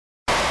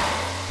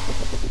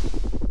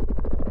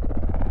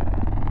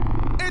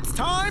It's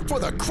time for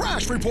the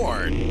Crash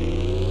Report.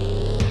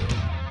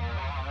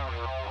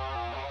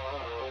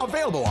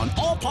 Available on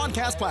all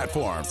podcast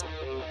platforms.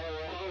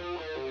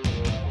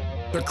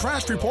 The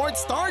Crash Report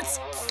starts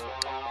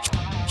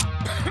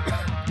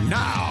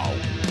now.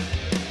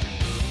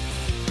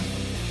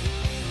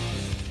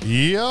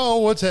 Yo,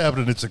 what's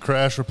happening? It's the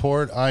Crash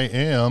Report. I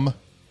am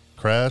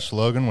Crash,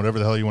 Logan, whatever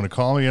the hell you want to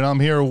call me, and I'm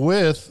here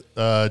with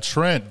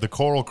Trent, the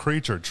Korl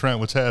Creature.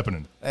 Trent, what's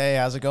happening? Hey,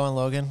 how's it going,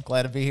 Logan?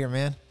 Glad to be here,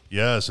 man.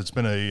 Yes, it's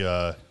been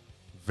a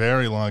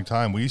very long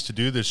time. We used to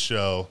do this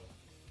show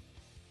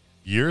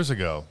years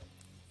ago.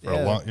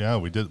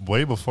 We did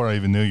way before I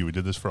even knew you. We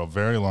did this for a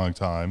very long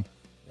time.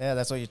 Yeah,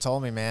 that's what you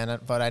told me, man,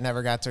 but I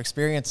never got to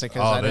experience it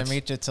because I didn't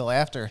meet you till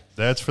after.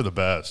 That's for the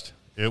best.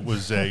 It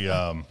was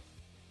a,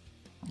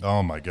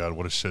 oh my God,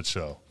 what a shit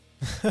show.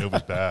 It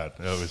was bad.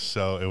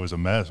 It was a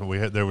mess.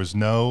 There was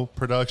no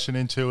production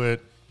into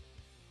it.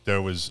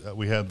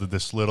 We had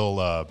this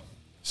little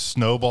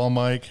snowball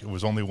mic. It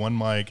was only one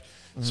mic.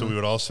 Mm-hmm. So we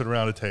would all sit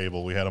around a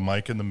table. We had a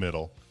mic in the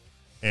middle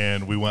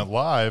and we went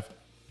live.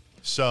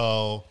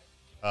 So,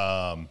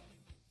 it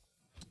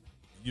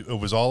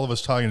was all of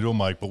us talking to a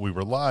mic, but we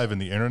were live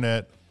and the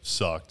internet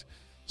sucked.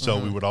 So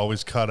we would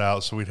always cut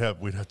out. So we'd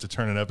have to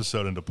turn an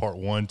episode into part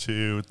 1,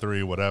 2,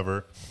 3,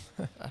 whatever.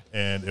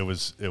 And it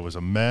was a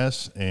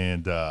mess.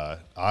 And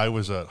I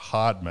was a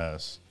hot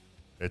mess.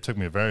 It took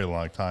me a very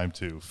long time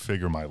to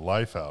figure my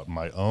life out,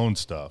 my own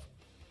stuff.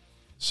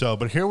 So,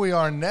 but here we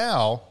are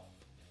now.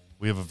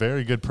 We have a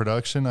very good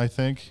production, I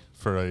think,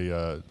 for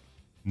a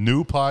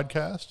new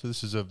podcast.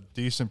 This is a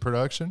decent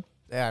production.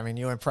 Yeah, I mean,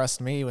 you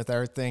impressed me with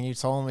everything you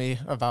told me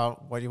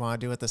about what you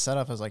want to do with the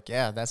setup. I was like,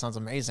 yeah, that sounds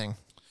amazing.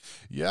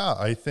 Yeah,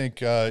 I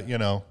think,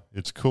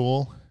 it's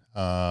cool.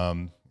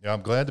 I'm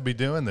glad to be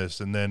doing this.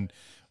 And then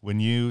when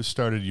you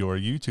started your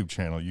YouTube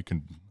channel, you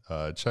can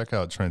check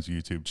out Trent's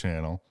YouTube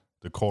channel,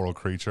 the Korl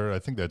Creature. I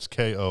think that's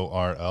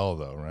Korl,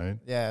 though, right?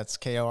 Yeah, it's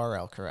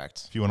Korl,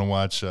 correct. If you want to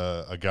watch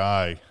a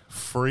guy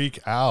freak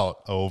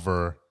out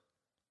over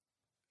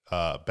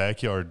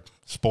backyard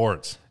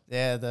sports.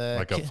 Yeah,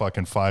 like a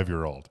fucking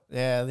 5-year-old.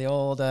 Yeah, the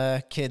old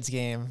kids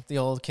game, the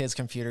old kids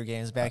computer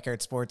games,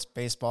 backyard sports,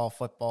 baseball,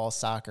 football,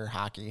 soccer,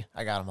 hockey.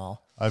 I got them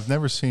all. I've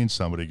never seen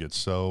somebody get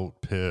so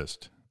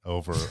pissed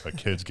over a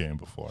kids game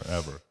before,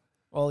 ever.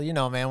 Well,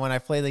 man, when I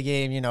play the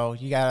game, you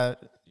gotta.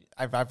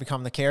 I've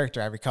become the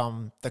character. I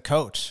become the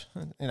coach.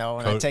 And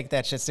I take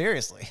that shit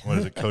seriously. What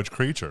is it, Coach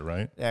Creature,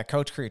 right? Yeah,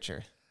 Coach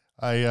Creature.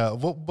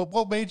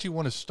 What made you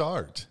want to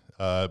start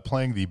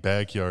playing the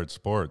backyard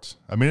sports?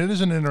 I mean, it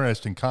is an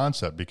interesting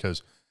concept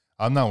because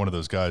I'm not one of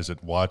those guys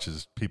that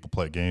watches people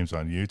play games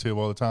on YouTube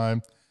all the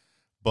time,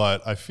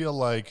 but I feel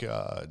like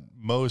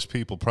most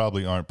people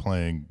probably aren't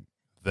playing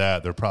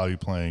that. They're probably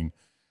playing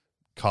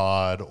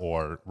COD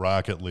or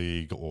Rocket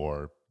League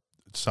or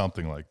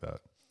something like that.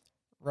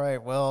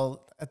 Right.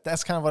 Well,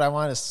 that's kind of what I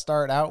wanted to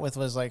start out with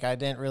was like I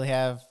didn't really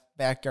have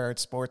backyard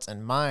sports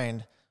in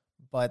mind.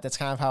 But that's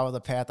kind of how the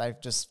path I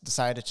just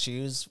decided to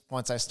choose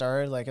once I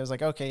started. Like, I was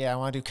like, okay, yeah, I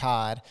want to do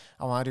COD.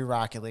 I want to do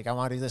Rocket League. I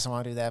want to do this. I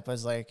want to do that. But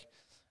it's like,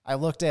 I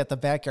looked at the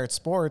backyard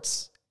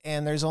sports,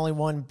 and there's only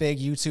one big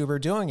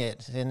YouTuber doing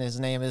it, and his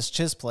name is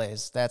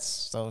Plays.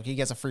 So he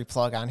gets a free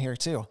plug on here,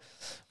 too.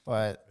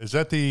 But is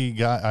that the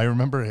guy? I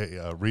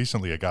remember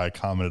recently a guy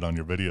commented on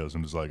your videos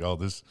and was like, oh,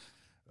 this,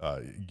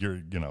 you're,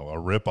 a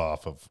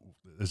ripoff of,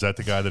 is that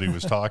the guy that he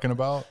was talking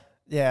about?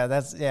 Yeah,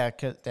 that's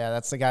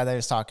the guy that I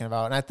was talking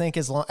about. And I think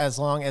as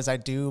long as I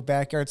do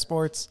backyard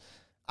sports,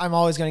 I'm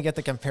always going to get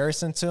the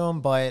comparison to him.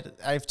 But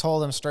I've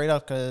told him straight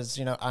up because,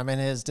 I'm in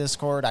his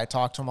Discord. I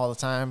talk to him all the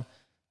time.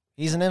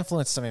 He's an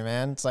influence to me,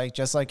 man. It's like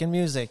just like in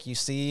music, you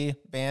see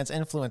bands'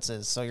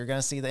 influences. So you're going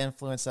to see the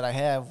influence that I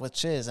have with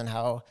Chiz and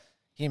how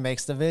he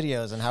makes the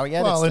videos and how he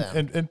edits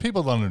them. And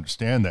people don't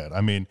understand that. I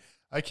mean,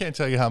 I can't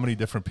tell you how many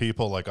different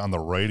people like on the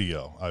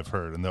radio I've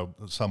heard, and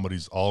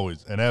somebody's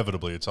always,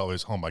 inevitably, it's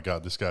always, oh my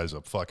God, this guy's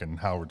a fucking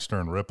Howard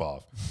Stern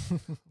ripoff.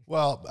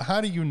 Well,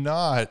 how do you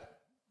not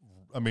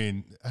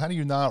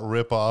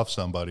rip off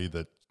somebody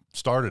that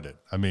started it?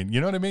 I mean, you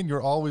know what I mean? You're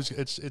always,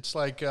 it's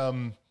like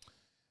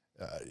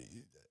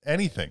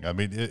anything. I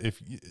mean,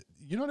 if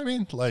you know what I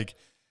mean? Like,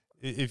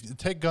 if you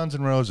take Guns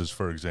N' Roses,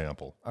 for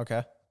example.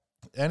 Okay.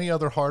 Any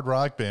other hard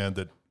rock band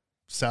that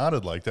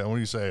sounded like that, when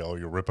you say, oh,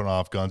 you're ripping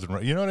off Guns N'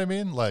 Roses, you know what I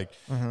mean? Like,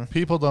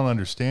 people don't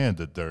understand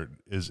that there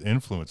is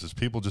influences.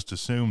 People just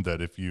assume that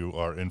if you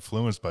are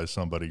influenced by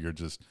somebody, you're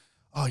just,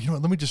 oh, you know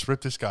what, let me just rip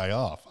this guy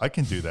off. I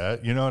can do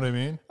that. You know what I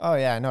mean? Oh,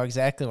 yeah, I know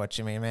exactly what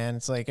you mean, man.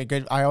 It's like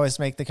I always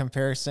make the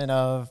comparison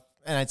of,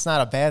 and it's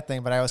not a bad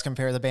thing, but I always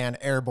compare the band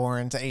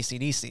Airborne to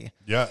AC/DC.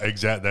 Yeah,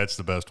 exactly. That's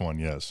the best one,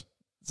 yes.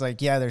 It's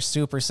like, yeah, they're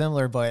super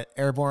similar, but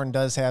Airborne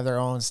does have their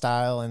own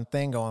style and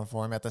thing going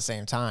for them at the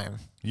same time.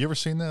 You ever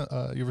seen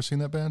that? You ever seen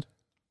that band?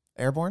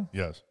 Airborne?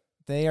 Yes.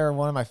 They are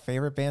one of my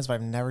favorite bands, but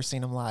I've never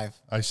seen them live.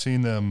 I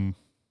seen them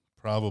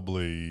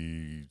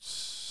probably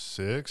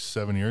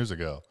 6-7 years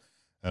ago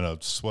in a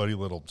sweaty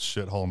little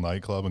shithole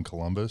nightclub in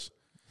Columbus.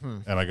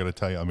 And I got to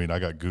tell you, I mean, I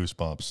got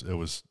goosebumps.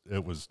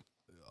 It was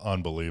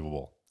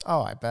unbelievable.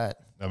 Oh, I bet.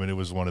 I mean, it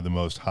was one of the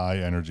most high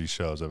energy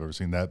shows I've ever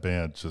seen. That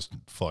band just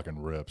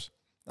fucking rips.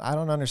 I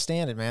don't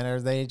understand it, man. Are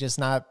they just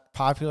not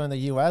popular in the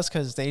U.S.?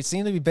 Because they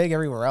seem to be big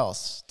everywhere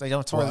else. They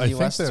don't tour the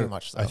U.S. too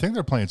much, though. I think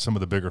they're playing some of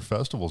the bigger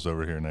festivals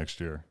over here next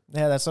year.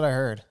 Yeah, that's what I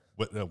heard.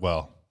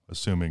 Well,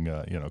 assuming,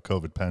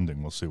 COVID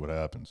pending, we'll see what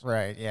happens.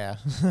 Right, yeah.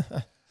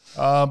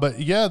 But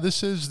yeah,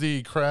 this is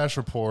the Crash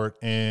Report,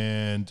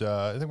 and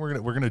I think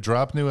we're gonna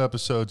drop new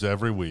episodes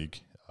every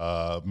week.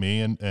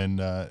 Me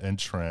and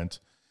Trent,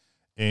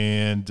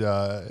 and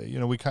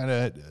we kind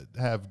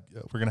of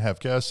we're gonna have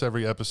guests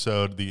every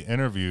episode. The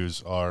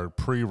interviews are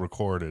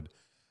pre-recorded,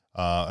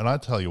 and I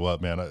tell you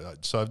what, man.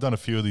 So I've done a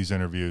few of these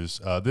interviews.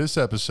 This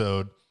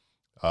episode,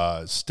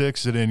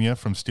 Stix Zadinia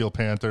from Steel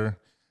Panther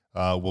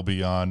will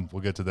be on.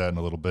 We'll get to that in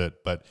a little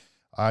bit, but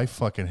I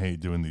fucking hate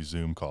doing these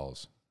Zoom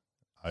calls.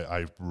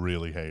 I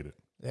really hate it.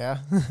 Yeah?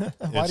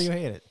 Why do you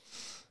hate it?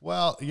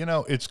 Well,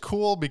 it's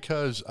cool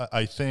because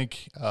I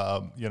think,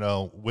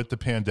 with the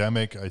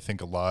pandemic, I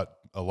think a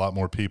lot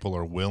more people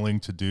are willing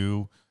to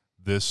do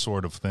this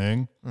sort of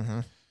thing. Mm-hmm.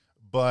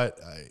 But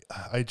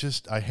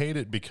I hate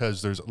it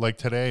because there's, like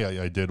today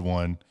I did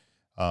one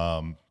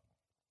for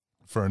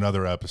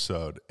another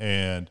episode.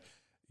 And,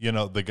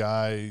 the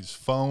guy's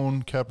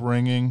phone kept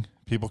ringing.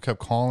 People kept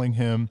calling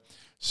him.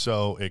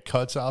 So it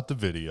cuts out the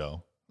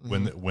video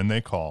when they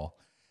call.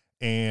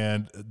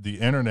 And the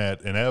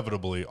internet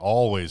inevitably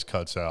always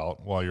cuts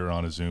out while you're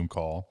on a Zoom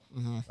call.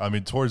 Mm-hmm. I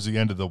mean, towards the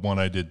end of the one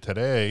I did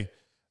today,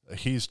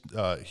 he's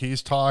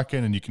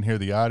talking and you can hear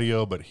the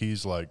audio, but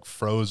he's like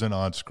frozen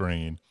on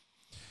screen.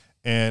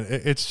 And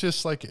it's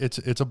just like, it's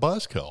a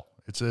buzzkill.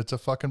 It's a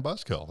fucking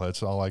buzzkill.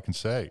 That's all I can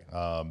say.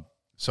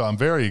 So I'm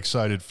very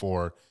excited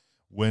for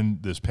when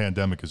this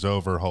pandemic is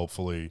over.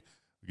 Hopefully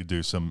we could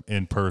do some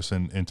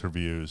in-person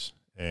interviews.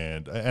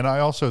 And I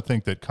also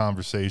think that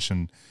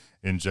conversation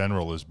in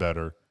general is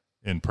better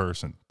in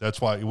person. That's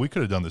why we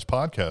could have done this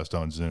podcast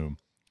on Zoom.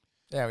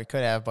 Yeah, we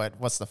could have, but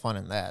what's the fun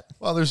in that?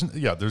 Well,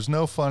 there's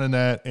no fun in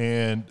that.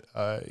 And,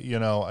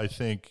 I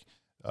think,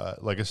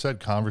 like I said,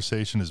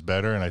 conversation is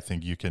better. And I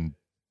think you can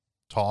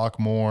talk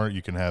more.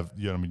 You can have,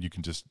 you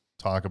can just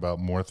talk about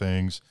more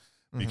things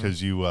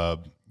because you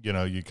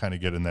kind of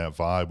get in that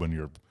vibe when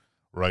you're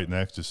right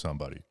next to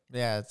somebody.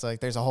 Yeah, it's like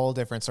there's a whole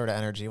different sort of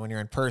energy when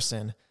you're in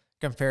person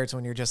compared to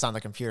when you're just on the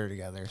computer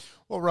together.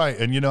 Well, right.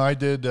 And, I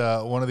did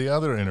one of the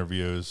other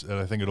interviews, and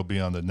I think it'll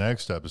be on the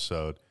next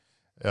episode.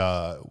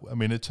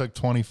 It took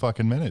 20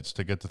 fucking minutes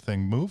to get the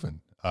thing moving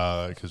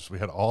because we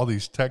had all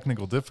these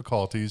technical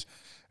difficulties.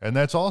 And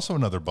that's also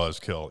another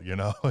buzzkill,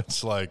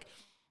 It's like,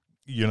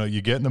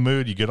 you get in the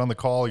mood, you get on the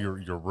call,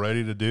 you're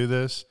ready to do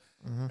this.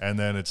 Mm-hmm. And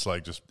then it's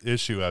like just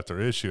issue after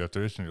issue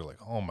after issue. And you're like,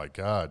 oh, my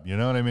God. You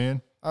know what I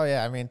mean? Oh,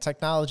 yeah. I mean,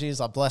 technology is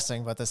a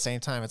blessing, but at the same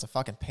time, it's a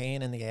fucking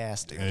pain in the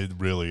ass, dude. It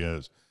really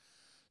is.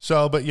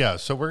 So, but yeah,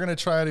 so we're going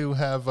to try to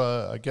have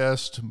a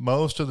guest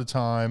most of the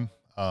time.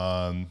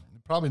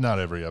 Probably not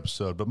every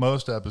episode, but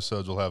most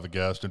episodes will have a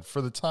guest. And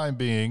for the time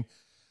being,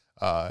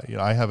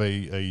 I have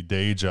a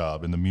day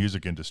job in the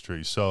music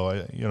industry.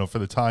 So, for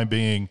the time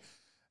being,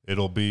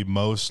 it'll be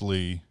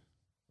mostly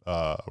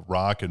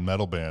rock and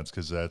metal bands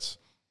because that's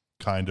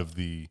kind of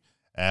the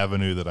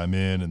avenue that I'm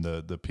in and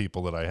the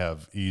people that I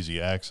have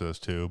easy access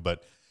to.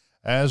 But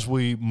as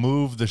we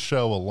move the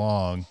show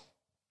along,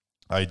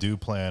 I do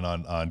plan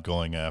on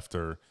going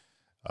after,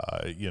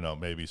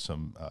 maybe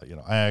some,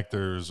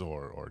 actors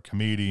or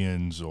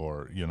comedians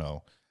or,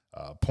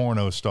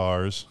 porno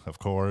stars, of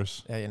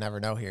course. Yeah, you never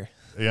know here.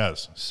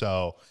 Yes.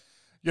 So,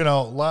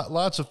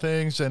 lots of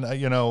things. And,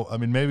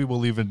 maybe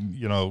we'll even,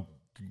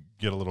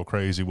 get a little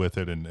crazy with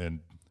it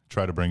and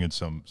try to bring in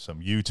some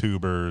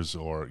YouTubers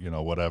or,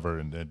 whatever.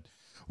 And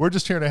we're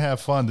just here to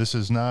have fun. This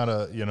is not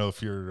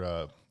if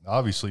you're,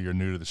 obviously you're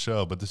new to the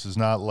show, but this is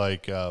not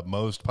like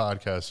most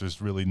podcasts.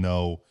 There's really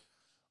no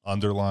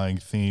underlying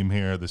theme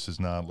here. This is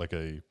not like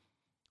a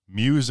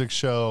music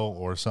show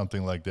or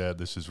something like that.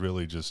 This is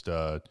really just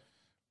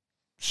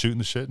shooting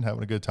the shit and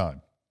having a good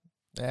time.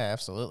 Yeah,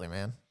 absolutely,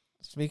 man.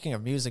 Speaking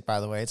of music, by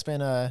the way, it's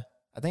been I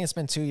think it's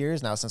been 2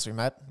 years now since we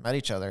met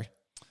each other.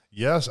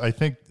 Yes, I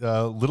think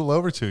a little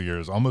over 2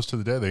 years, almost to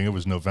the day. I think it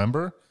was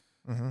November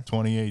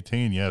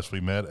 2018. Yes,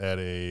 we met at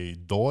a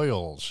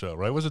Doyle show,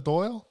 right? Was it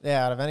Doyle?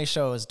 Yeah, out of any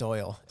show, it was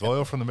Doyle.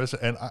 Doyle from the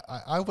Mississippi. And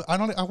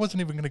I wasn't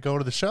even going to go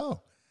to the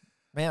show.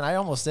 Man, I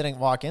almost didn't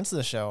walk into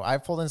the show. I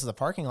pulled into the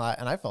parking lot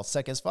and I felt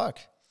sick as fuck.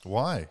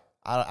 Why?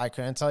 I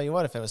couldn't tell you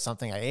if it was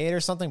something I ate or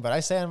something, but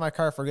I sat in my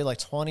car for a good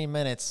 20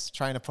 minutes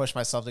trying to push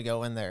myself to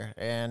go in there.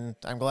 And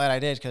I'm glad I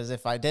did, because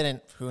if I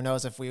didn't, who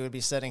knows if we would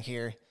be sitting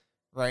here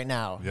right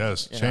now.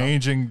 Yes,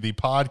 changing the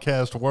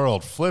podcast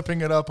world,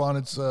 flipping it up on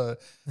its,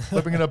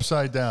 flipping it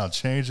upside down,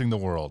 changing the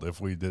world. If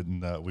we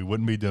didn't, we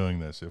wouldn't be doing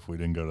this if we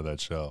didn't go to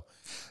that show.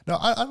 Now,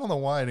 I don't know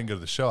why I didn't go to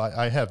the show.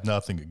 I have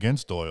nothing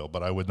against Doyle,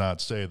 but I would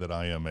not say that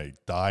I am a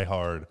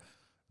diehard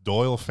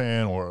Doyle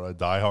fan or a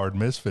diehard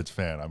Misfits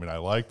fan. I mean, I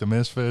like the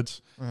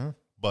Misfits,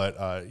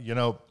 but,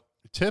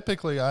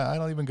 typically I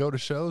don't even go to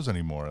shows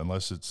anymore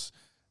unless it's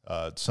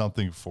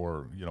something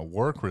for,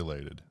 work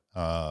related.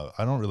 I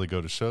don't really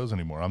go to shows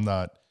anymore. I'm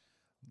not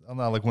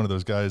like one of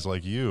those guys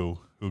like you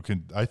who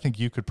can. I think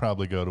you could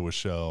probably go to a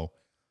show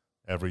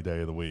every day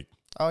of the week.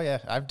 Oh yeah,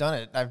 I've done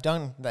it. I've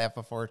done that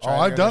before.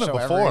 I've done it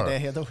before. Every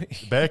day of the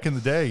week. Back in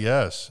the day,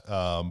 yes.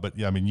 But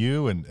yeah, I mean,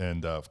 you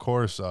and of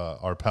course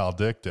our pal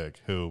Dick,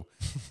 who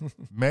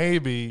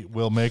maybe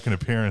will make an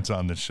appearance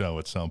on the show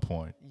at some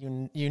point.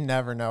 You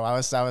never know. I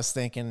was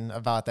thinking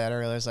about that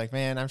earlier. I was like,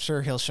 man, I'm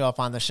sure he'll show up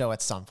on the show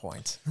at some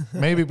point.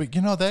 Maybe, but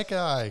that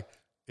guy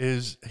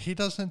he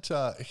doesn't.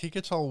 He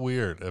gets all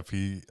weird if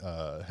he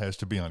has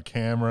to be on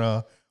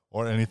camera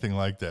or anything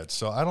like that.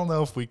 So I don't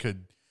know if we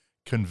could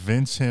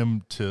convince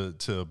him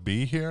to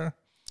be here,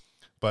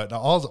 but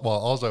all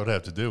I would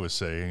have to do is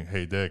say,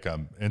 hey Dick,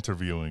 I'm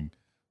interviewing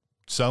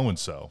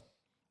so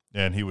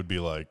and he would be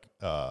like,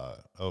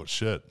 oh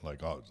shit,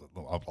 like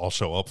I'll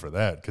show up for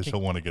that, because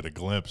he'll want to get a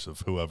glimpse of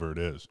whoever it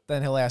is.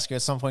 Then he'll ask you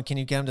at some point, can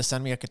you get him to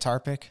send me a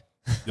guitar pick?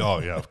 Oh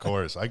yeah, of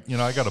course. I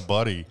got a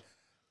buddy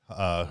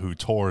who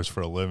tours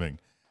for a living,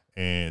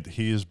 and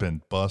he has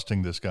been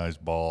busting this guy's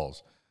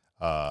balls.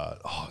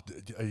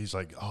 He's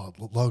like, oh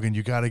Logan,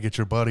 you got to get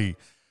your buddy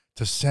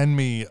to send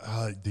me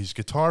these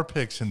guitar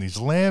picks and these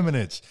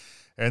laminates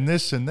and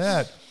this and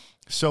that.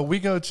 So we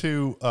went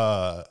to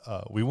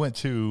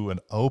an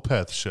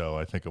Opeth show,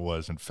 I think it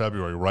was, in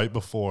February, right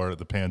before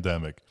the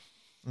pandemic.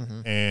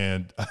 Mm-hmm.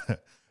 And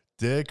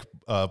Dick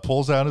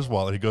pulls out his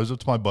wallet. He goes up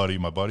to my buddy.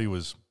 My buddy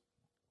was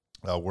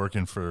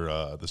working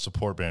for the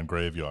support band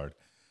Graveyard.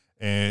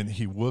 And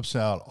he whips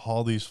out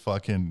all these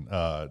fucking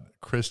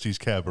Christie's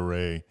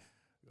Cabaret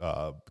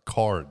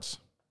cards.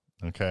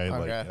 Okay.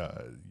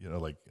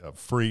 Like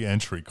free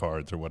entry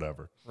cards or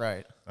whatever.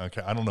 Right.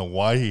 Okay. I don't know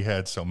why he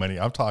had so many.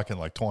 I'm talking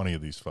like 20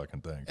 of these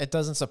fucking things. It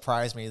doesn't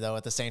surprise me, though,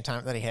 at the same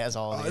time that he has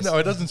all of these. No,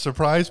 it doesn't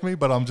surprise me,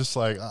 but I'm just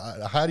like,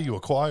 how do you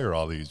acquire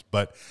all these?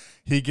 But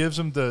he gives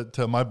them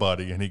to my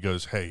buddy, and he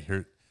goes, hey,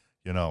 here,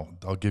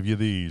 I'll give you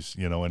these,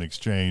 in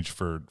exchange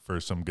for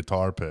some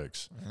guitar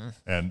picks, mm-hmm.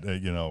 and,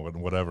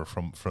 and whatever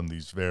from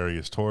these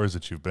various tours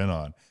that you've been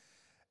on.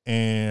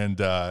 And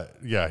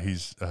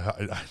he's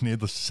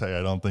needless to say,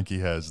 I don't think he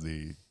has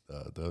the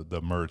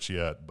merch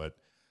yet, but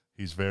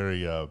he's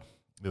very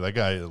that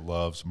guy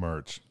loves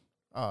merch.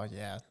 Oh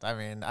yeah, I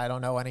mean, I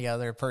don't know any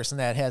other person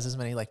that has as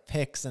many like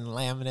picks and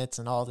laminates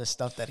and all this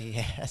stuff that he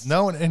has.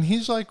 No, and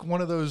he's like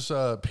one of those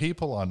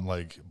people on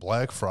like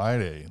Black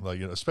Friday, like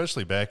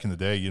especially back in the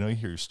day. You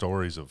hear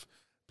stories of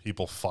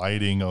people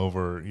fighting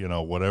over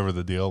whatever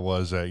the deal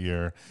was that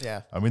year.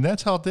 Yeah, I mean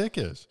that's how Dick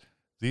is.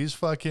 These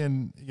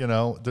fucking,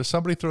 there's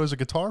somebody throws a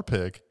guitar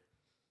pick,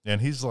 and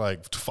he's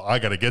like, I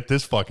got to get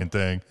this fucking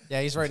thing.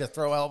 Yeah, he's ready to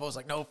throw elbows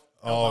like, nope,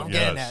 I'm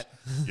getting that.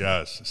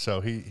 Yes, so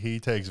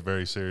he takes it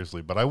very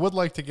seriously. But I would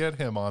like to get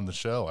him on the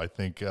show. I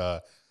think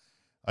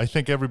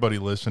everybody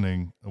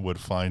listening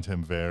would find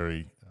him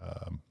very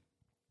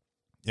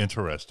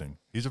interesting.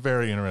 He's a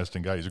very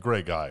interesting guy. He's a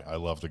great guy. I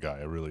love the guy.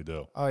 I really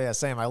do. Oh, yeah,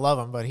 same. I love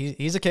him, but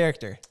he's a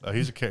character. But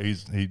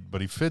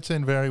he fits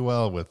in very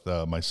well with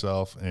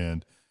myself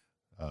and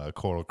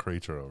Korl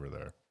Creature over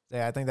there.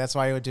 Yeah, I think that's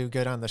why he would do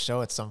good on the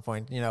show at some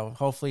point.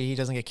 Hopefully he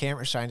doesn't get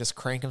camera shy and just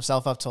crank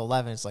himself up to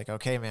 11. It's like,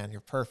 okay, man,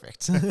 you're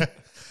perfect.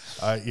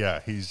 Yeah,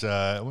 he's, he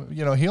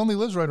only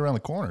lives right around the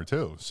corner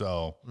too.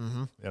 So,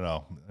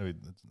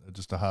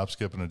 just a hop,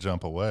 skip, and a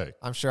jump away.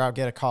 I'm sure I'll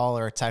get a call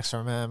or a text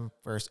from him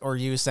or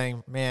you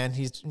saying, man,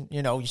 he's,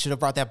 you should have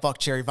brought that Buck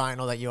Cherry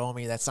vinyl that you owe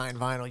me, that signed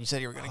vinyl. You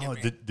said you were going to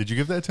give me. Did you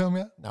give that to him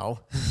yet? No.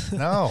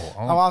 No.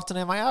 How often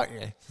am I out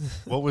here?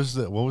 What was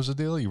the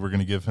deal? You were going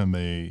to give him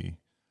a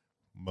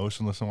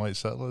Motionless in White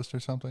set list or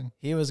something?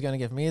 He was going to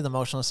give me the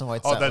Motionless in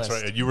White set list. Oh, that's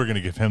right. And you were going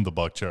to give him the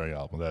Buck Cherry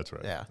album. That's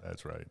right. Yeah.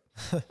 That's right.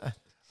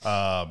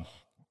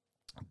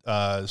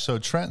 So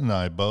Trent and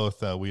I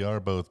both, we are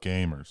both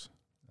gamers.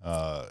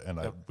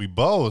 We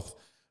both,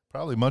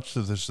 probably much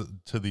to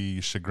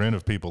the chagrin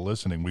of people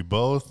listening, we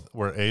both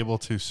were able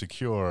to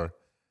secure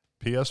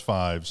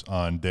PS5s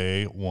on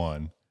day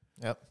one.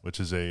 Yep. Which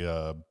is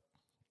I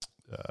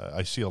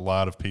see a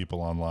lot of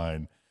people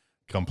online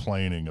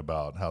complaining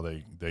about how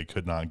they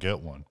could not get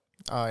one.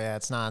 Oh yeah,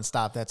 it's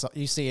nonstop.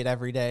 You see it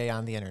every day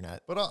on the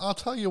internet. But I'll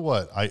tell you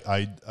what,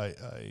 I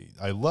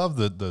love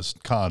the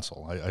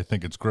console. I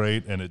think it's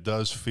great, and it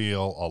does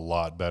feel a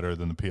lot better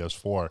than the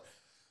PS4.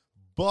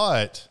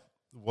 But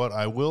what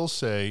I will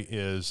say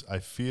is, I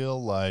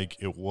feel like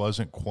it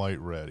wasn't quite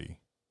ready.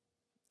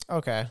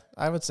 Okay,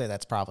 I would say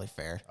that's probably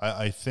fair.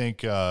 I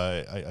think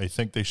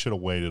they should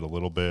have waited a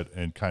little bit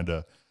and kind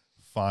of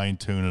fine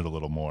tune it a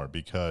little more,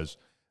 because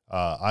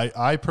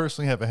I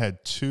personally haven't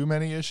had too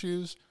many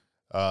issues.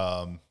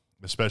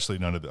 Especially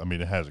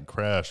it hasn't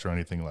crashed or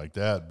anything like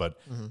that, but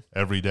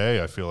every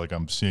day I feel like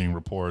I'm seeing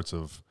reports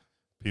of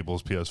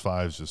people's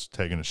PS5s just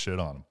taking a shit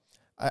on them.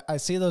 I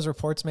see those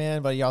reports,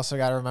 man, but you also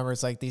got to remember,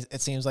 it's like these.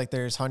 It seems like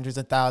there's hundreds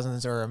of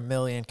thousands or 1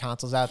 million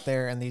consoles out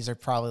there, and these are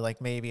probably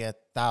like maybe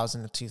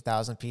 1,000 to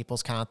 2,000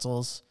 people's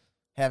consoles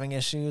having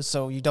issues.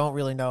 So you don't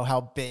really know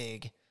how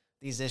big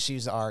these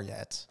issues are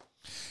yet.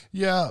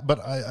 Yeah, but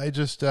I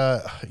just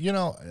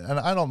and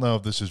I don't know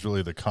if this is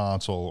really the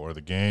console or the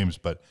games,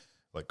 but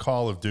like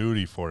Call of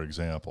Duty, for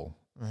example.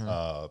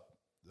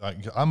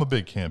 I'm a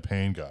big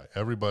campaign guy.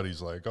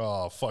 Everybody's like,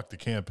 oh, fuck the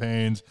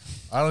campaigns.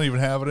 I don't even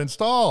have it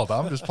installed.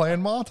 I'm just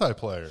playing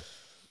multiplayer.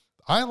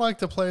 I like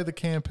to play the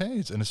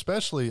campaigns, and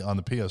especially on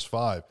the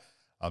PS5.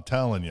 I'm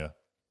telling you,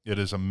 it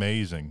is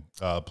amazing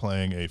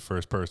playing a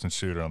first-person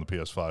shooter on the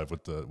PS5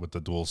 with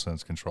the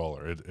DualSense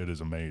controller. It is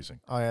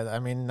amazing. Oh yeah, I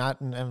mean,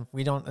 and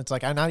we don't. It's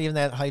like I'm not even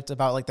that hyped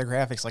about like the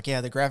graphics. Like,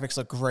 yeah, the graphics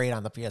look great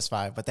on the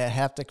PS5, but that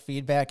haptic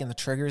feedback and the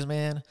triggers,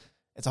 man,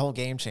 it's a whole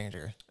game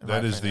changer.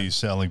 That is the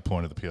selling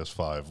point of the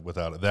PS5,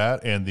 without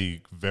that, and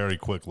the very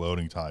quick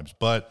loading times.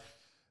 But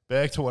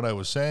back to what I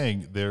was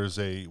saying, there's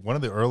one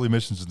of the early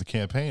missions in the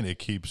campaign. It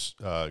keeps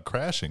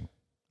crashing.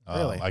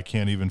 Really? I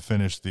can't even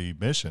finish the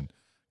mission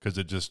because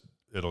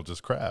it'll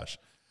just crash.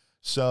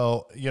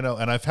 So,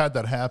 and I've had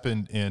that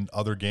happen in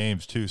other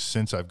games too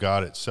since I've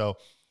got it. So,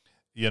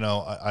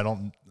 I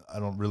don't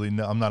really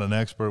know. I'm not an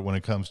expert when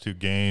it comes to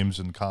games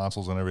and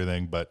consoles and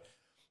everything, but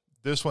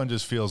this one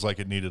just feels like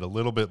it needed a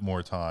little bit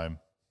more time.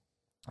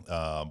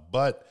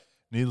 But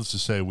needless to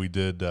say, we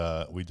did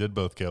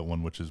both get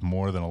one, which is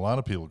more than a lot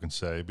of people can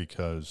say,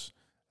 because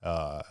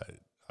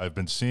I've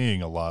been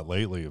seeing a lot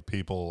lately of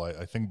people,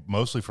 I think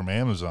mostly from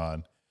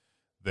Amazon.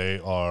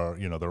 They are,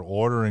 they're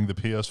ordering the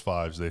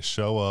PS5s. They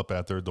show up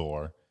at their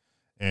door,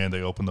 and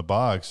they open the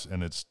box,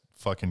 and it's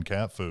fucking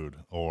cat food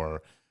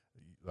or,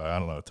 I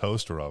don't know, a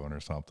toaster oven or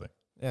something.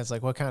 Yeah, it's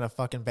like, what kind of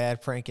fucking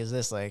bad prank is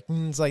this? Like,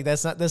 it's like,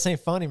 this ain't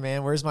funny,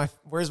 man. Where's my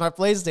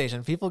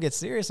PlayStation? People get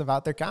serious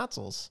about their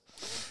consoles.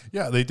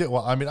 Yeah, they did.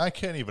 Well, I mean, I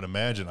can't even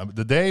imagine.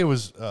 The day it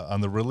was on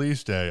the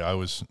release day, I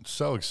was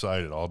so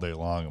excited all day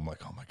long. I'm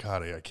like, oh my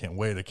God, I can't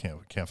wait. I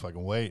can't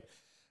fucking wait.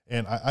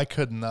 And I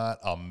could not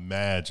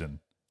imagine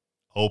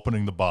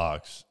opening the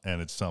box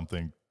and it's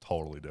something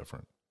totally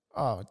different.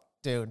 Oh,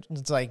 dude.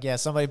 It's like, yeah,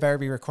 somebody better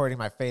be recording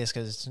my face,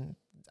 because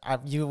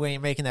you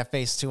ain't making that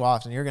face too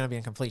often. You're going to be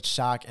in complete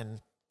shock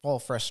and full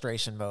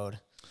frustration mode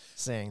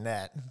saying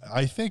that.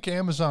 I think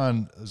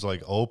Amazon is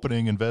like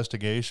opening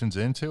investigations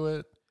into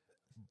it,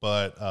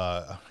 but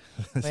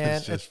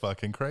it's just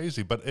fucking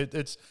crazy. But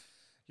it's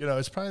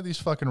it's probably these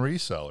fucking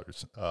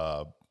resellers.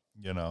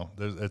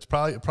 It's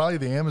probably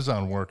the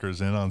Amazon workers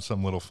in on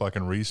some little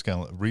fucking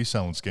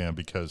reselling scam,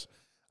 because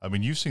I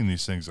mean, you've seen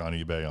these things on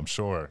eBay, I'm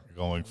sure,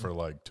 going for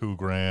like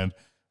 $2,000.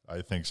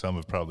 I think some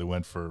have probably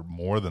went for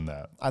more than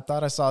that. I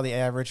thought I saw the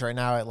average right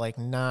now at like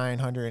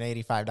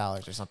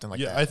 $985 or something like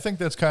that. Yeah, I think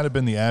that's kind of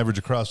been the average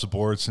across the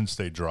board since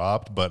they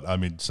dropped. But I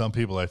mean, some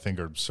people I think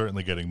are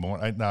certainly getting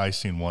more. I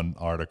seen one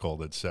article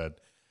that said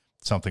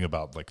something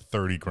about like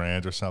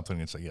 $30,000 or something.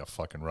 It's like, yeah,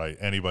 fucking right.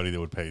 Anybody that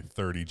would pay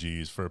 30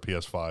 G's for a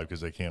PS5 because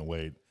they can't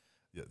wait.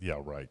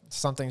 Yeah, right.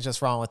 Something's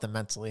just wrong with them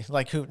mentally.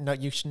 Like,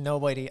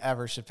 nobody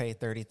ever should pay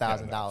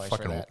 $30,000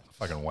 for that.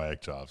 Fucking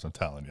whack jobs. I'm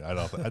telling you. I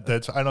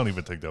don't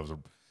even think that was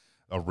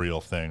a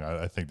real thing.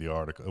 I think the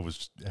article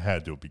it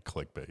had to be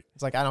clickbait.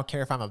 It's like, I don't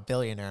care if I'm a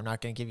billionaire. I'm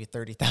not going to give you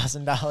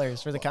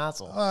 $30,000 for the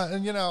console.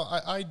 And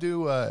I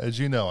do, as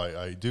you know,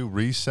 I do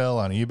resell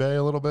on eBay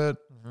a little bit.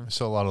 Mm-hmm. I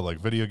sell a lot of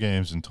like video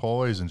games and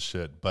toys and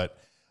shit. But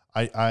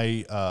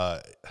I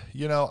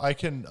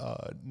can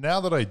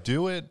now that I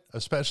do it,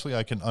 especially,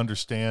 I can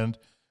understand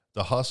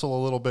the hustle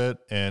a little bit.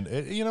 And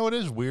it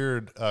is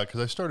weird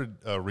because I started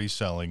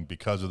reselling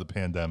because of the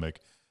pandemic.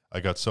 I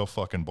got so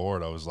fucking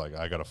bored. I was like,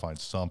 I got to find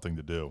something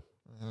to do.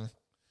 Mm-hmm.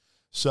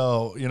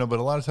 So, but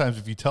a lot of times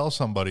if you tell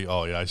somebody,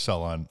 oh yeah, I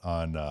sell on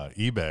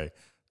eBay,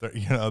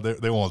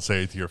 they won't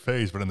say it to your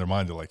face, but in their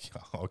mind, they're like,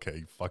 oh, okay,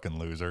 you fucking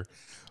loser.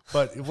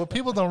 But what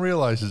people don't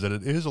realize is that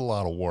it is a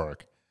lot of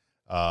work.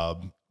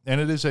 And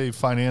it is a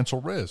financial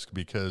risk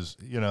because,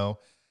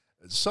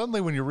 suddenly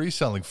when you're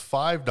reselling,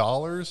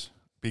 $5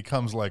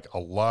 becomes like a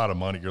lot of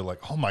money. You're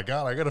like, oh my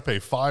God, I got to pay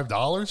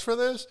 $5 for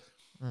this.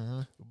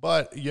 Mm-hmm.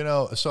 But,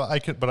 so I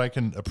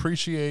can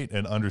appreciate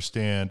and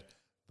understand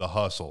the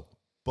hustle,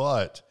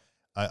 but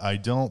I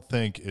don't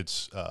think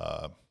it's,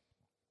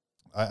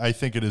 I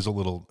think it is a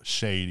little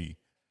shady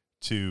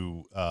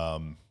to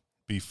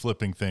be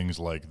flipping things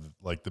like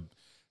the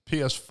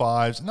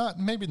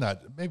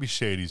PS5s. Maybe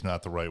shady's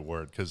not the right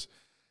word, because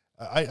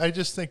I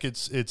just think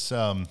it's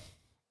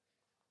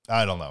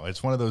I don't know.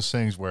 It's one of those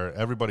things where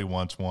everybody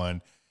wants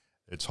one.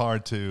 It's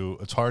hard to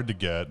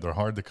get. They're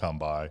hard to come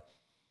by.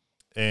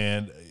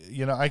 And,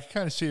 I can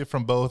kind of see it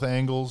from both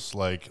angles.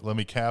 Like, let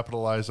me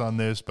capitalize on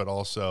this, but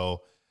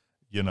also,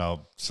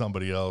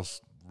 somebody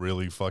else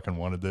really fucking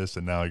wanted this,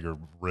 and now you're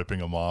ripping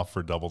them off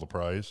for double the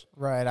price.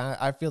 Right.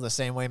 I feel the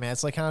same way, man.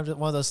 It's like kind of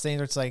one of those things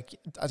where it's like,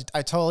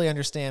 I totally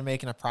understand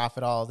making a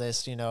profit, all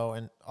this, and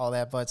all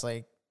that, but it's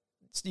like,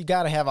 you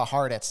got to have a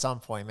heart at some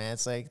point, man.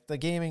 It's like the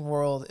gaming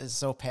world is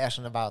so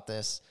passionate about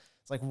this.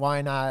 It's like,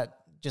 why not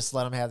just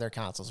let them have their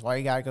consoles? Why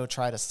you got to go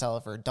try to sell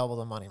it for double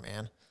the money,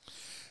 man?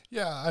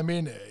 Yeah, I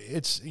mean,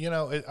 it's,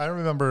 I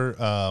remember,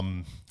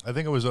 I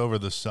think it was over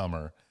the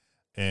summer,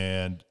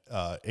 and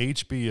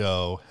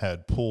HBO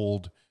had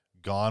pulled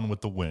Gone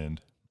with the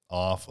Wind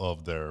off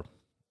of their,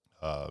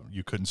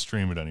 you couldn't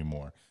stream it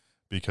anymore,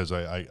 because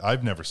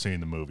I've never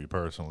seen the movie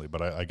personally,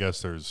 but I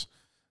guess there's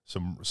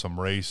some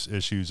race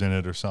issues in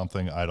it or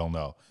something. I don't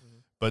know.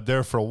 But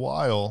there for a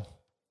while,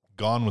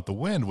 Gone with the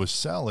Wind was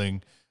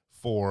selling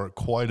for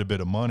quite a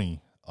bit of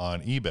money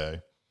on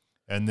eBay.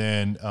 And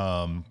then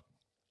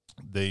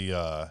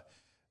there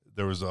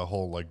was a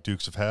whole like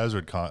Dukes of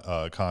Hazzard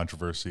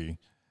controversy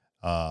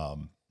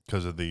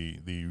because of the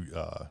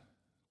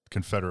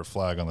Confederate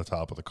flag on the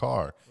top of the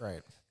car.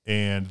 Right.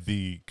 And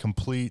the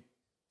complete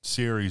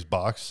series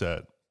box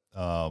set,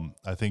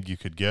 I think you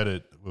could get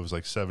it. It was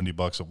like $70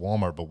 at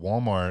Walmart, but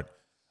Walmart,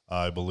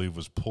 I believe,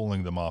 was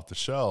pulling them off the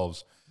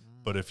shelves.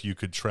 But if you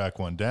could track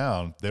one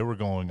down, they were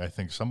going, I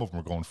think some of them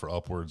were going for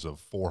upwards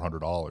of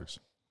 $400.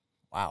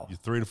 Wow.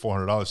 $300 to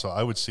 $400. So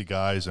I would see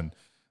guys in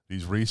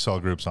these resale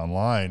groups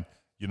online,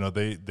 you know,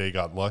 they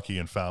got lucky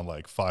and found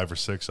like 5 or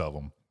 6 of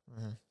them.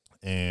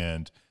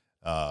 And,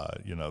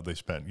 you know, they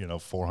spent, you know,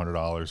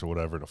 $400 or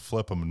whatever to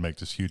flip them and make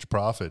this huge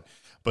profit.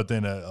 But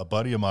then a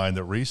buddy of mine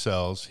that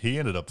resells, he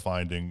ended up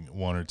finding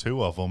 1 or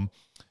 2 of them,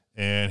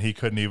 and he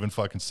couldn't even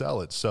fucking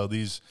sell it. So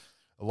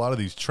a lot of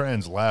these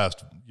trends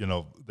last, you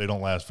know, they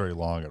don't last very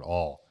long at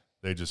all.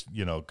 They just,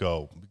 you know,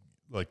 go.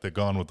 Like the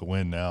Gone with the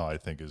Wind now, I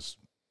think, is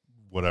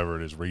whatever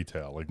it is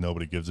retail. Like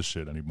nobody gives a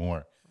shit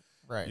anymore.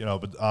 Right. You know,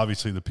 but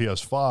obviously the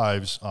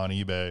PS5s on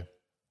eBay,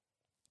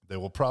 they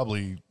will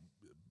probably,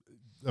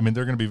 I mean,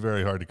 they're going to be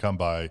very hard to come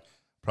by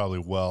probably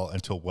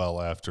until well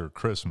after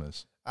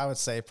Christmas. I would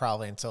say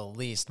probably until at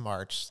least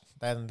March.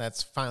 Then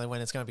that's finally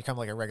when it's going to become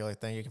like a regular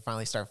thing. You can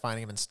finally start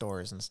finding them in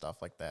stores and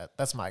stuff like that.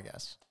 That's my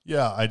guess.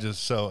 Yeah,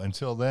 so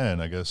until then,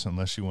 I guess,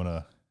 unless you want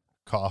to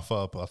cough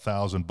up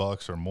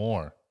 $1,000 or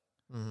more,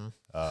 you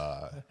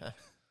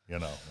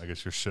know, I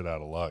guess you're shit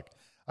out of luck.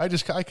 I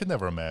could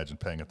never imagine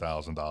paying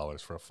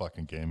 $1,000 for a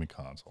fucking gaming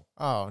console.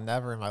 Oh,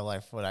 never in my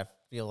life would I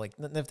feel like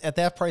at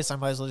that price. I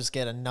might as well just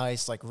get a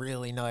nice, like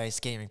really nice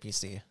gaming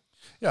PC.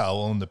 Yeah,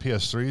 well, when the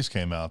PS3s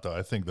came out, though,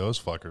 I think those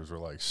fuckers were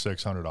like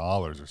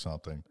 $600 or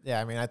something. Yeah,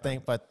 I mean, I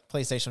think, but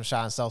PlayStation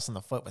shot themselves in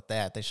the foot with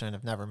that. They shouldn't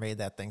have never made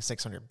that thing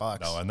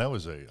 $600. No, and that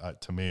was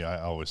to me,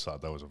 I always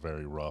thought that was a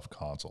very rough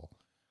console.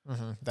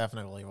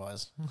 Definitely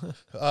was.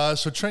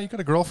 So, Trent, you got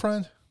a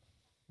girlfriend?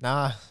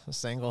 Nah,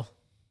 single.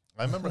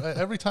 I remember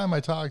every time I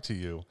talk to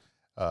you,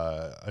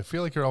 I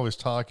feel like you're always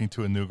talking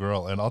to a new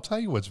girl, and I'll tell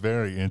you what's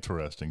very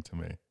interesting to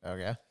me.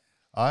 Okay.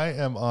 I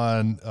am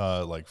on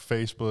like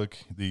Facebook,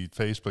 the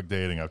Facebook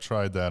dating. I've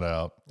tried that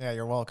out. Yeah,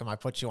 you're welcome. I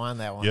put you on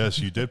that one. Yes,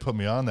 you did put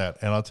me on that.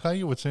 And I'll tell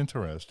you what's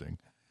interesting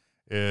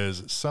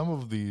is some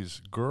of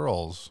these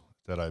girls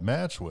that I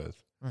match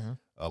with,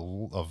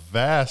 a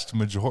vast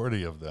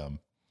majority of them,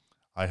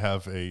 I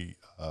have a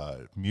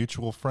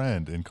mutual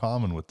friend in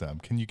common with them.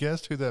 Can you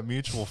guess who that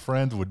mutual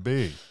friend would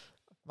be?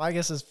 My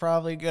guess is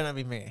probably going to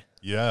be me.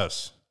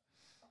 Yes.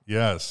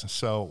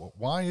 So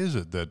why is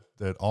it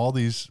that all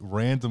these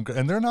random,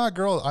 and they're not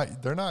girls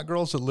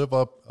that live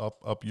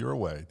up your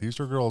way. These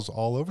are girls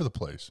all over the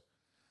place.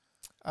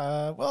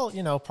 Well,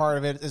 you know, part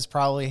of it is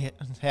probably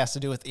has to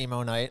do with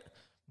emo night,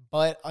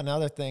 but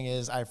another thing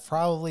is I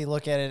probably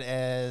look at it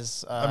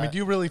as. I mean, do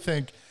you really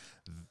think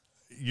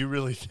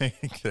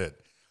that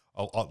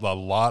a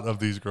lot of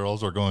these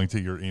girls are going to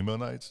your emo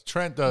nights?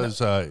 Trent does.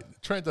 No.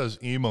 Trent does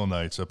emo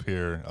nights up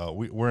here.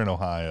 We're in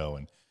Ohio,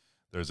 and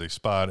there's a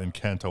spot in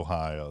Kent,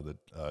 Ohio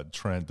that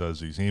Trent does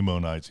these emo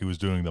nights. He was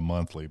doing them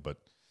monthly, but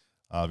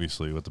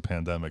obviously with the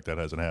pandemic, that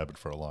hasn't happened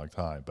for a long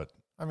time. But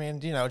I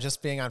mean, you know,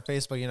 just being on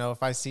Facebook, you know,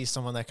 if I see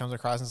someone that comes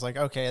across and it's like,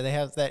 okay, they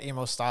have that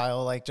emo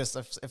style, like just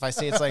if I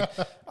see it's like,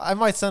 I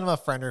might send them a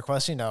friend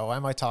request, you know, I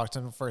might talk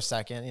to them for a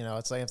second, you know,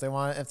 it's like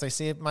if they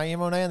see my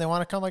emo night and they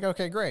want to come, like,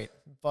 okay, great.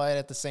 But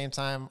at the same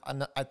time,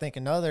 I think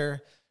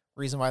another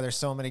reason why there's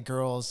so many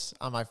girls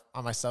on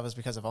my stuff is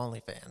because of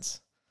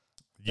OnlyFans.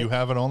 You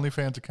have an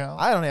OnlyFans account?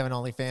 I don't have an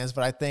OnlyFans,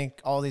 but I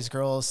think all these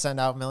girls send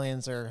out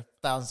millions or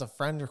thousands of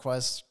friend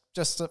requests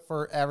just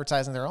for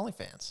advertising their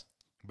OnlyFans.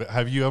 But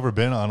have you ever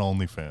been on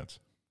OnlyFans?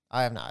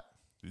 I have not.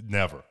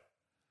 Never.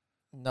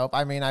 Nope.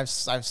 I mean, I've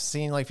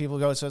seen like people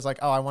go, so it's like,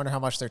 oh, I wonder how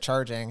much they're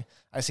charging.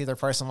 I see their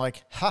price. I'm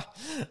like, ha,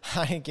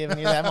 I ain't giving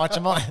you that much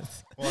a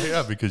month. Well,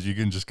 yeah, because you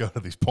can just go to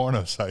these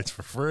porno sites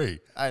for free.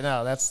 I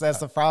know. That's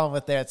the problem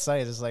with that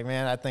site. It's like,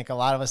 man, I think a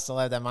lot of us still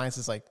have that mindset.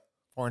 It's like,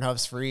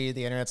 Pornhub's free.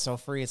 The internet's so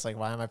free. It's like,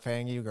 why am I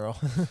paying you, girl?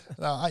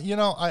 Now,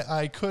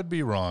 I could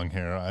be wrong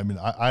here. I mean,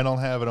 I don't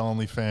have an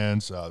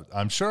OnlyFans.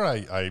 I'm sure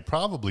I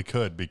probably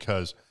could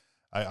because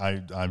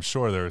I'm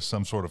sure there is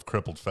some sort of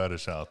crippled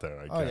fetish out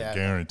there. I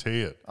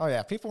guarantee it. Oh,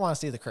 yeah. People want to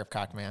see the crip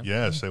cock, man.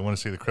 Yes, they want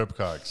to see the crip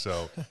cock.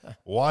 So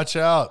watch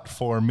out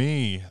for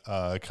me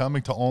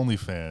coming to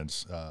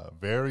OnlyFans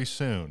very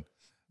soon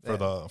for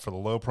the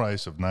low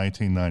price of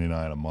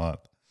 $19.99 a month.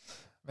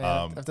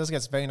 Man, if this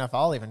gets big enough,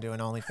 I'll even do an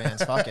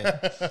OnlyFans. Fuck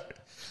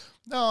it.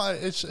 No,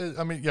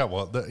 I mean, yeah,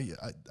 well,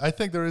 I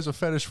think there is a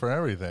fetish for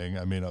everything.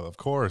 I mean, of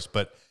course,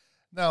 but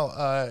no,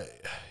 I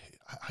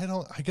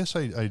guess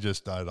I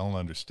don't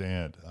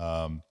understand.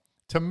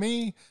 To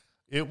me,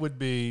 it would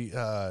be,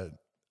 and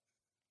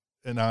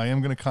I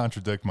am going to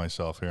contradict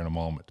myself here in a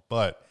moment,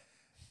 but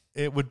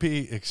it would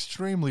be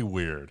extremely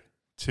weird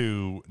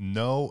to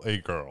know a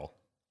girl,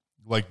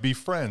 like be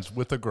friends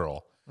with a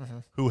girl,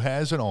 who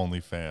has an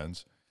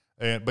OnlyFans,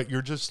 but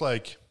you're just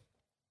like,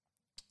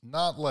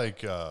 not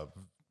like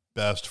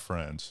best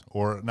friends,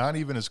 or not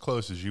even as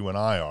close as you and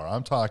I are.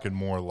 I'm talking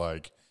more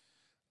like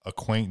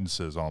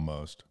acquaintances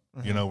almost,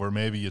 you know, where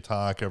maybe you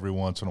talk every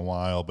once in a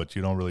while, but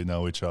you don't really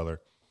know each other.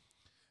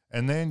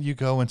 And then you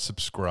go and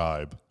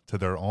subscribe to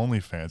their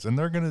OnlyFans, and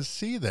they're going to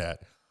see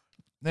that.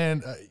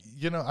 And,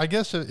 you know, I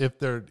guess if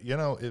they're, you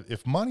know,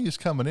 if money is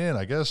coming in,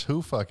 I guess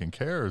who fucking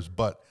cares?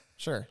 But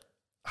Sure.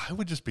 I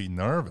would just be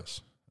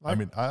nervous.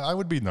 I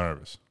would be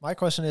nervous. My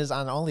question is,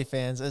 on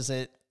OnlyFans, is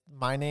it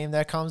my name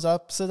that comes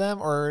up to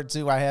them, or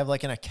do I have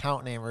like an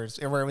account name where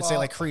it would say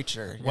like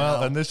Creature? You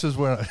know? And this is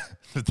where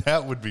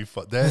that would be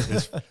that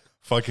is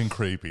fucking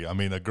creepy. I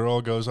mean, a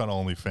girl goes on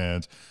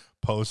OnlyFans,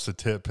 posts a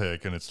tit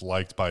pic, and it's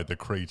liked by the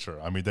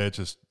Creature. I mean,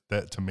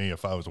 that to me,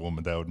 if I was a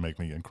woman, that would make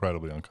me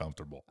incredibly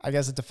uncomfortable. I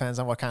guess it depends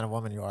on what kind of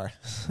woman you are.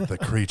 The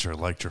Creature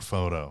liked your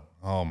photo.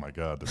 Oh my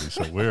God, that'd be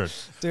so weird.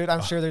 Dude,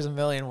 I'm sure there's a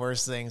million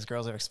worse things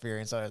girls have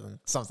experienced other than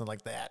something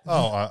like that.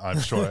 Oh, I'm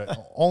sure.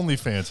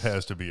 OnlyFans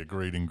has to be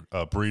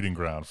a breeding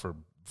ground for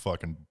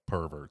fucking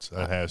perverts.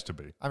 That has to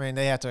be. I mean,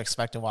 they have to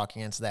expect it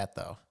walking into that,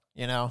 though.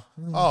 You know?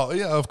 Oh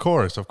yeah, of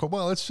course.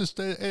 Well, it's just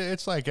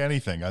it's like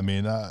anything. I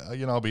mean,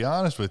 you know, I'll be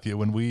honest with you.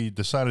 When we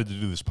decided to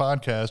do this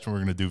podcast and we're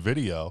going to do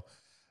video,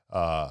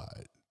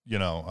 you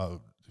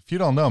know, if you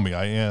don't know me,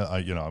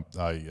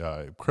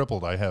 I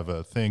crippled. I have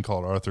a thing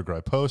called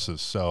arthrogryposis,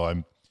 so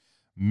I'm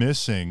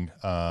missing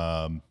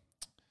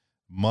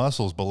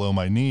muscles below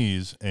my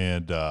knees,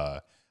 and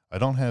I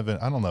don't have it.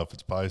 I don't know if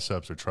it's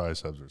biceps or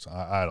triceps, or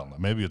I don't know.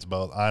 Maybe it's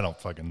both. I don't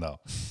fucking know.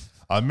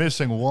 I'm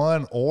missing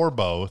one or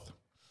both.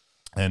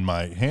 And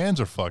my hands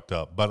are fucked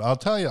up. But I'll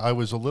tell you, I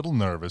was a little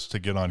nervous to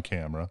get on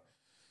camera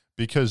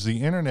because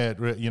the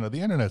internet, you know, the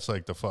internet's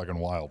like the fucking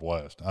Wild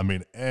West. I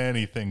mean,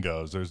 anything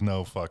goes. There's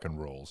no fucking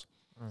rules.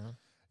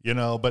 You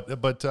know,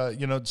 but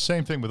you know,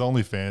 same thing with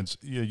OnlyFans.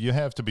 You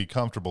have to be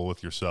comfortable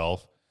with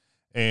yourself.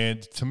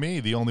 And to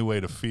me, the only way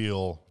to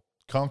feel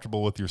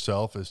comfortable with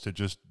yourself is to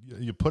just,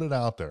 you put it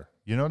out there.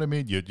 You know what I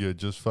mean? You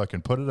just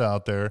fucking put it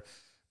out there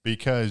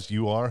because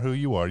you are who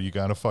you are. You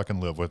got to fucking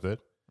live with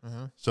it.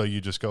 So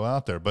you just go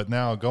out there. But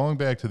now going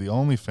back to the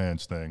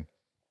OnlyFans thing,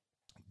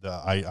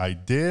 I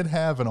did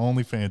have an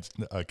OnlyFans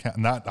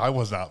account. I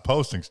was not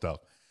posting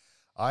stuff.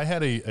 I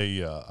had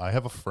I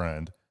have a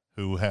friend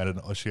who had an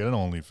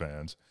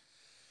OnlyFans,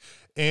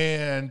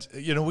 and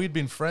you know, we'd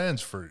been friends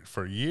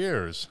for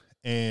years.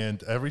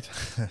 And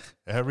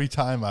every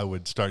time I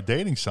would start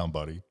dating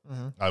somebody,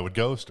 I would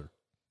ghost her.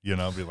 You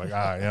know, be like, you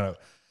know,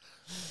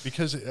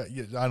 because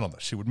I don't know,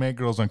 she would make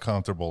girls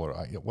uncomfortable, or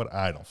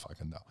I don't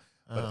fucking know.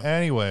 But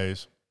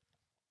anyways,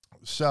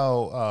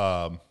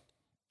 so,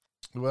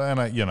 well, and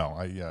I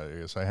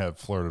guess I have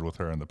flirted with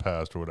her in the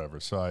past or whatever,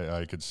 so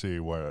I could see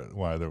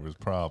why there was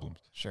problems.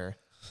 Sure.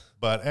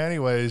 But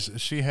anyways,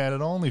 she had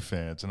an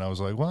OnlyFans, and I was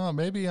like, well,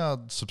 maybe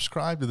I'll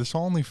subscribe to this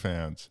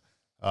OnlyFans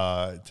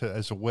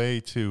as a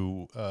way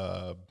to,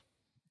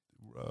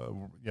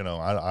 you know,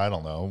 I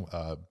don't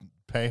know,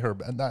 pay her,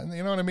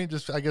 you know what I mean?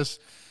 Just, I guess,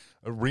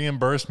 a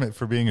reimbursement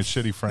for being a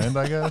shitty friend,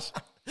 I guess.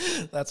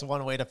 That's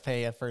one way to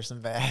pay a person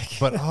back.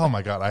 But oh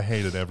my God, I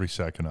hated every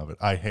second of it.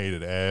 I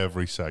hated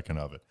every second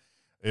of it.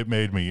 It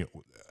made me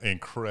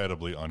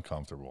incredibly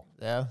uncomfortable.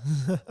 Yeah.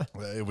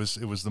 It was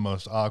the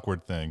most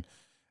awkward thing.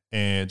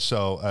 And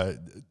so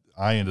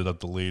I ended up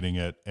deleting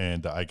it,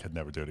 and I could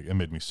never do it again. It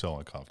made me so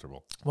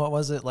uncomfortable. What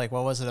was it like?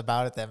 What was it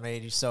about it that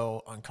made you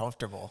so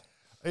uncomfortable?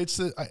 It's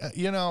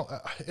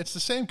it's the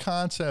same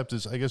concept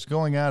as, I guess,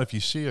 going out. If you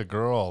see a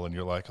girl and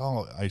you're like,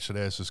 oh, I should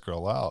ask this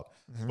girl out.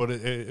 But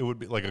it would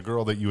be like a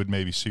girl that you would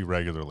maybe see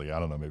regularly. I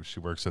don't know. Maybe she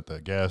works at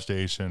the gas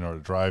station or the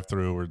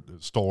drive-through or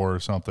the store or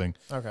something.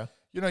 Okay.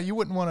 You know, you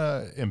wouldn't want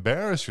to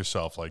embarrass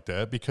yourself like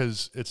that,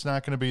 because it's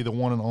not going to be the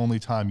one and only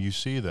time you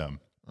see them.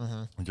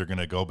 You're going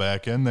to go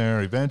back in there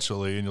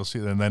eventually, and you'll see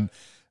them. And then,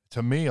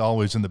 to me,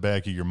 always in the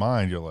back of your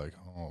mind, you're like,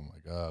 oh my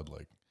God,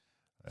 like,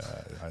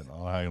 I don't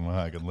know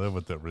how I can live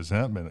with that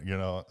resentment. You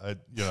know,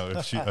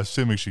 if she,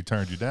 assuming she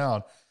turned you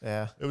down.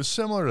 Yeah. It was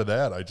similar to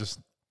that.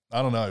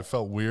 I don't know. I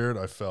felt weird.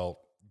 I felt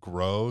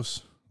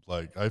gross.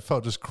 Like, I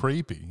felt just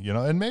creepy, you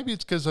know, and maybe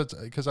it's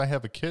because I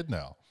have a kid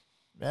now.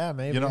 Yeah,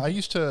 maybe. You know, I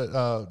used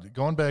to,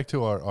 going back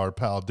to our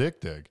pal Dick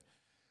Dig,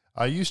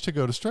 I used to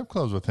go to strip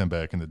clubs with him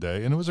back in the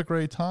day, and it was a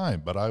great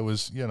time. But I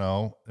was, you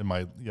know,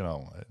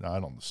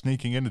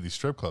 sneaking into these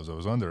strip clubs. I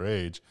was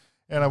underage,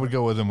 and I would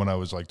go with him when I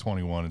was like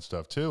 21 and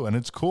stuff too. And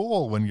it's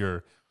cool when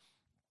you're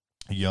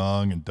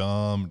young and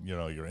dumb, you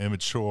know, you're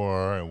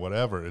immature and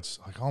whatever. It's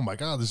like, oh my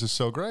God, this is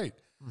so great.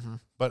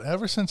 But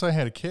ever since I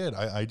had a kid,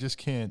 I just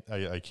can't,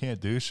 I can't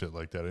do shit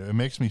like that. It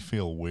makes me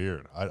feel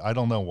weird. I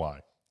don't know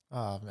why.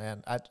 Oh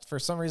man, for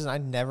some reason I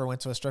never went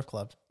to a strip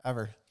club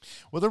ever.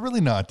 Well, they're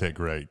really not that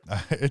great.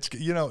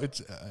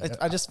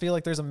 I just feel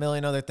like there's a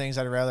million other things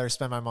I'd rather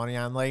spend my money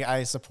on. Like,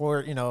 I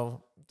support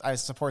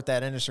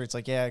that industry. It's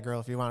like, yeah, girl,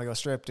 if you want to go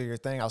strip, do your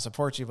thing. I'll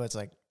support you. But it's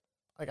like,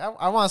 Like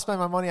I want to spend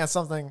my money on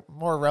something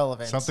more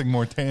relevant. Something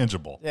more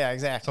tangible. Yeah,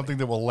 exactly. Something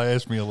that will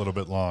last me a little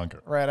bit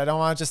longer. Right. I don't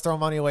want to just throw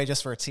money away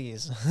just for a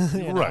tease.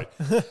 Right.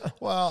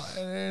 Well,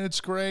 and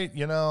it's great,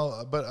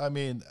 but I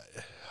mean,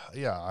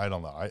 yeah, I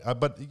don't know.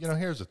 But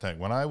here's the thing.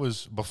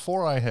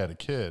 Before I had a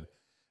kid,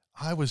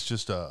 I was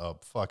just a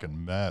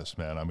fucking mess,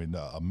 man. I mean,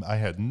 I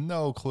had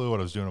no clue what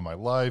I was doing in my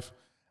life.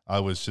 I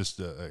was just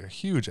a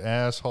huge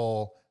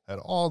asshole, had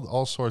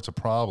all sorts of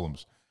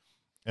problems.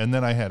 And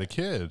then I had a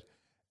kid,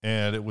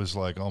 and it was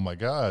like, oh my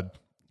God,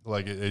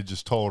 like it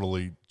just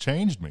totally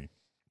changed me.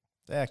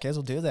 Yeah, kids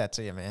will do that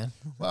to you, man.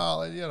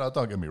 Well,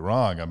 don't get me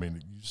wrong. I mean,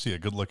 you see a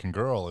good-looking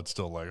girl, it's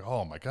still like,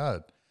 oh my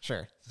God.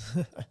 Sure.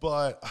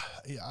 But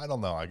yeah, I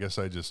don't know. I guess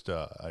I just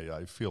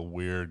I feel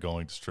weird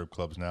going to strip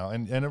clubs now,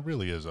 and it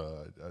really is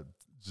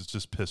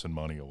just pissing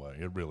money away.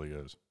 It really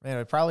is. Man,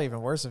 it'd probably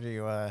even worse if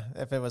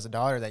it was a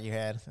daughter that you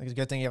had. It's a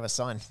good thing you have a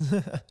son.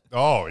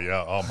 Oh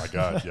yeah. Oh my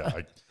God.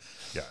 Yeah.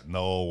 Yeah.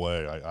 No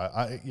way.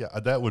 Yeah.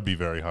 That would be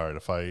very hard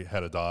if I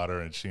had a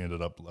daughter and she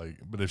ended up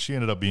but if she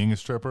ended up being a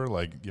stripper,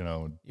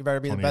 you better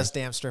be the best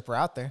damn stripper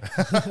out there.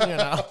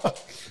 No,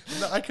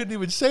 I couldn't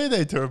even say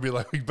that to her. Be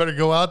like, you better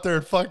go out there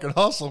and fucking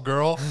hustle,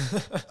 girl.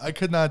 I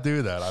could not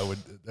do that. I would.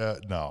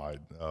 No.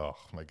 Oh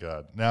my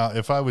God. Now,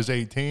 if I was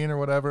 18 or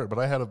whatever, but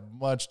I had a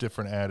much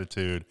different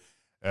attitude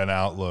and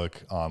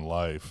outlook on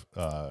life.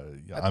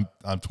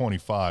 I'm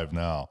 25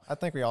 now. I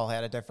think we all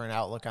had a different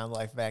outlook on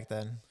life back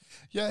then.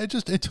 Yeah, it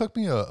took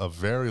me a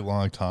very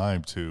long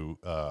time to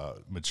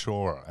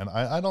mature, and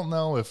I don't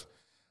know if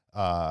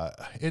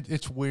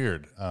it's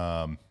weird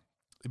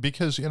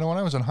because when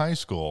I was in high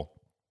school,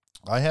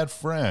 I had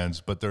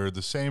friends, but they're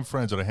the same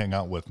friends that I hang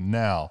out with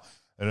now,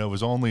 and it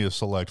was only a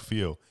select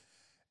few.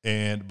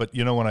 But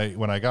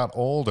when I got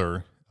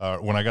older,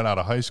 when I got out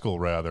of high school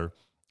rather,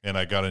 and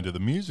I got into the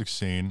music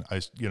scene,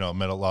 I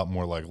met a lot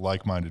more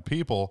like-minded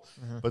people.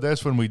 Mm-hmm. But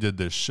that's when we did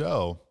this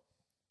show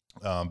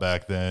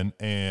back then,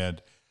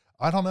 and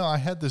I don't know. I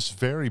had this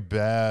very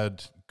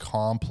bad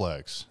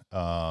complex,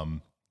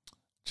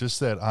 just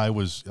that I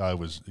was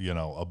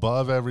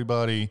above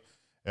everybody,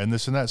 and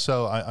this and that.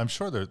 So I'm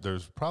sure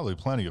there's probably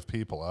plenty of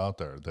people out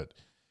there that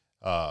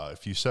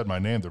if you said my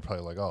name, they're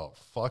probably like, "Oh,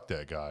 fuck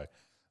that guy."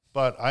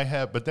 But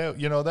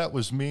that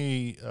was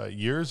me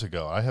years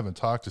ago. I haven't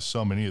talked to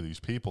so many of these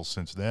people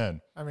since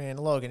then. I mean,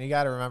 Logan, you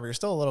got to remember, you're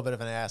still a little bit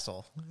of an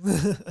asshole.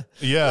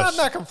 Yes.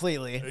 Not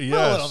completely, yes.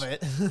 But a little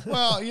bit.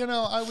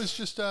 Well, I was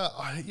just,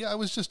 I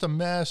was just a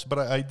mess, but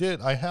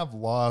I have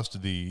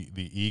lost the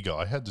ego.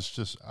 I had this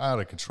just out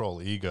of control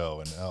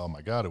ego, and oh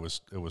my God, it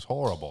was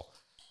horrible.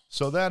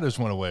 So that just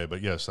went away.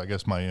 But yes, I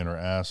guess my inner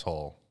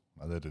asshole,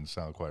 that didn't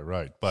sound quite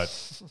right,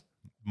 but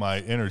my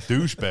inner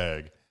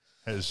douchebag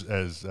as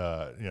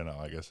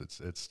I guess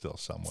it's still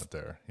somewhat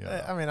there.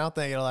 I mean, I don't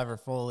think it'll ever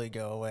fully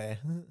go away.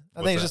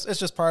 I think it's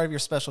just part of your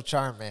special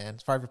charm, man.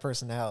 It's part of your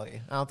personality.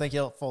 I don't think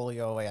it'll fully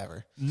go away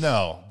ever.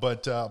 No,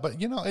 but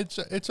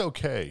it's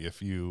okay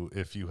if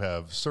you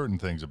have certain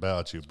things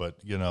about you. But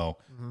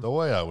the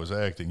way I was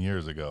acting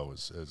years ago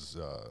was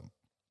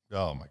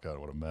oh my God,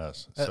 what a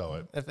mess.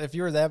 So if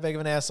you were that big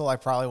of an asshole, I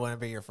probably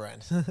wouldn't be your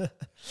friend.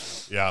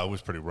 Yeah, it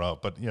was pretty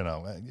rough, but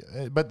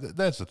but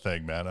that's the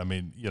thing, man. I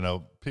mean,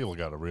 people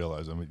got to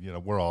realize, I mean,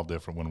 we're all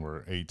different when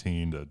we're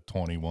 18 to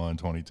 21,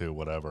 22,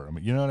 whatever. I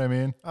mean, you know what I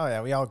mean? Oh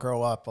yeah, we all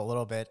grow up a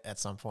little bit at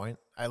some point.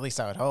 At least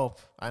I would hope.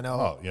 I know.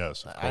 Oh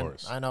yes, of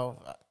course. I know.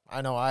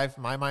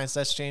 My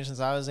mindset's changed since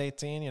I was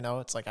 18.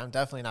 It's like I'm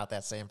definitely not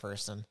that same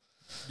person.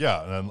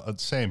 Yeah, and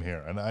same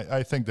here, and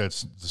I think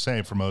that's the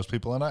same for most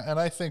people, and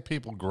I think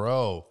people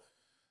grow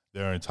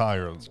their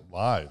entire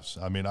lives.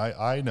 I mean,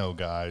 I know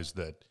guys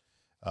that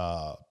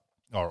are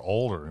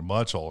older and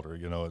much older,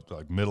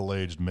 like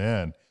middle-aged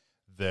men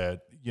that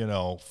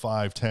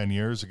 5-10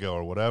 years ago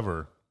or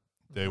whatever,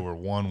 they were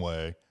one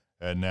way,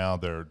 and now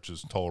they're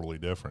just totally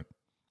different.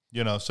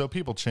 So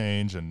people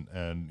change, and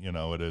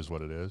it is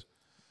what it is.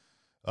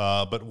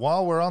 But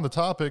while we're on the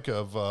topic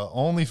of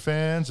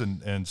OnlyFans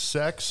and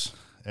sex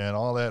and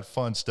all that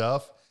fun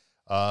stuff,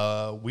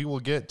 we will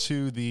get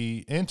to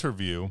the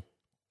interview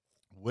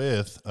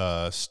with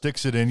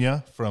Stix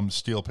Zadinia from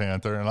Steel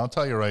Panther. And I'll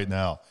tell you right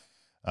now,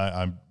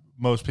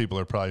 most people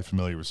are probably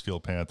familiar with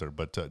Steel Panther,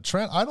 but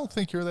Trent, I don't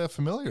think you're that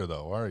familiar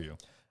though, are you?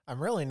 I'm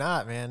really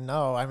not, man.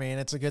 No, I mean,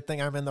 it's a good thing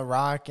I'm in the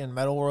rock and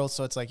metal world,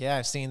 so it's like, yeah,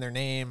 I've seen their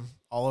name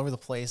all over the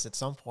place at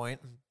some point,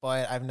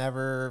 but I've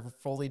never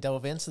fully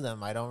dove into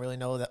them. I don't really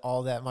know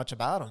all that much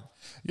about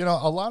them.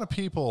 A lot of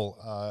people,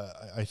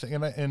 I think,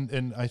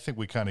 and I think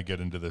we kind of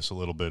get into this a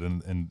little bit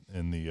in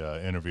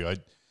the interview.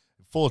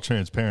 Full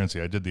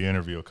transparency, I did the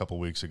interview a couple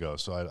weeks ago,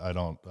 so I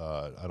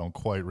don't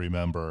quite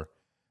remember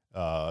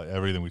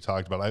everything we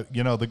talked about.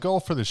 The goal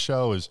for the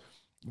show is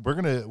we're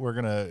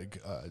gonna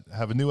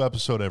have a new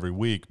episode every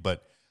week,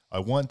 but I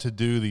want to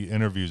do the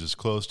interviews as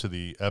close to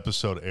the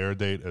episode air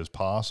date as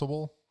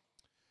possible.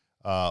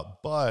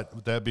 But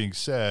with that being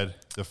said,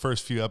 the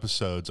first few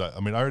episodes, I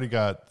already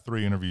got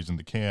 3 interviews in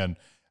the can,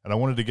 and I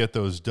wanted to get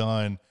those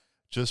done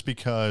just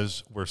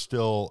because we're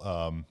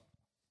still,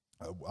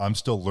 I'm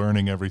still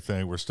learning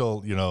everything. We're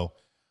still,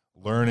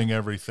 learning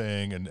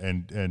everything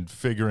and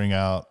figuring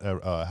out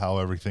how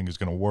everything is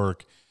going to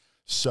work.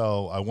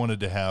 So I wanted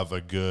to have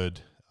a good,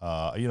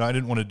 I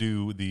didn't want to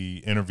do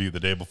the interview the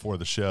day before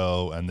the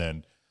show and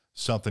then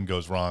something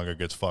goes wrong or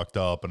gets fucked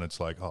up and it's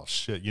like, oh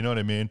shit, you know what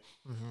I mean?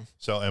 Mm-hmm.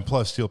 So, and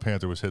plus Steel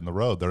Panther was hitting the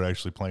road. They're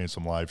actually playing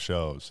some live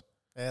shows.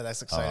 Yeah,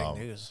 that's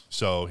exciting news.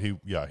 So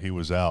he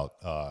was out.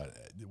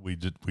 We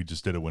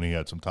just did it when he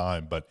had some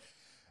time. But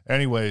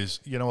anyways,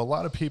 a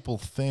lot of people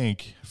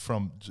think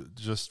from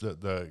just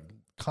the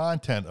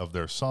content of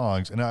their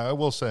songs, and I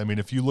will say, I mean,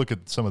 if you look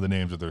at some of the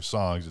names of their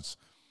songs,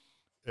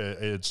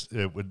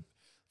 it would,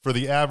 for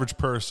the average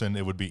person,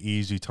 it would be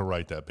easy to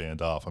write that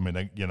band off. I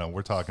mean,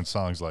 we're talking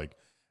songs like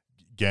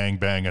 "Gang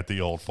Bang at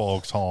the Old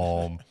Folks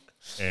Home,"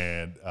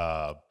 and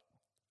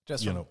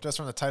just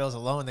from the titles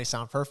alone, they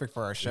sound perfect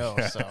for our show.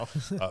 Yeah. So,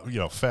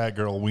 "Fat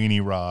Girl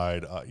Weenie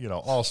Ride,"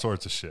 all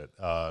sorts of shit.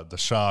 The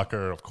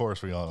Shocker, of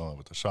course, we all know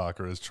what the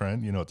Shocker is.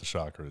 Trent, you know what the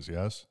Shocker is,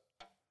 yes?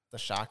 The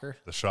Shocker.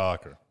 The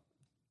Shocker.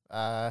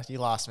 You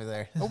lost me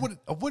there.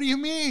 What do you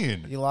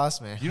mean? You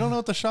lost me. You don't know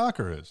what the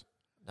Shocker is?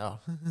 No.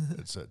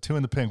 It's 2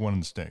 in the Pink, 1 in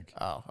the Stink.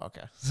 Oh,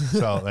 okay.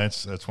 So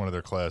that's one of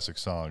their classic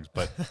songs.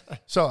 But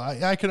so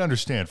I can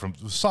understand from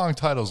song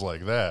titles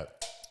like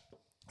that,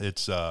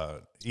 it's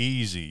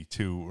easy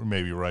to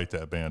maybe write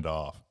that band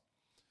off.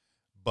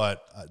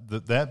 But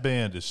that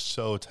band is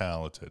so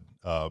talented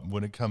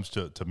when it comes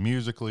to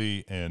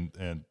musically and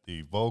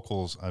the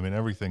vocals. I mean,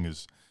 everything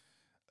is.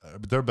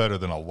 They're better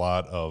than a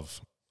lot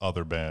of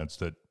other bands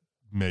that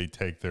may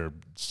take their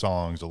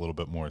songs a little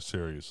bit more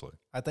seriously.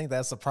 I think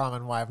that's the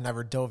problem and why I've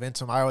never dove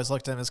into them. I always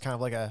looked at them as kind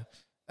of like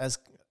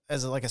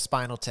like a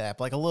Spinal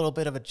Tap, like a little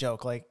bit of a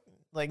joke, like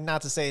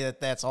not to say that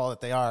that's all that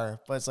they are,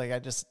 but it's like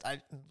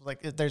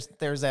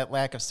there's that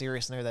lack of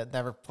seriousness there that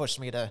never pushed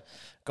me to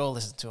go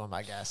listen to them,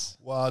 I guess.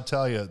 Well, I'll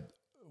tell you,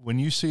 when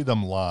you see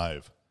them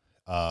live,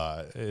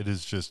 it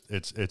is just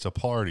it's a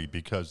party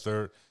because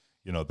they're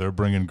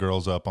bringing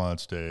girls up on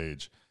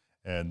stage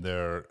and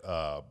they're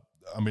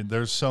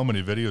there's so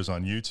many videos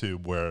on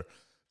YouTube where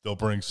they'll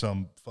bring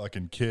some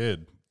fucking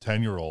kid,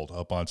 10-year-old,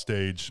 up on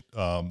stage.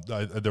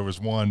 There was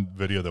one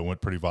video that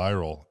went pretty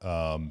viral.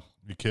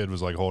 The kid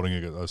was like holding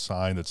a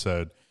sign that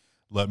said,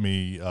 "Let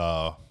me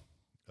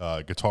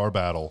guitar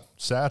battle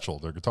Satchel,"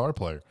 their guitar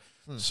player.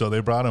 So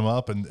they brought him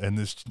up, and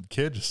this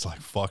kid just like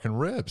fucking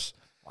rips.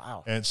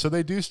 Wow. And so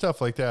they do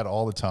stuff like that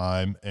all the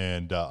time.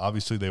 And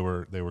obviously they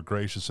were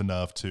gracious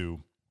enough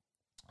to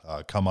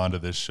come onto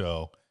this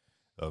show.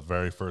 The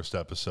very first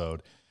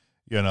episode,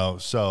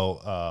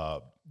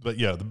 but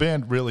yeah, the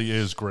band really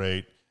is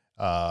great.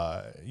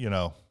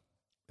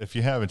 If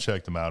you haven't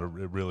checked them out,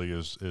 it really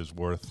is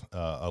worth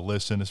a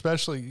listen,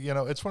 especially,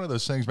 it's one of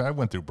those things, man, I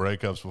went through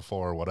breakups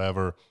before or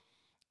whatever,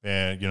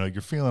 and,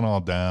 you're feeling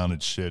all down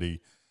and shitty,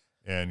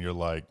 and you're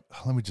like,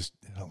 let me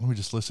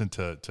just listen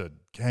to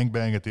Gang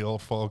Bang at the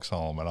Old Folks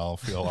Home, and I'll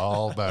feel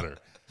all better.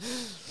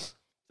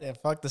 Yeah,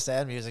 fuck the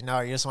sad music. No,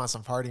 you just want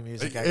some party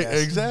music, I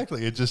guess.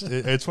 Exactly.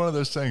 It's one of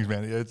those things,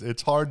 man.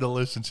 It's hard to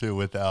listen to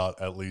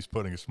without at least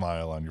putting a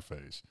smile on your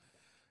face.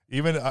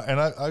 Even, and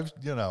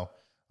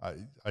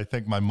I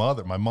think my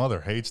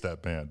mother hates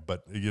that band,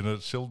 but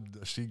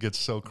she gets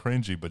so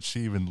cringy, but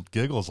she even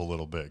giggles a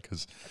little bit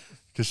because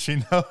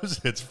she knows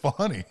it's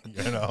funny,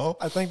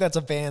 I think that's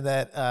a band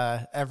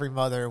that every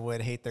mother would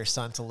hate their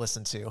son to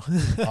listen to.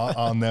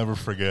 I'll never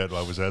forget.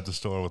 I was at the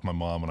store with my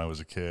mom when I was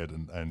a kid,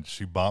 and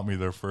she bought me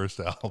their first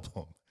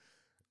album,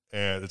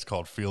 and it's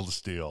called Field of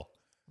Steel.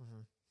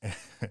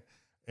 Mm-hmm.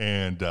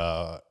 And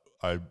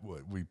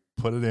we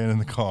put it in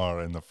the car,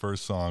 and the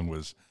first song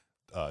was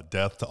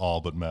Death to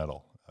All But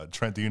Metal.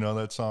 Trent, do you know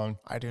that song?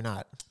 I do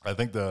not. I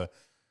think God,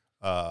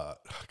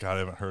 I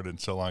haven't heard it in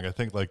so long. I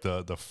think like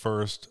the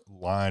first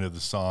line of the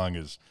song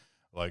is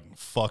like,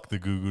 "Fuck the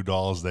Goo Goo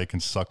Dolls, they can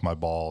suck my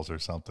balls," or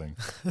something.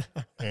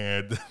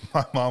 And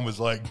my mom was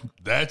like,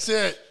 "That's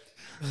it,"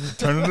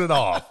 turning it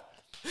off.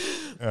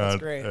 That's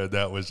great.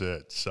 That was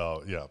it.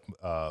 So yeah,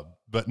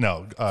 but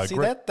no. See,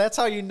 that's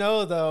how you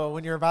know though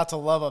when you're about to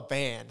love a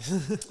band.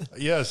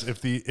 Yes,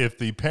 if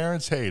the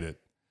parents hate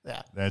it,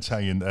 yeah,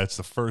 that's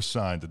the first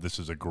sign that this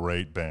is a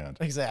great band.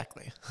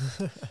 Exactly.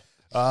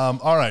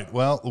 All right.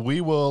 Well,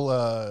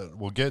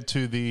 we'll get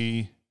to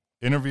the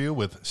interview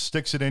with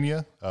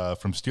Zadinia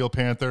from Steel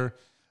Panther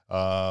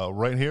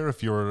right here.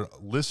 If you're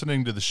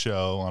listening to the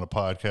show on a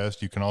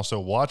podcast, you can also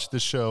watch the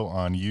show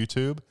on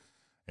YouTube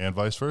and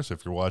vice versa.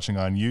 If you're watching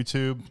on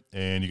YouTube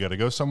and you got to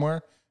go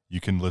somewhere, you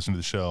can listen to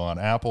the show on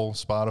Apple,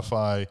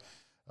 Spotify,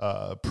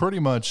 pretty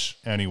much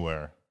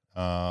anywhere.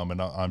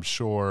 And I'm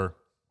sure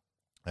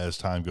as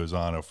time goes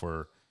on, if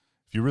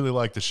you really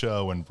like the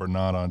show and we're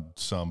not on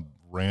some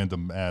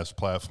random ass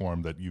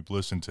platform that you've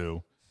listened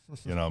to,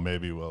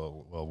 maybe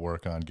we'll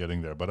work on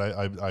getting there. But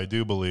I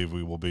do believe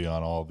we will be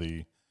on all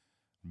the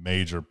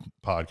major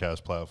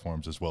podcast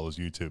platforms as well as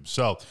YouTube.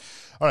 So, all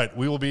right,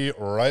 we will be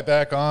right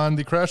back on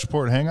the Crash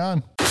Report. Hang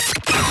on.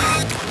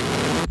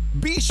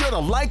 Be sure to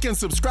like and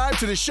subscribe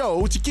to the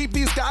show to keep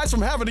these guys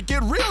from having to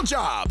get real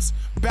jobs.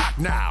 Back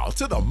now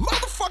to the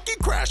motherfucking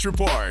Crash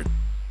Report.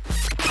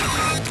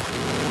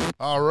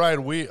 All right,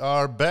 we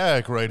are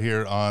back right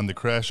here on the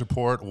Crash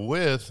Report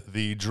with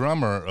the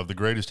drummer of the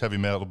greatest heavy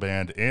metal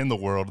band in the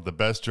world, the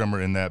best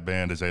drummer in that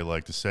band, as they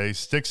like to say,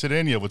 Stix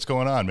Zadinia. What's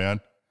going on, man?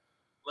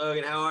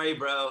 Logan, how are you,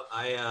 bro?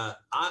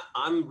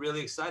 I'm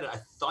really excited. I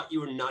thought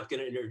you were not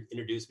going to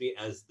introduce me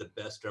as the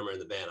best drummer in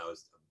the band. I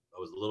was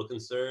a little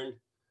concerned,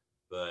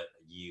 but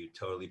you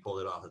totally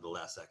pulled it off at the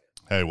last second.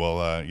 Hey, well,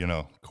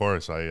 of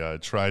course, I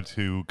tried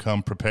to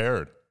come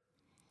prepared.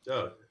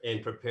 Oh,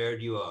 and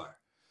prepared you are.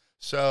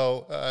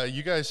 So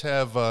you guys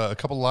have a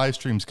couple live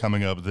streams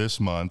coming up this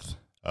month,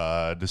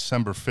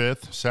 December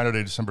 5th,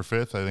 Saturday, December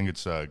 5th. I think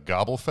it's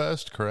Gobble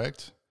Fest,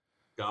 correct?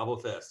 Gobble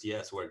Fest,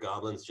 yes, where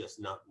goblins just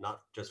not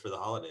just for the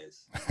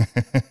holidays.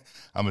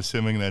 I'm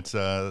assuming that's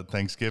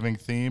Thanksgiving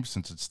themed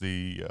since it's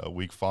the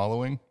week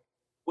following.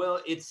 Well,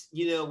 it's,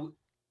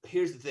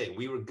 here's the thing.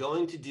 We were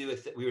going to do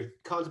we were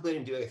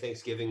contemplating doing a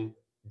Thanksgiving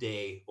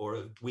Day or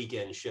a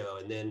weekend show,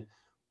 and then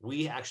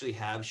we actually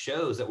have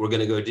shows that we're going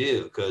to go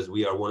do because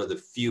we are one of the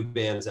few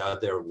bands out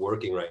there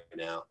working right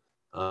now.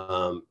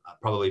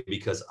 Probably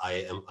because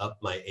I am up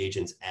my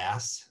agent's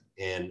ass,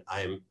 and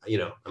I'm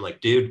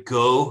like, dude,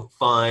 go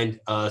find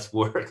us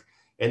work,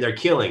 and they're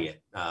killing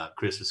it.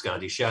 Chris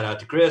Visconti, shout out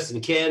to Chris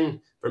and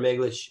Ken from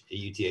Eglich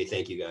UTA.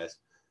 Thank you guys.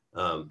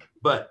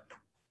 But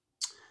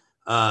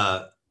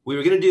we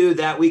were going to do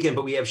that weekend,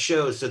 but we have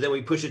shows. So then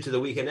we push it to the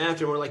weekend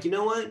after, and we're like, you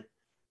know what?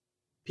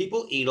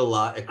 People eat a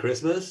lot at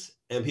Christmas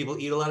and people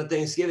eat a lot at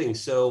Thanksgiving.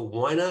 So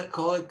why not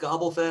call it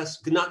Gobble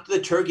Fest? Not the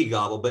turkey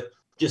gobble, but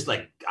just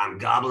like I'm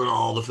gobbling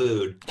all the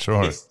food.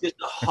 Sure. It's just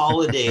a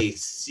holiday,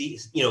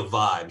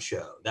 vibe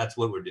show. That's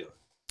what we're doing.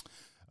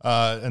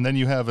 And then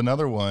you have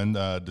another one,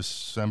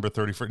 December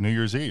 31st, New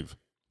Year's Eve.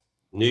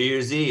 New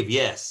Year's Eve,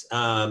 yes.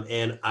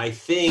 And I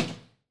think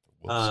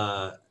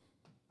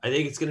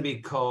it's going to be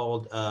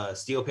called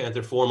Steel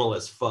Panther Formal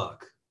as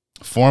Fuck.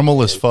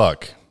 Formal as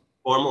fuck.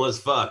 Formal as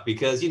fuck,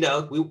 because we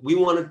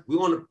want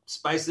to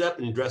spice it up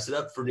and dress it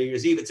up for New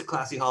Year's Eve. It's a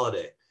classy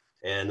holiday,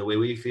 and the way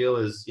we feel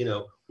is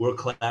we're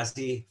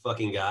classy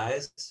fucking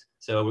guys,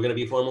 so we're gonna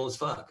be formal as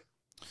fuck.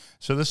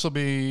 So this will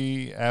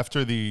be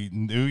after the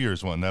New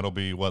Year's one. That'll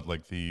be what,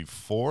 like the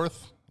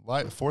fourth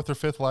or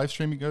fifth live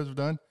stream you guys have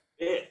done?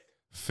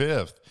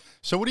 Fifth.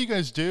 So what do you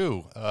guys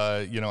do?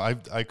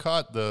 I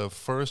caught the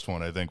first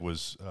one, I think,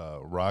 was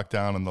Rock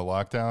Down in the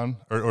Lockdown.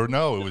 Or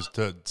no, it was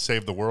to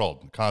Save the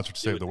World. Concert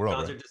to Save the World.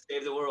 Concert to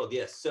Save the World,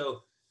 yes.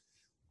 So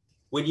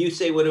when you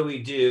say what do we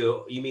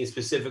do, you mean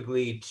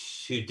specifically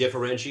to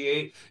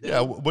differentiate them? Yeah,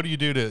 what do you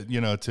do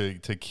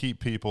to keep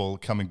people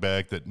coming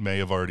back that may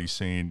have already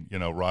seen,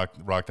 Rock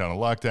Down in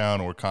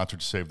Lockdown or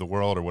Concert to Save the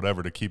World or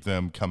whatever, to keep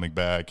them coming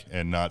back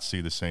and not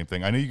see the same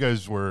thing? I know you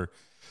guys were...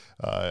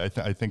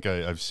 I think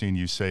I've seen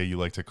you say you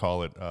like to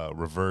call it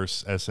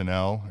reverse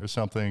SNL or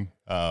something,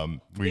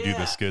 where you do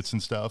the skits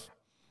and stuff.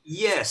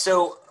 Yeah,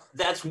 so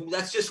that's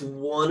just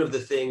one of the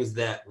things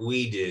that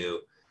we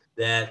do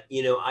that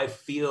I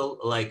feel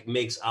like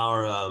makes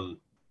our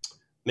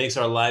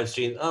live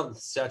stream. Oh,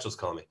 Satchel's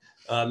calling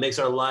me. Makes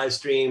our live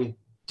stream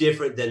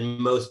different than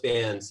most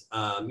bands.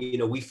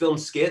 We film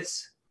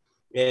skits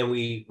and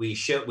we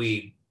show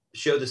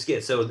the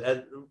skits.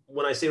 So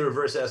when I say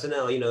reverse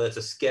SNL, that's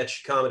a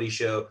sketch comedy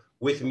show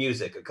with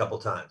music a couple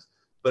times,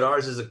 but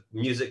ours is a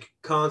music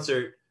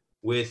concert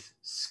with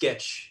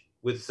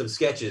some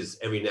sketches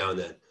every now and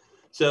then.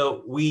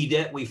 So we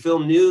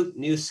film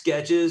new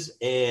sketches,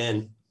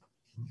 and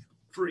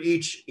for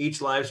each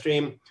live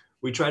stream,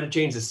 we try to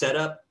change the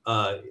setup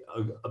a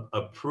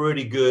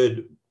pretty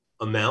good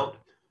amount,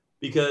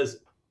 because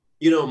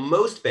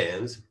most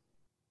bands,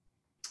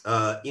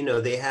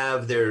 they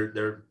have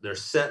their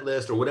set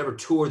list or whatever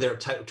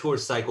tour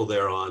cycle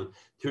they're on.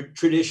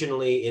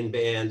 Traditionally in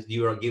bands,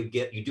 you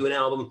do an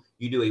album,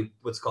 you do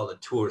what's called a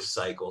tour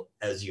cycle,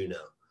 as you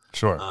know.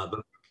 Sure.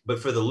 But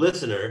for the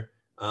listener,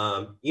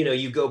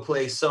 you go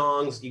play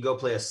songs, you go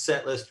play a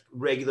set list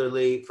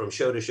regularly from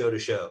show to show to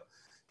show.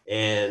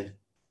 And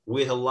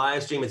with a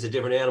live stream, it's a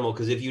different animal,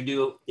 because if you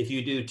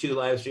do 2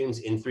 live streams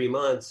in 3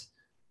 months,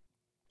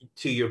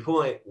 to your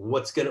point,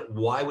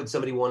 why would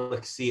somebody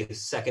want to see a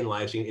second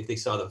live stream if they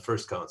saw the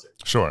first concert?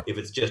 Sure. If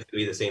it's just going to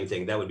be the same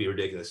thing, that would be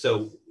ridiculous.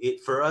 So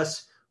for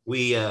us,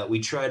 we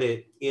try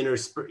to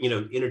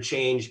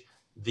interchange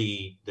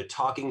the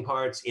talking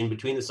parts in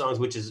between the songs,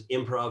 which is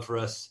improv for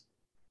us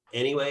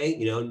anyway,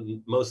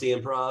 mostly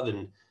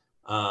improv.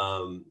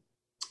 And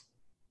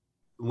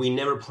we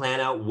never plan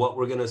out what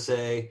we're going to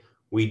say.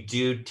 We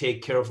do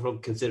take careful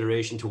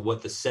consideration to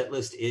what the set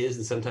list is.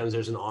 And sometimes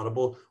there's an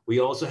audible. We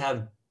also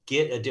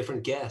get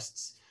different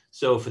guests.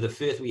 So for the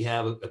 5th, we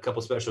have a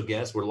couple special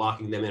guests. We're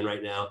locking them in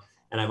right now.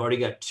 And I've already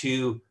got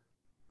 2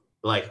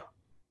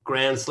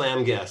 Grand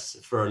Slam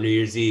guests for our New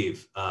Year's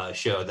Eve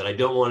show that I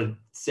don't want to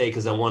say,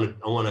 because I want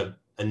to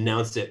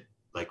announce it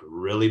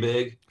really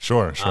big.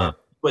 Sure.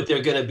 But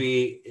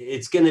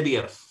it's going to be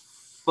a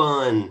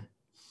fun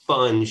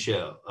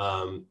show.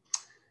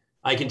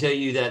 I can tell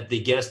you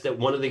that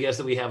one of the guests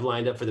that we have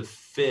lined up for the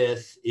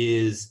 5th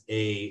is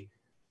a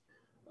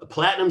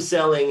platinum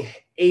selling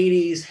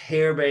 80s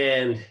hair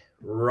band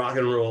rock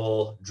and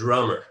roll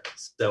drummer.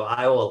 So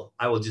I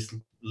will just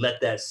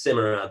let that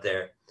simmer out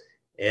there.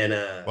 And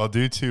well,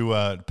 due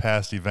to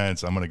past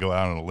events, I'm going to go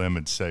out on a limb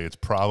and say it's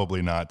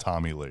probably not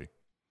Tommy Lee.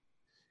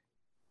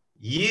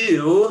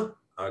 You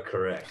are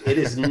correct. It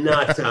is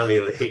not Tommy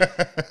Lee.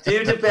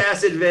 Due to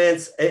past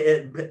events,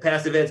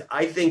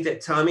 I think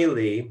that Tommy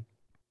Lee.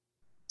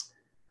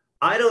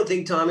 I don't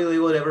think Tommy Lee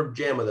would ever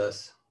jam with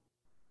us.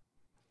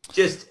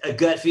 Just a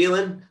gut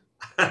feeling.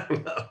 I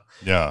don't know.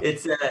 Yeah.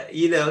 It's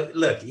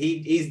look,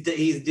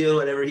 he's doing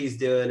whatever he's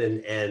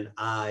doing, and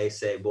I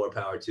say more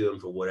power to him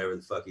for whatever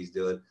the fuck he's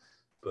doing.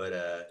 But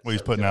well,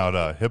 he's putting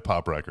out hip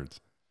hop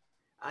records.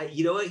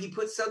 You know what? He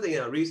put something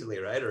out recently,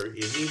 right? Or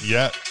is he?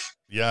 Yeah.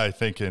 I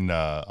think in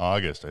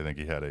August, I think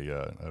he had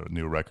a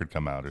new record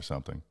come out or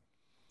something.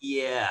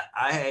 Yeah,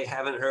 I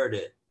haven't heard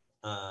it.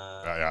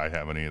 I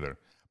haven't either.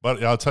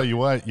 But I'll tell you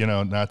what,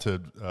 not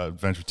to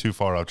venture too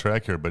far off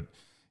track here, but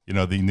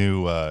the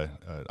new,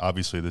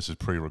 obviously this is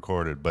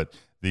pre-recorded, but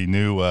the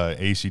new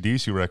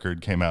AC/DC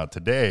record came out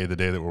today, the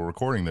day that we're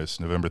recording this,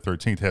 November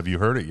 13th. Have you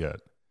heard it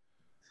yet?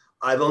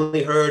 I've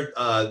only heard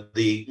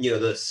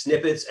the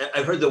snippets.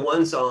 I've heard the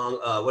one song.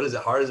 What is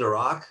it? Hard as a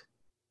Rock.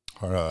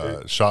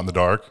 Shot in the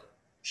Dark.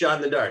 Shot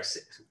in the Dark.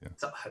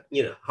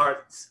 Yeah.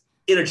 Hearts.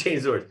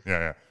 Interchange words.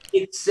 Yeah.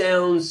 It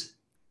sounds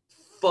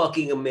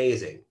fucking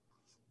amazing.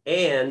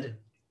 And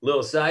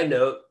little side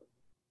note,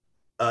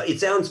 it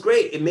sounds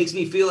great. It makes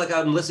me feel like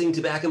I'm listening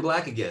to Back in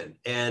Black again.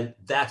 And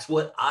that's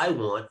what I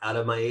want out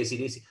of my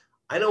AC/DC.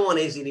 I don't want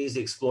AC/DC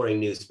exploring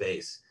new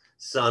space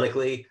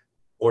sonically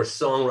or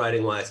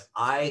songwriting wise.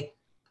 I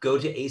go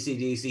to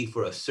AC/DC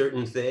for a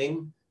certain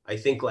thing. I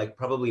think like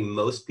probably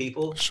most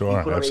people.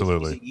 Sure,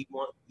 absolutely. AC/DC,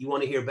 you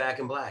want to hear Back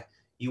in Black.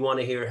 You want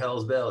to hear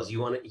Hell's Bells. You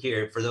want to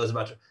hear, for those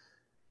about to.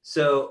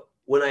 So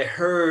when I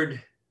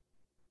heard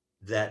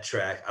that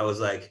track, I was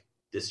like,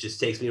 this just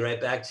takes me right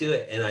back to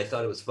it. And I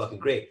thought it was fucking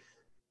great.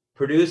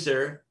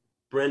 Producer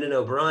Brendan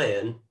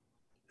O'Brien,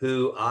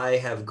 who I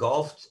have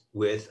golfed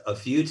with a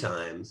few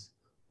times,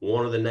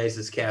 one of the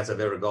nicest cats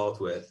I've ever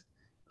golfed with,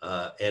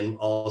 and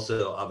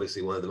also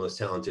obviously one of the most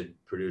talented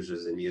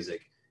producers in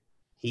music.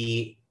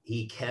 He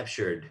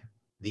captured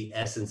the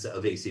essence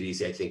of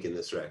AC/DC, I think, in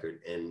this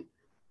record, and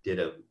did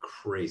a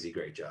crazy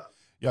great job.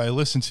 Yeah, I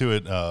listened to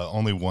it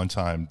only one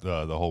time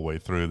the whole way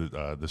through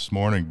this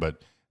morning,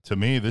 but to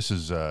me, this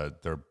is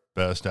their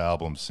best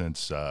album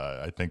since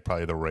I think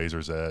probably The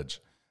Razor's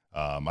Edge.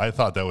 I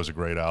thought that was a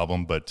great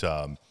album, but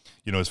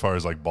as far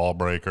as like Ball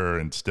Breaker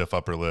and Stiff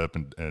Upper Lip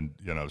and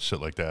shit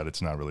like that,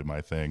 it's not really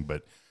my thing.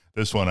 But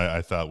this one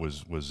I thought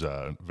was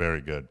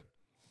very good.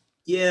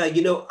 Yeah,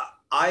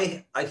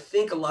 I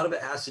think a lot of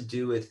it has to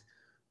do with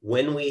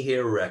when we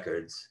hear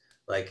records,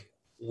 like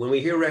when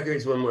we hear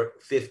records when we're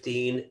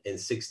 15 and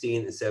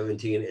 16 and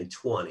 17 and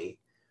 20,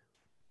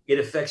 it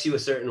affects you a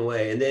certain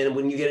way. And then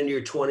when you get into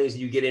your 20s,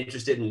 you get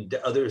interested in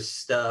other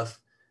stuff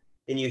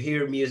and you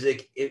hear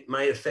music, it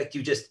might affect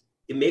you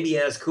it may be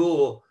as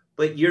cool,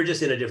 but you're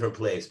just in a different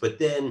place. But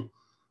then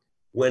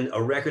when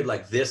a record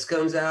like this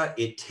comes out,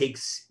 it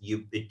takes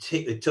you,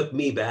 it took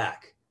me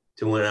back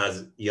to when I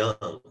was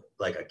young,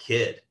 like a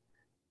kid.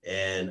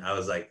 And I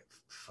was like,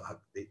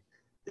 fuck, they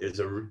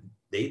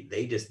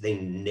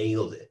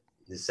nailed it.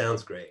 It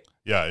sounds great.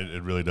 Yeah,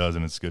 it really does.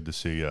 And it's good to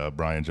see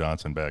Brian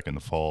Johnson back in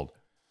the fold.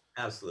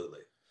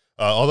 Absolutely.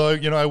 Although,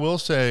 I will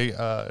say,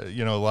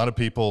 a lot of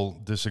people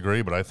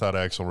disagree, but I thought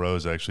Axl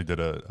Rose actually did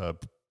a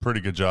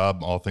pretty good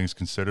job, all things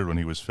considered, when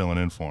he was filling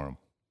in for him.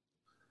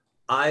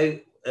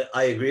 I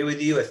agree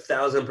with you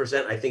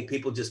 1,000%. I think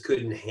people just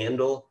couldn't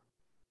handle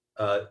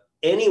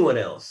anyone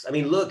else. I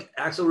mean, look,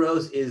 Axl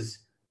Rose is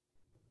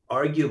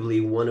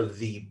arguably one of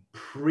the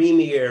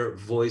premier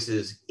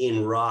voices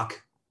in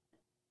rock,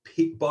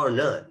 bar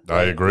none. Right?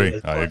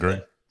 I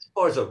agree. As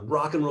far as a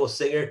rock and roll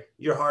singer,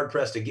 you're hard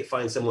pressed to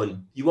find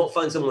someone. You won't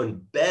find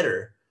someone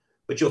better,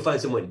 but you'll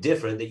find someone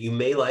different that you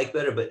may like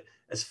better. But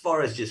as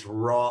far as just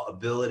raw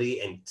ability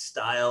and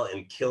style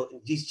and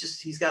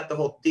he's got the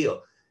whole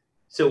deal.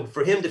 So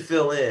for him to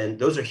fill in,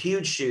 those are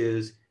huge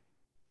shoes,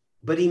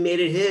 but he made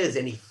it his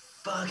and he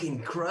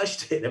fucking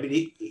crushed it. I mean,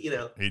 he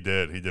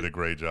did. He did a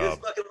great job. It was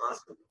fucking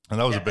awesome. And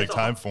that was a big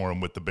time for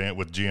him with the band,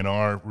 with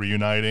GNR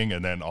reuniting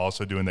and then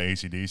also doing the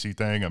AC/DC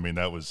thing. I mean,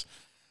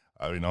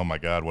 oh my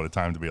God, what a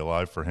time to be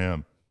alive for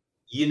him.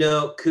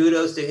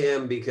 Kudos to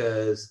him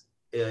because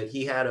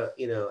he had a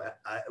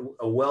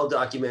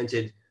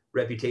well-documented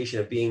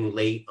reputation of being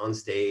late on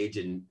stage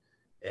and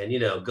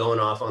going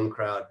off on the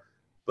crowd.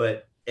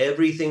 But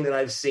everything that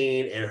I've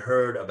seen and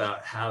heard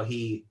about how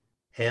he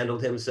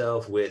handled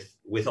himself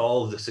with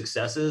all of the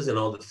successes and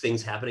all the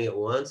things happening at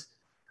once,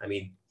 I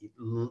mean,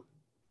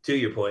 to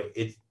your point,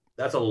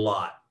 that's a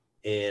lot.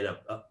 And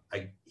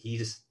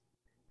he's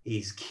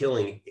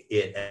killing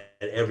it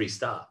at every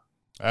stop.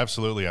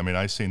 Absolutely. I mean,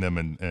 I seen them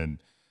in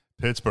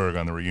Pittsburgh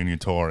on the reunion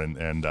tour,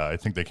 and I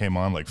think they came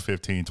on like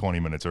 15, 20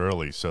 minutes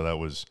early. So that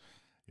was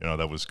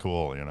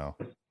cool,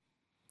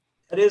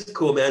 That is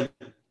cool, man.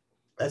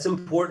 That's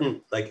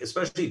important, like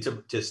especially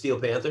to Steel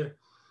Panther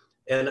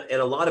and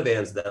a lot of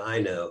bands that I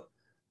know.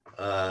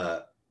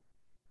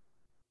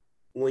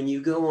 when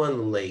you go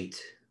on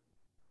late,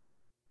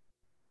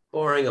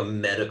 barring a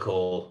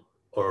medical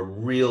or a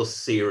real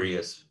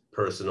serious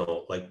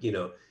personal, like,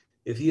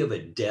 if you have a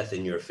death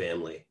in your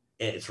family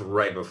and it's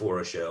right before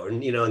a show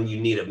and, and you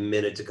need a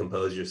minute to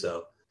compose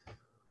yourself,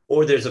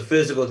 or there's a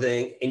physical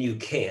thing and you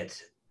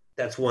can't,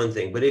 that's one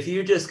thing. But if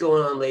you're just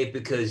going on late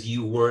because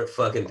you weren't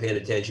fucking paying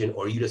attention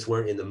or you just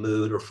weren't in the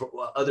mood or for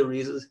other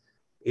reasons,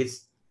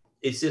 it's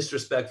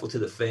disrespectful to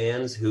the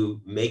fans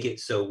who make it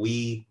so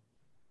we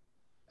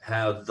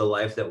have the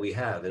life that we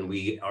have and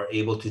we are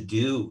able to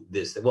do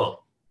this.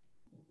 Well,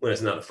 when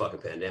it's not a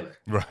fucking pandemic.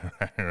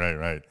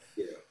 Right.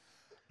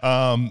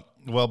 Yeah.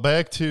 Well,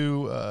 back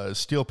to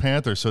Steel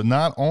Panther. So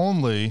not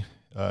only,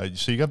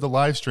 so you got the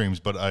live streams,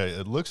 but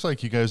it looks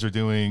like you guys are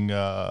doing,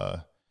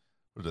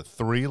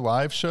 3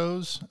 live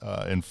shows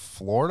in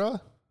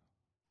Florida?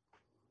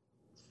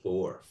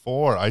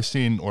 4. I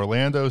seen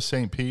Orlando,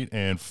 St. Pete,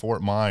 and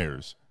Fort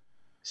Myers.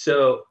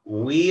 So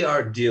we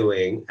are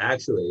doing,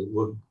 actually,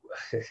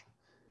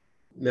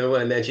 remember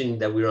when I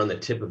mentioned that we were on the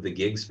tip of the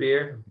gig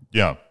spear?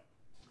 Yeah.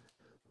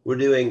 We're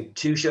doing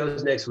 2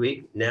 shows next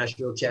week,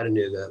 Nashville,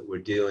 Chattanooga. We're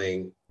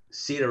doing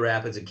Cedar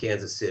Rapids and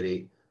Kansas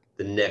City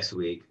the next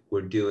week.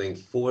 We're doing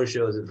 4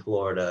 shows in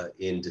Florida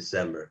in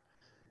December,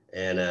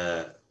 and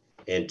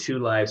 2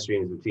 live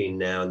streams between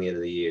now and the end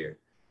of the year.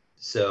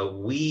 So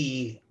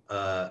we,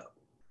 and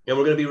we're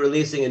going to be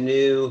releasing a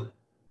new,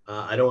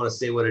 I don't want to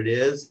say what it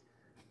is,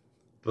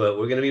 but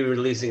we're going to be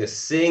releasing a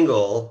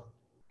single,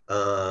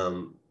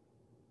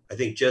 I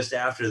think just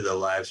after the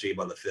live stream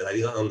on the 5th. I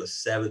think on the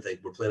 7th,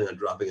 we're planning on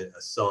dropping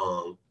a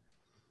song.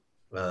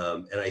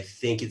 And I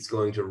think it's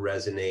going to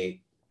resonate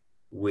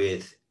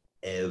with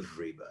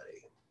everybody.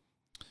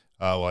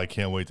 Well, I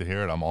can't wait to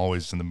hear it. I'm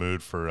always in the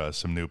mood for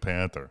some new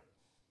Panther.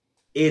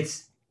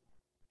 It's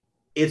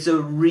a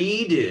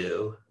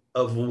redo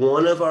of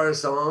one of our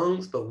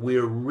songs, but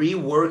we're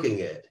reworking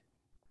it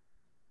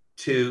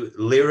to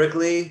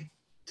lyrically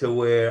to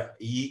where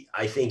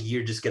I think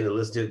you're just going to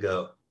listen to it and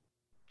go,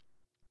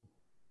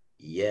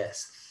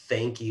 yes,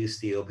 thank you,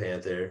 Steel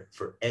Panther,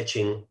 for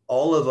etching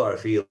all of our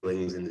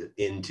feelings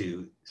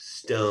into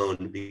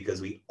stone,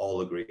 because we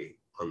all agree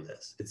on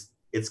this.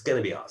 It's going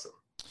to be awesome.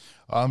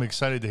 I'm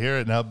excited to hear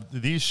it. Now,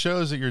 these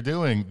shows that you're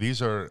doing,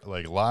 these are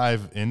like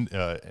live in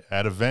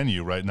at a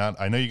venue, right?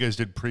 I know you guys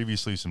did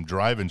previously some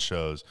drive-in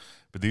shows,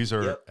 but these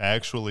are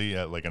actually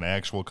at like an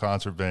actual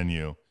concert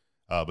venue,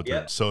 but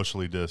they're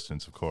socially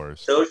distanced, of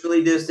course.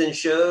 Socially distanced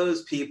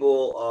shows.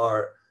 People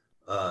are,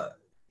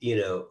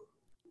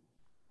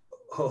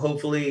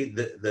 hopefully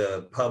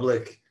the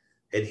public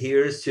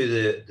adheres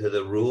to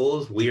the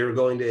rules. We are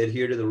going to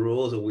adhere to the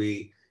rules, and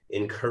we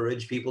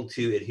encourage people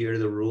to adhere to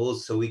the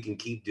rules so we can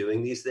keep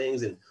doing these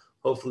things, and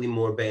hopefully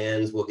more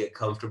bands will get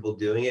comfortable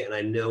doing it. And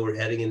I know we're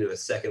heading into a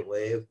second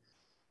wave,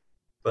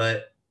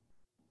 but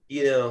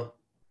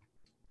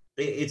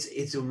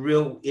it's a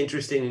real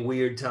interesting,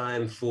 weird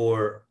time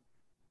for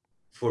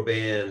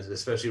bands,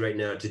 especially right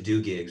now, to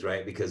do gigs,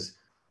 right? Because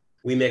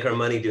we make our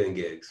money doing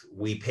gigs.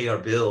 We pay our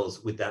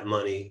bills with that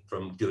money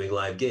from doing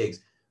live gigs,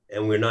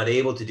 and we're not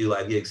able to do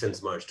live gigs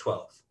since March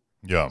 12th.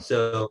 Yeah.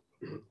 So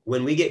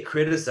when we get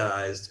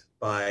criticized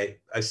I've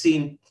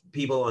seen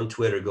people on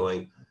Twitter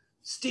going,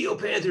 Steel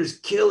Panther's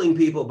killing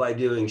people by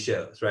doing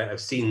shows, right?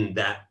 I've seen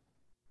that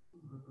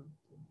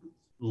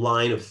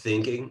line of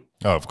thinking.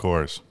 Oh, of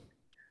course.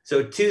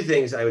 So 2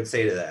 things I would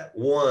say to that.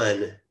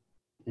 1,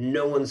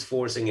 no one's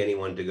forcing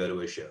anyone to go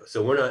to a show.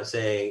 So we're not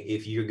saying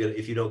if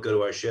you don't go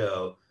to our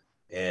show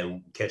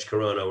and catch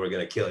corona, we're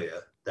going to kill you.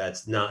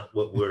 That's not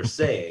what we're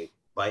saying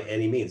by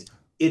any means.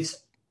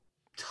 It's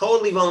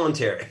totally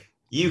voluntary.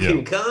 You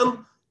can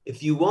come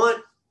if you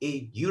want.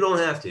 You don't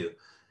have to.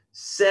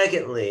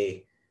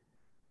 Secondly,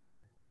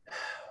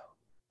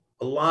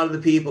 a lot of the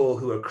people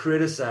who are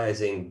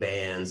criticizing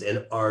bands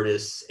and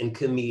artists and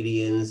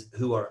comedians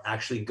who are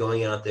actually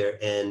going out there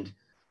and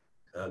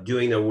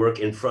doing their work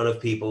in front of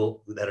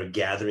people that are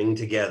gathering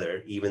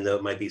together, even though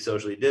it might be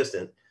socially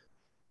distant,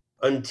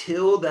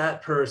 until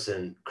that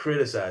person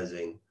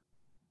criticizing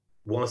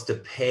wants to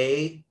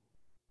pay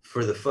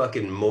for the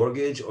fucking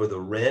mortgage or the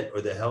rent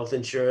or the health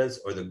insurance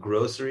or the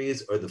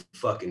groceries or the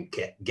fucking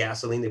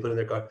gasoline they put in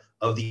their car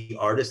of the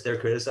artist they're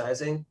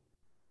criticizing,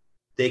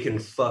 they can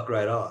fuck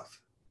right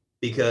off,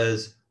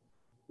 because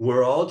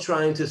we're all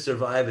trying to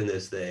survive in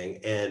this thing.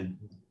 And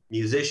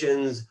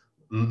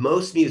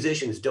most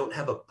musicians don't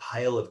have a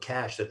pile of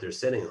cash that they're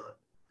sitting on.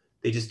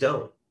 They just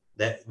don't.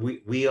 That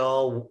we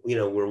all,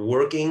 we're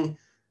working,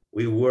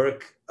 we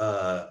work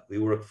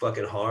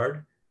fucking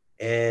hard,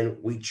 and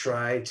we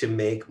try to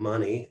make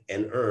money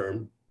and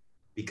earn,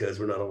 because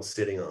we're not all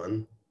sitting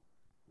on,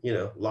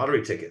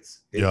 lottery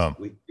tickets.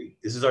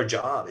 This is our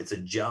job. It's a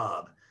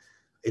job.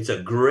 It's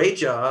a great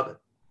job,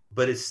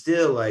 but it's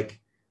still like,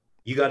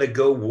 you got to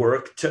go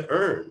work to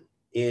earn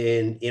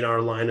in our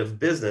line of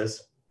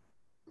business,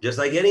 just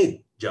like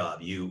any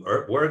job. You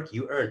work,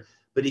 you earn.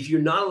 But if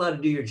you're not allowed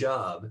to do your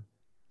job,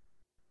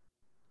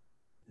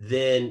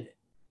 then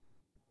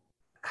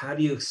how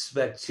do you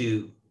expect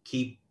to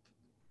keep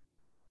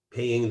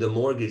paying the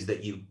mortgage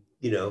that you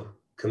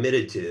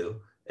committed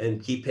to,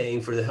 and keep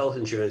paying for the health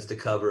insurance to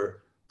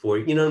cover for,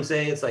 you know what I'm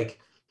saying? It's like,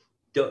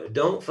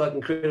 don't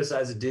fucking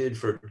criticize a dude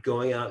for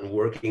going out and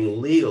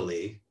working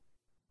legally.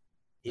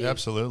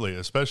 Absolutely,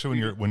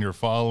 especially when you're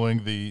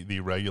following the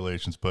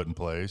regulations put in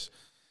place.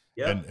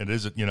 Yeah. And it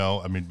is, you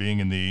know, I mean, being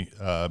in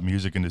the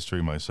music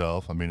industry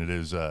myself, I mean, it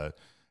is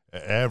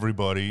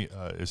everybody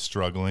is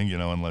struggling, you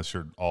know, unless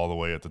you're all the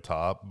way at the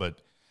top.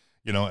 But,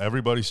 you know,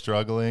 everybody's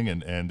struggling,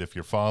 and if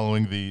you're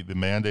following the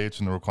mandates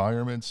and the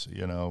requirements,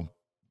 you know,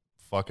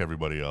 fuck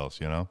everybody else,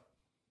 you know.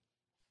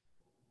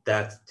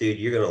 Dude,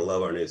 you're gonna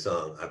love our new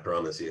song, I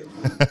promise you.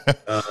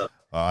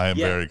 I am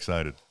very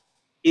excited.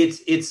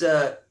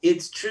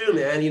 It's true,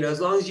 man. You know,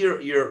 as long as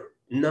you're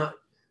not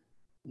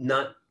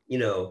you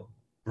know,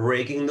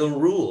 breaking the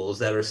rules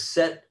that are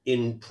set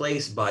in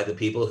place by the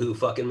people who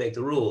fucking make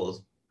the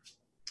rules,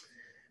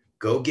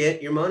 go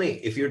get your money.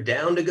 If you're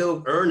down to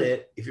go earn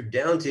it, if you're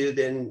down to,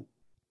 then,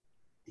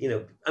 you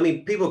know, I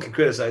mean, people can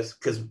criticize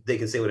because they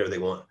can say whatever they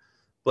want,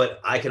 but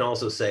I can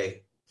also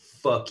say,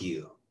 fuck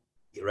you,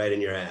 right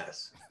in your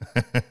ass.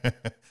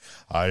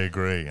 I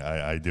agree.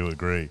 I do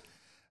agree.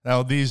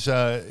 Now, these,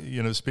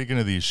 you know, speaking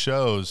of these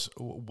shows,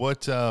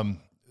 what,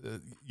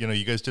 you know,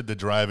 you guys did the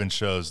drive-in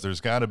shows.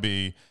 There's got to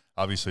be,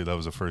 obviously, that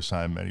was the first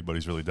time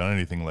anybody's really done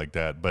anything like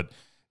that. But,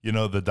 you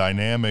know, the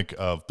dynamic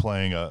of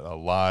playing a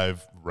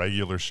live,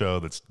 regular show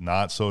that's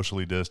not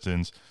socially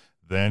distanced,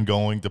 then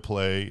going to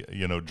play,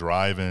 you know,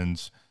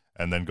 drive-ins,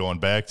 and then going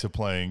back to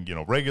playing, you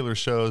know, regular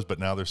shows, but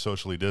now they're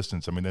socially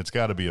distanced. I mean, it's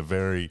got to be a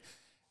very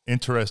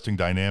interesting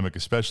dynamic,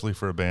 especially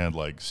for a band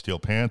like Steel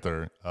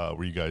Panther,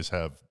 where you guys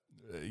have,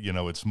 you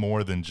know, it's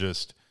more than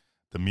just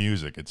the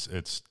music. It's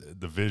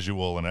the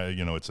visual, and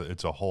you know,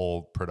 it's a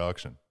whole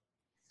production.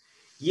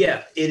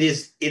 Yeah, it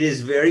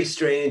is very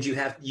strange.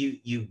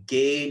 You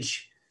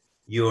gauge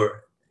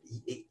your,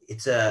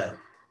 it's a,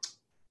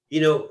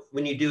 you know,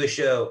 when you do a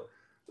show,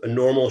 a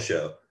normal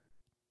show,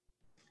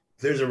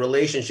 there's a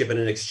relationship and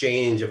an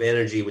exchange of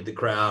energy with the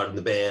crowd and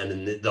the band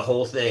and the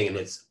whole thing. And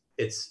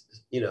it's,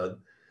 you know,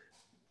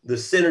 the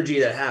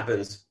synergy that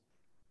happens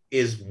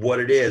is what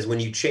it is. When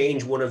you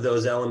change one of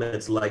those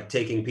elements, like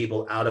taking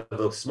people out of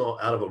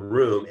a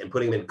room and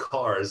putting them in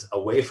cars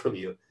away from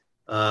you,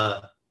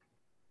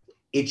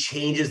 it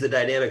changes the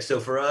dynamic. So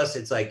for us,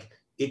 it's like,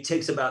 it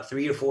takes about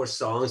 3 or 4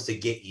 songs to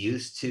get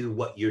used to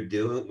what you're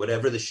doing,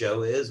 whatever the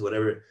show is,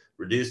 whatever,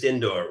 reduced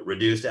indoor,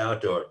 reduced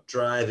outdoor,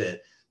 drive-in,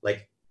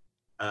 like,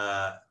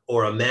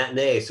 or a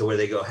matinee. So where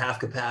they go half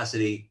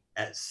capacity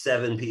at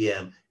 7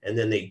 p.m. and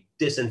then they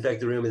disinfect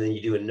the room and then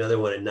you do another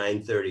one at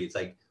 9:30. It's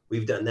like,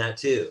 we've done that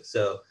too.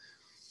 So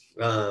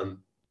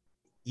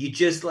you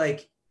just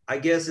like, I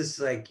guess it's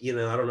like, you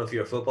know, I don't know if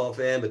you're a football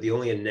fan, but the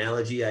only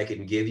analogy I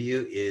can give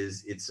you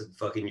is it's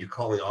fucking, you're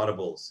calling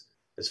audibles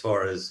as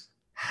far as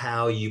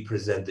how you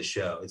present the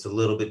show. It's a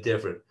little bit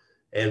different.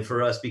 And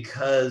for us,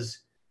 because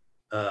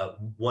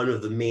one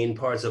of the main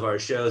parts of our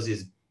shows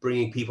is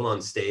bringing people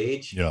on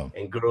stage,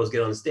 and girls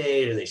get on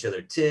stage and they show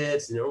their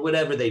tits and or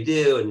whatever they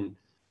do. And,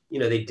 you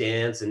know, they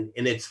dance and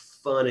it's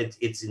fun.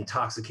 It's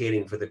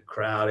intoxicating for the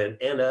crowd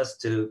and us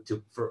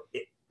for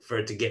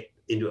it to get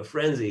into a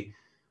frenzy.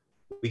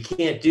 We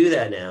can't do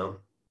that now.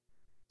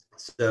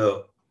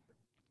 So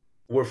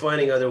we're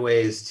finding other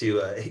ways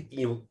to,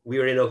 you know, we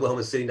were in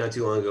Oklahoma City not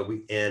too long ago,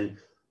 and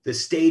the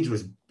stage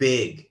was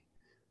big.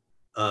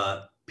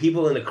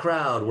 People in the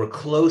crowd were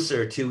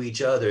closer to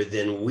each other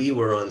than we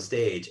were on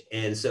stage.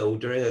 And so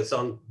during a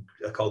song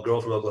called Girl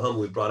from Oklahoma,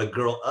 we brought a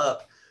girl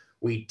up.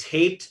 We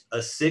taped a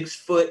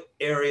 6-foot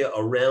area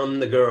around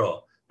the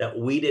girl that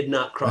we did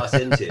not cross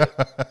into.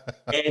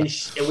 and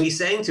we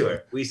sang to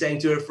her. We sang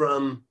to her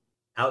from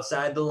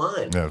outside the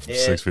line. Yeah, from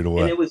 6 feet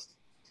away. And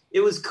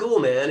it was cool,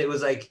 man. It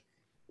was like,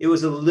 it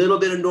was a little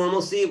bit of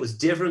normalcy. It was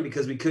different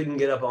because we couldn't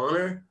get up on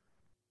her,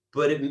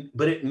 but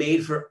it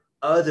made for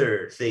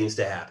other things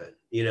to happen.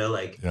 You know,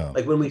 like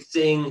when we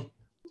sing,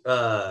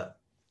 like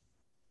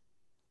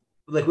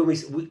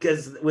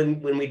because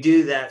when we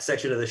do that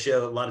section of the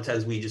show, a lot of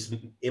times we just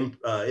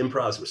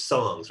improv with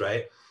songs,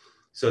 right?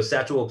 So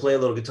Satchel will play a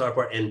little guitar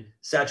part, and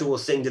Satchel will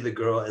sing to the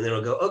girl, and then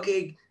I'll go,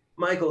 okay,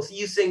 Michael, so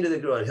you sing to the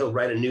girl, and he'll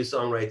write a new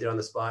song right there on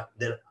the spot.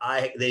 Then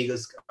he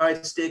goes, all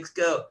right, Stix,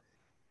 go.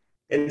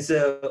 And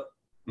so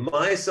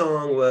my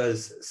song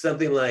was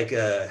something like,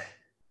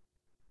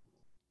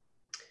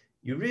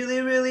 you're really,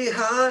 really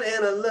hot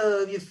and I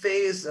love your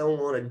face. I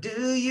want to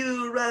do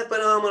you right, but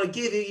I'm going to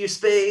give you your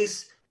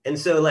space. And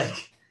so,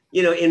 like,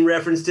 you know, in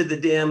reference to the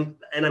damn,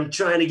 and I'm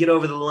trying to get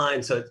over the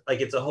line. So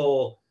like, it's a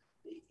whole,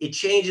 it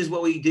changes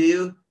what we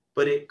do,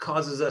 but it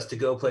causes us to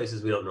go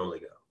places we don't normally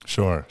go.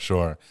 Sure.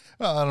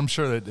 Well, and I'm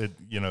sure that it,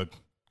 you know,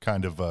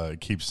 kind of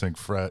keeps things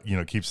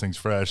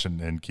fresh,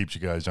 and keeps you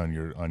guys on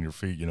your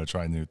feet, you know,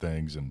 trying new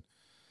things. And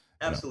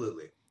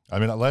absolutely. I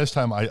mean, last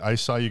time I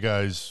saw you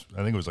guys, I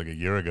think it was like a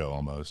year ago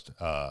almost,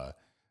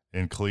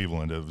 in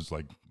Cleveland. It was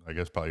like, I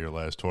guess probably your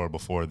last tour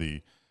before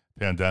the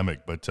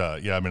pandemic. But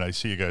yeah, I mean, I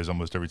see you guys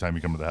almost every time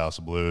you come to the House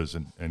of Blues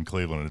in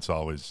Cleveland. And it's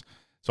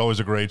always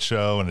a great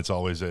show, and it's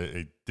always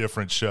a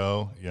different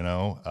show, you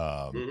know.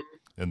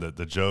 and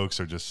the jokes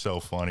are just so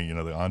funny. You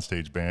know, the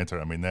onstage banter.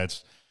 I mean,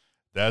 that's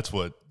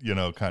what, you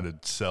know, kind of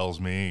sells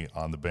me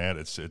on the band.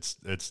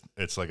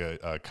 It's like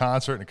a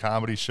concert and a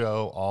comedy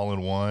show all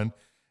in one.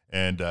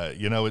 And,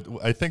 you know,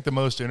 I think the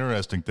most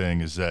interesting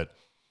thing is that,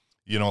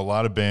 you know, a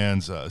lot of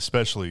bands,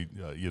 especially,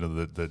 you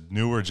know, the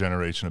newer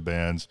generation of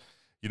bands,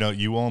 you know,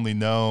 you only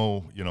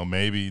know, you know,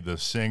 maybe the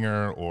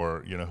singer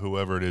or, you know,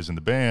 whoever it is in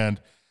the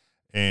band.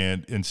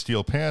 And in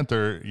Steel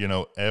Panther, you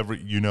know,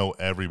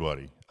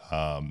 everybody.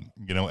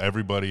 You know,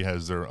 everybody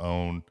has their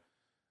own,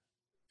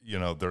 you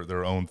know,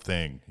 their own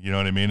thing. You know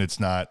what I mean? It's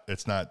not,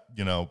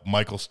 you know,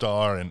 Michael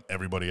Starr and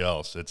everybody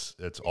else.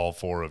 It's all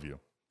four of you.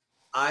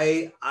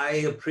 I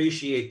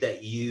appreciate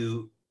that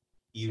you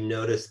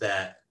notice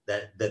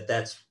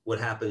that's what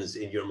happens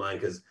in your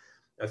mind, because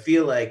I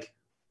feel like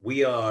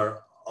we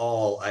are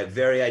all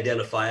very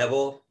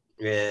identifiable,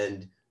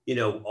 and you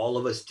know, all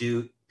of us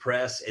do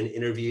press and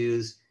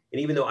interviews. And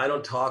even though I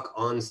don't talk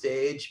on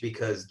stage,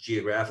 because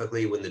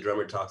geographically when the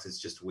drummer talks it's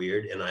just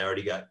weird, and I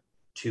already got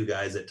two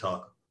guys that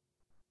talk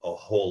a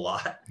whole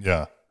lot.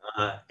 Yeah.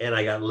 And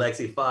I got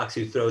Lexi Fox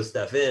who throws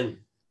stuff in.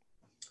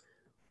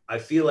 I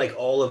feel like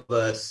all of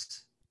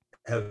us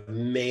have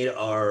made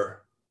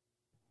our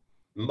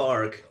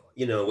mark,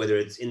 you know, whether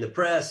it's in the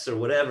press or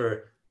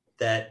whatever,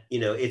 that, you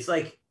know, it's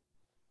like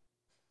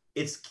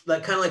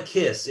kind of like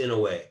Kiss in a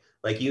way.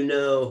 Like, you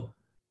know,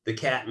 the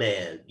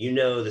Catman, you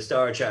know, the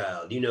Star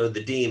Child, you know,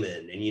 the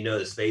Demon, and you know,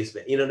 the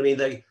Spaceman. You know what I mean?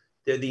 Like,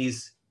 they're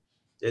these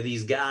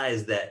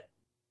guys that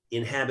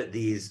inhabit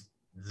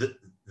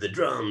the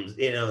drums,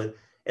 you know,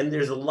 and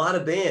there's a lot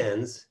of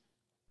bands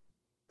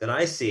that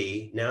I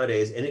see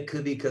nowadays, and it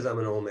could be because I'm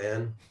an old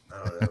man,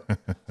 I don't know,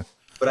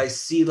 but I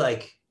see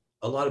like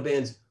a lot of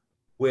bands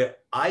where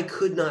I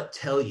could not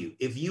tell you,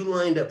 if you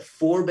lined up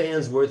 4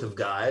 bands worth of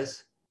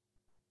guys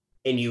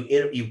and you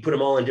put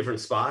them all in different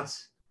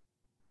spots,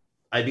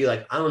 I'd be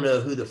like, I don't know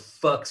who the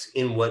fuck's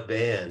in what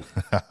band.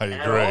 I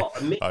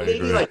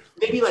agree.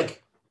 Maybe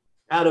like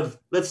out of,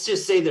 let's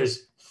just say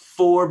there's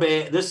 5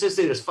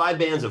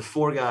 bands of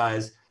 4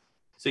 guys.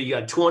 So you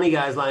got 20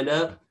 guys lined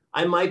up.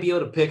 I might be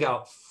able to pick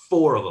out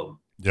 4 of them.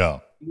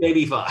 Yeah.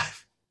 Maybe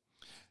 5.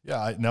 Yeah,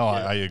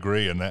 I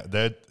agree. And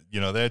that, you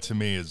know, that to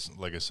me is,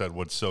 like I said,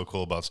 what's so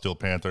cool about Steel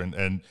Panther.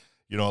 And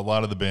you know, a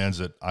lot of the bands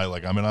that I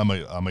like, I mean,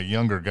 I'm a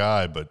younger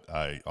guy, but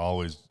I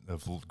always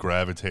have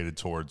gravitated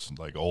towards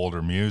like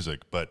older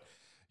music. But,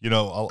 you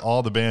know,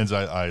 all the bands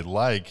I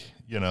like,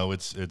 you know,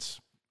 it's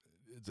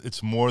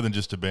more than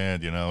just a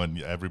band, you know, and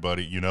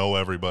everybody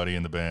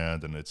in the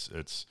band, and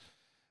it's,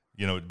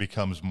 you know, it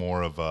becomes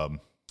more of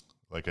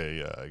like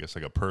I guess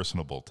like a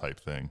personable type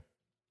thing.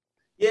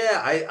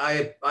 Yeah,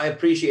 I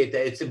appreciate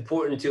that. It's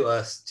important to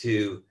us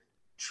to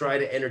try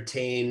to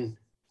entertain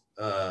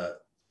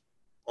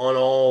on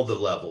all the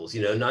levels,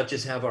 you know, not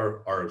just have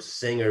our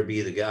singer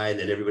be the guy and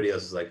then everybody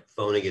else is like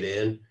phoning it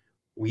in.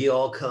 We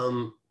all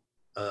come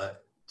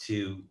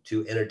to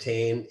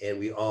entertain, and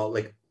we all,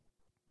 like,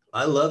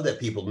 I love that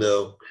people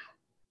know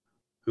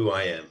who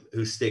I am,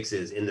 who Stix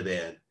is in the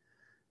band,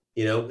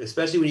 you know,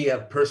 especially when you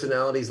have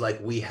personalities like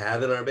we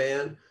have in our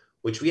band,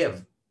 which we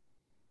have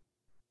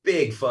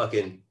big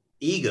fucking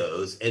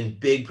egos and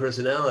big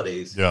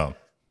personalities. Yeah.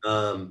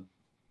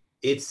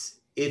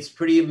 It's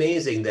pretty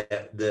amazing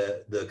that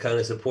the kind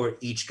of support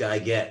each guy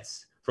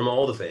gets from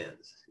all the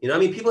fans. You know, I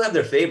mean, people have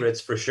their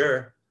favorites for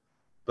sure,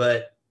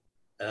 but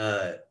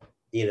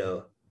you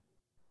know,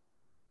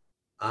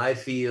 I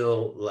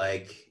feel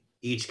like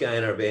each guy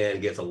in our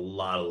band gets a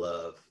lot of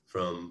love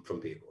from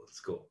people. It's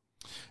cool.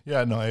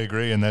 Yeah, no, I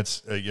agree. And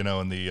that's, you know,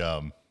 in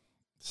the,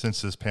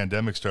 since this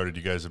pandemic started,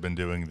 you guys have been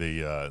doing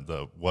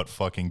the what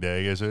fucking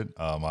day is it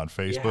on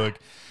Facebook,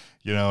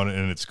 you know,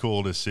 and it's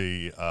cool to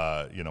see,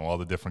 you know, all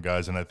the different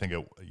guys. And I think,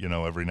 you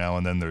know, every now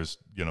and then there's,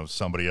 you know,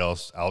 somebody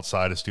else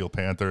outside of Steel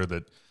Panther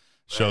that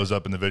shows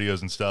up in the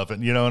videos and stuff.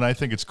 And, you know, and I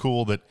think it's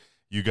cool that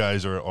you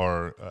guys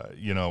are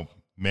you know,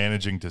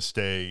 managing to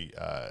stay,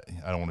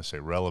 I don't want to say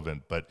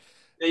relevant, but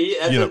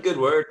yeah, that's a good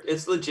word.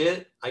 It's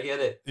legit. I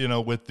get it. You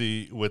know, with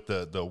the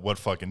what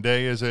fucking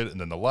day is it, and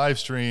then the live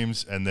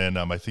streams, and then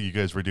I think you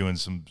guys were doing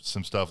some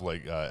stuff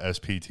like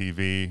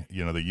SPTV,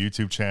 you know, the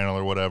YouTube channel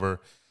or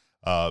whatever.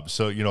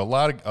 So you know, a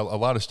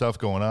lot of stuff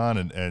going on,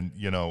 and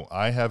you know,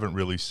 I haven't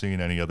really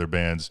seen any other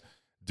bands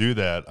do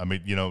that. I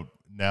mean, you know,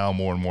 now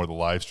more and more the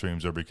live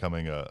streams are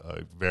becoming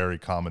a very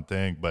common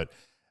thing, but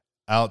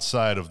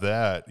outside of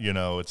that, you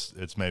know,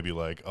 it's maybe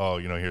like, oh,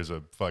 you know, here's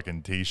a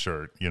fucking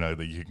T-shirt, you know,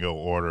 that you can go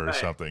order or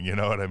something, you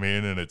know what I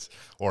mean? And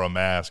or a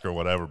mask or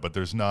whatever, but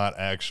there's not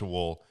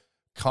actual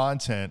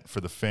content for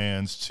the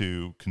fans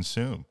to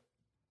consume.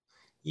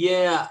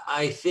 Yeah,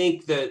 I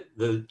think that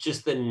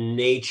the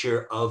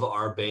nature of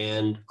our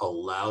band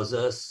allows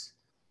us.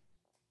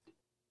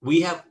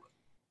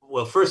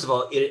 Well, first of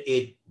all,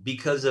 it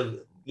because of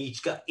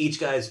each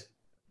guy's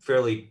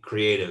fairly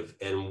creative,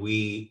 and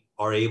we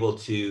are able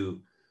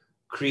to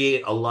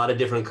create a lot of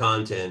different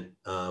content.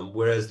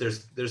 Whereas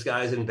there's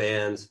guys in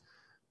bands,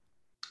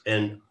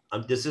 and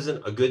this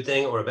isn't a good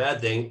thing or a bad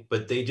thing,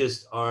 but they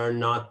just are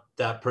not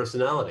that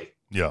personality.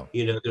 Yeah.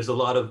 You know, there's a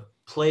lot of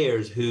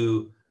players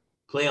who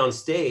play on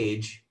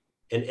stage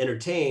and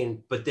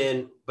entertain, but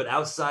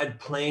outside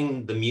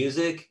playing the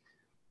music,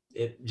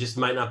 it just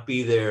might not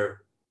be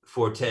their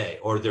forte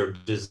or their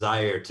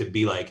desire to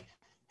be like,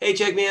 hey,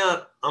 check me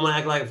out. I'm gonna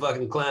act like a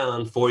fucking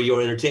clown for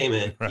your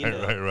entertainment.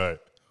 Right.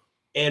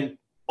 And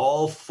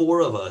all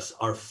four of us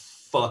are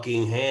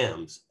fucking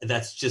hams.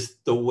 That's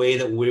just the way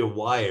that we're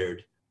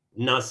wired.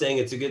 Not saying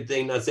it's a good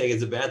thing, not saying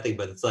it's a bad thing,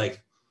 but it's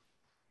like,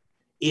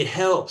 it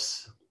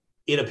helps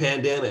in a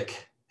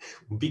pandemic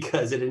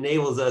because it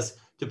enables us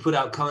to put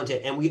out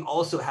content. And we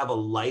also have a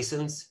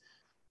license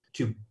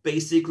to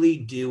basically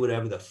do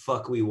whatever the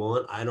fuck we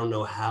want. I don't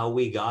know how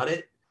we got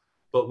it,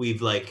 but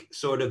we've like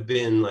sort of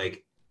been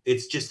like,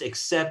 it's just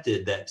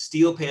accepted that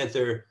Steel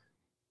Panther,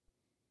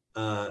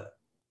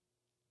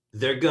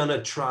 they're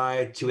gonna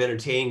try to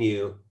entertain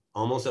you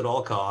almost at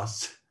all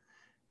costs.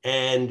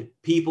 And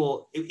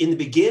people in the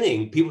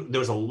beginning, there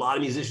was a lot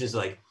of musicians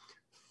like,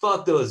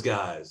 fuck those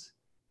guys.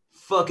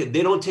 Fuck it.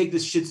 They don't take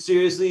this shit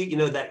seriously. You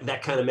know,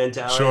 that kind of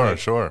mentality.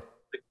 Sure.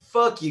 Like,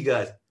 fuck you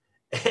guys.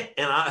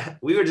 And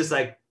we were just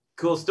like,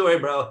 cool story,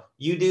 bro.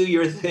 You do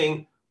your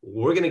thing.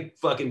 We're going to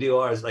fucking do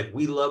ours. Like,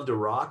 we love to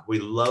rock. We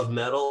love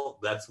metal.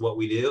 That's what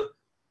we do.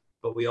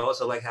 But we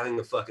also like having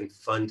a fucking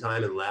fun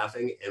time and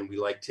laughing. And we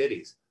like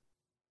titties.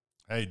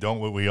 Hey,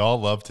 we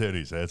all love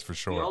titties. That's for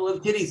sure. We all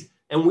love titties.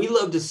 And we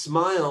love to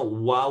smile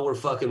while we're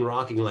fucking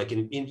rocking. Like,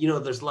 and you know,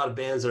 there's a lot of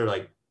bands that are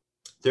like,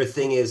 their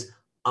thing is,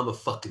 I'm a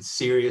fucking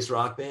serious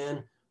rock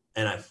band.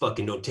 And I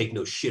fucking don't take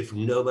no shit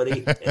from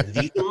nobody. And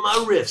these are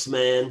my riffs,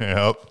 man.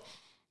 Yep.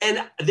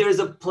 And there's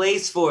a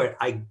place for it.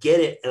 I get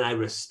it and I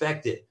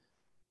respect it.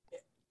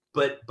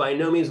 But by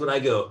no means would I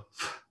go,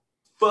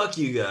 fuck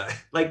you guys.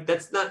 Like,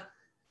 that's not,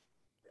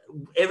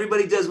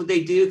 everybody does what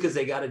they do because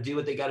they got to do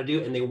what they got to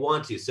do and they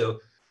want to. So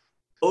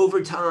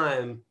over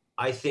time,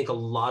 I think a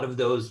lot of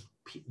those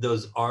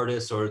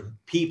artists or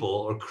people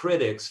or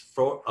critics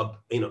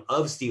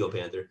of Steel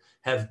Panther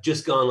have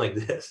just gone like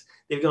this.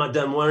 They've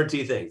done one or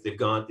two things. They've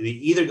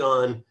either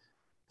gone,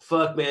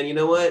 fuck man, you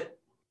know what?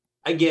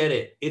 I get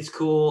it. It's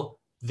cool.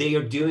 They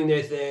are doing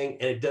their thing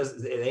and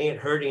it ain't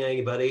hurting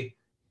anybody.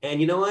 And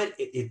you know what?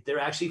 They're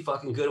actually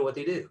fucking good at what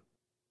they do.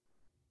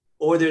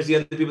 Or there's the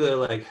other people that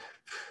are like,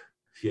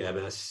 yeah,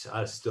 man, I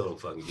still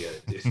don't fucking get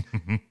it,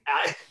 dude.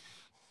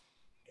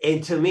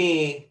 And to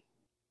me,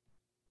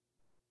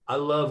 I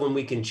love when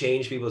we can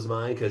change people's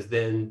mind because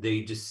then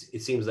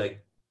it seems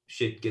like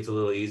shit gets a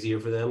little easier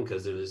for them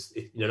because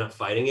they're not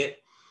fighting it.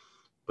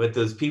 But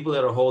those people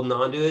that are holding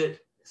on to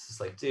it, it's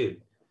just like,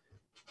 dude,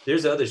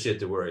 there's other shit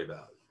to worry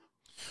about.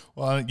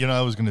 Well, you know,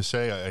 I was going to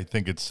say, I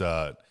think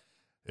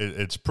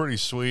it's pretty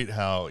sweet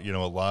how, you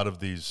know, a lot of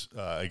these,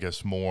 I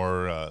guess,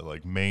 more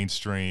like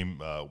mainstream,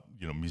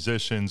 you know,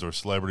 musicians or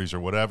celebrities or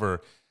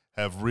whatever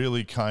have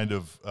really kind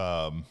of,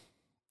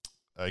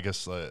 I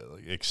guess,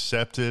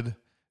 accepted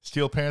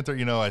Steel Panther.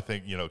 You know, I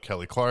think, you know,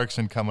 Kelly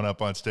Clarkson coming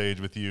up on stage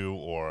with you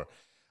or,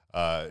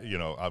 you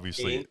know,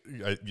 obviously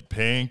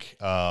Pink.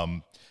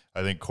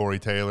 I think Corey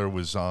Taylor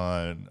was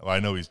on, I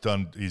know he's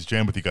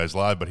jammed with you guys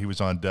live, but he was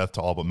on Death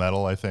to All But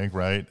Metal, I think,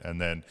 right? And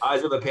then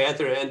Eyes of a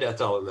Panther and Death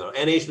to All But Metal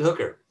and Asian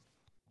Hooker.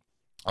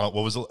 What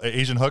was it?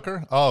 Asian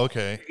Hooker? Oh,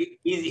 okay.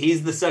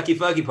 He's the sucky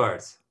fucky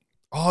parts.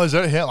 Oh, is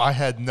that him? I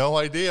had no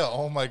idea.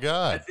 Oh my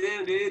God. That's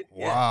him, dude.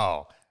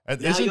 Wow. Yeah.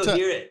 Now you'll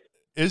hear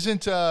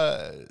it.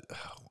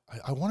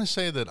 I want to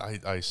say that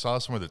I saw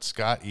somewhere that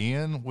Scott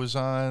Ian was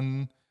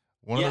on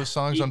one of those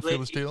songs on Feel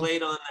the Steel. He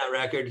played on that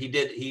record. He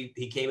did.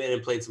 He came in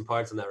and played some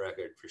parts on that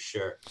record for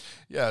sure.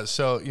 Yeah.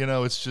 So, you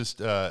know, it's just,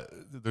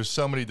 there's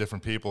so many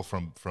different people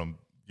from,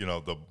 you know,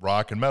 the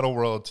rock and metal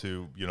world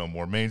to, you know,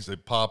 more mainstream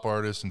pop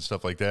artists and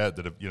stuff like that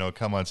have, you know,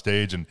 come on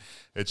stage. And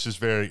it's just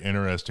very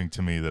interesting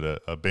to me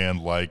that a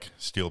band like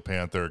Steel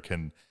Panther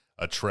can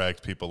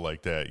attract people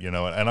like that, you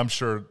know, and I'm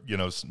sure, you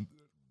know,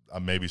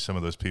 maybe some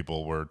of those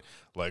people were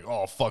like,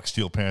 oh, fuck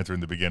Steel Panther in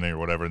the beginning or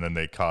whatever. And then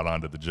they caught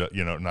on to the joke,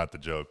 you know, not the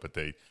joke, but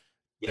they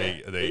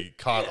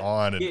caught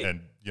on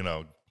and, you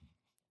know,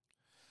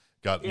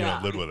 got, you know,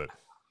 lived with it.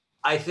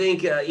 I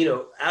think, you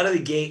know, out of the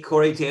gate,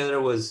 Corey Taylor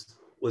was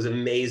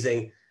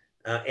amazing.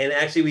 And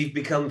actually we've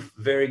become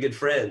very good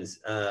friends.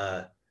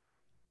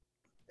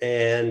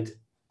 And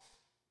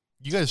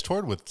you guys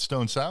toured with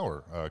Stone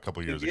Sour a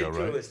couple years ago,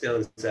 right? With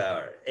Stone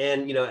Sour.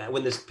 And, you know,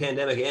 when this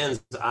pandemic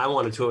ends, I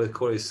want to tour with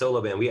Corey's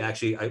solo band.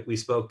 We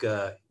spoke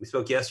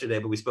yesterday,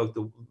 but we spoke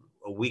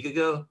a week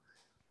ago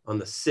on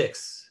the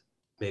 6th,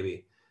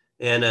 maybe.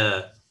 And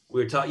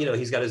we were talking, you know,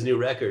 he's got his new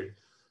record.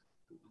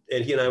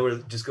 And he and I were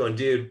just going,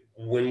 dude,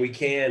 when we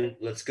can,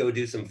 let's go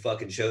do some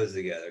fucking shows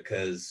together.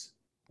 Because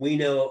we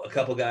know a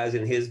couple guys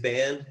in his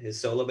band, his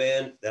solo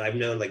band, that I've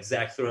known, like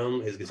Zach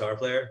Throne, his guitar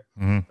player.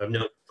 Mm-hmm. I've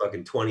known for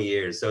fucking 20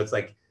 years. So it's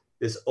like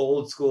this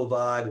old school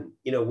vibe. And,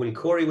 you know, when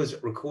Corey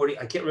was recording,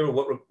 I can't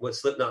remember what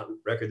Slipknot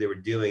record they were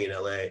doing in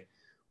LA.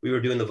 We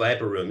were doing the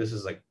Viper Room. This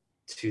was like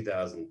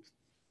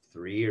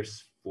 2003 or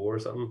 4 or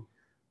something.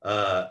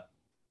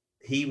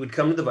 He would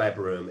come to the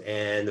Viper Room,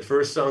 and the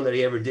first song that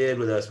he ever did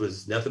with us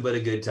was Nothing But a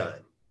Good Time.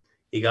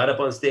 He got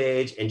up on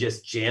stage and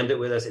just jammed it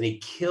with us, and he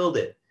killed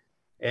it.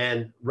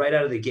 And right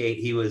out of the gate,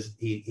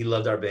 he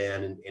loved our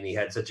band, and he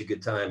had such a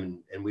good time,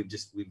 and we've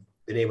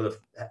been able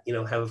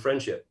to, have a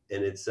friendship.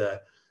 And it's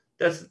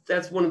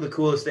that's one of the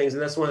coolest things,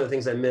 and that's one of the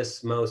things I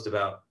miss most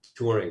about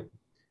touring,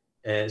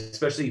 and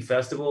especially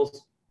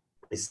festivals,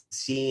 is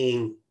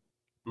seeing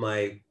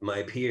my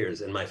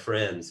peers and my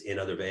friends in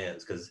other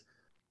bands, because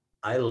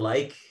I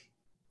like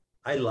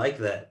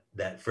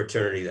that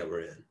fraternity that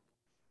we're in.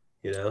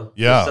 Yeah.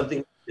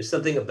 There's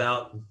something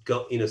about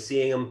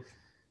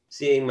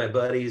seeing my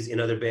buddies in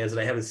other bands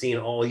that I haven't seen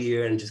all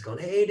year, and just going,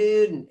 hey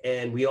dude,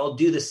 and we all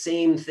do the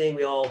same thing.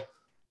 We all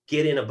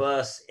get in a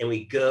bus and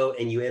we go,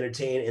 and you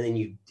entertain, and then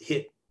you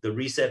hit the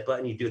reset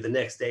button, you do it the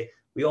next day.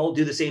 We all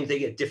do the same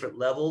thing at different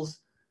levels,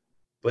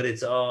 but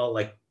it's all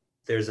like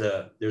there's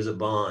a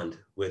bond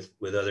with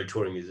other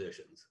touring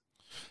musicians.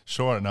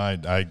 Sure. And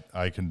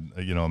I can,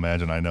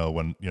 imagine, I know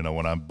when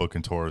I'm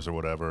booking tours or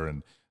whatever,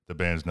 and the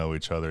bands know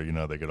each other,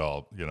 they get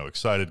all,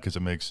 excited because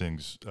it makes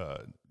things,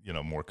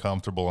 more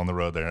comfortable on the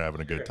road. They're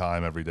having a good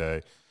time every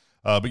day.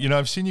 But,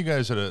 I've seen you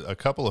guys at a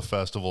couple of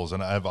festivals,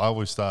 and I've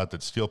always thought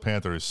that Steel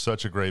Panther is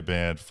such a great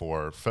band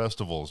for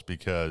festivals,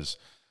 because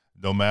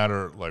no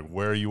matter like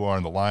where you are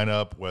in the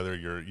lineup, whether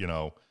you're,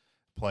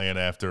 playing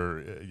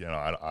after,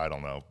 I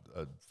don't know,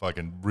 a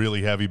fucking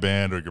really heavy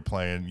band, or you're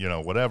playing,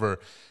 whatever,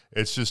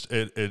 it's just,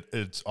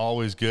 it's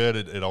always good.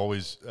 It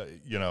always,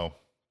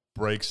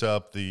 breaks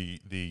up the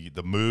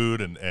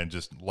mood and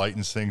just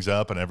lightens things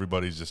up, and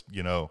everybody's just,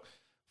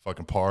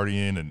 fucking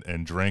partying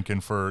and drinking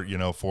for,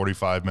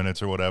 45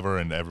 minutes or whatever,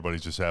 and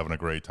everybody's just having a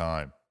great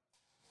time.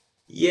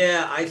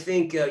 Yeah, I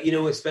think,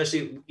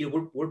 especially,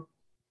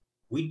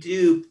 we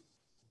do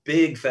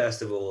big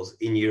festivals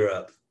in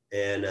Europe,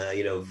 and,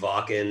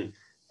 Wacken,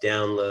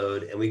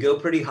 Download, and we go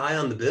pretty high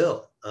on the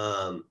bill.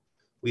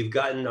 We've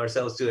gotten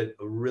ourselves to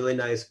a really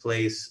nice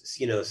place,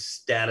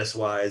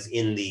 status-wise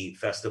in the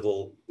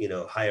festival,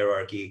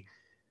 hierarchy.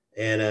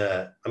 And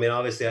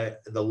obviously,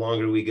 the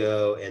longer we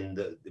go, and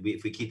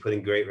if we keep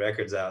putting great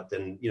records out,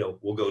 then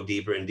we'll go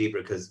deeper and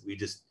deeper, because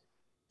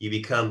you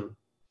become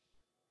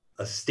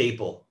a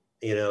staple,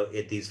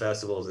 at these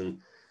festivals. And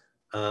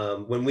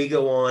when we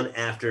go on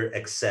after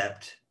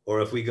Accept,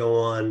 or if we go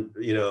on,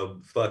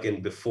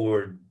 fucking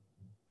before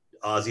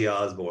Ozzy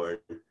Osbourne,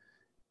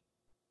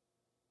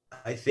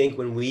 I think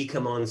when we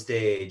come on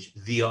stage,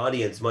 the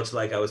audience, much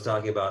like I was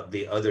talking about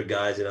the other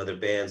guys in other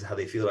bands, how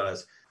they feel about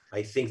us,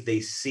 I think they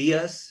see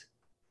us,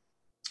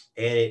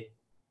 and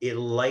it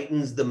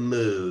lightens the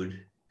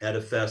mood at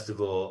a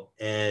festival.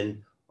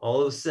 And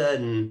all of a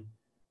sudden,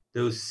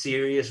 those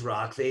serious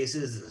rock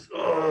faces,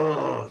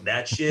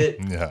 that shit,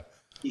 Yeah,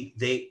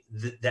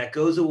 that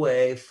goes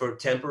away for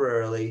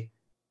temporarily,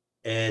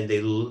 and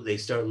they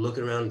start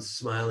looking around and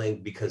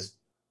smiling, because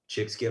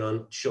chicks get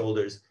on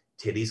shoulders,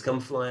 titties come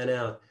flying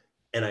out.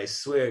 And I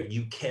swear,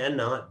 you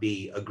cannot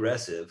be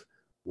aggressive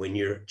when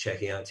you're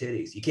checking out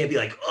titties. You can't be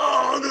like,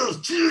 oh, those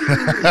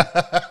titties.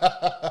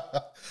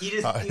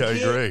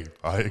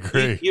 I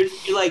agree.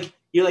 You're like,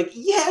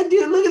 yeah,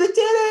 dude, look at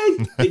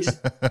the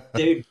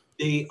titties.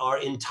 They are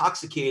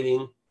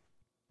intoxicating.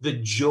 The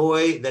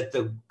joy that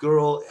the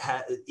girl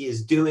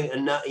is doing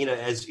enough,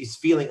 as he's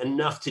feeling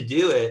enough to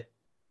do it.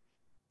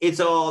 It's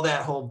all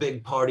that whole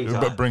big party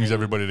time. It brings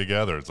everybody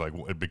together. It's like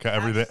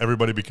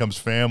everybody becomes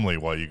family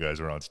while you guys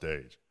are on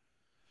stage.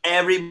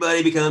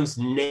 Everybody becomes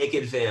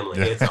naked family.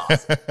 It's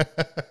awesome.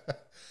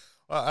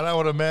 And I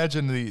would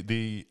imagine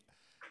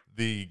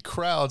the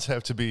crowds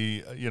have to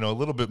be, a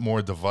little bit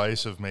more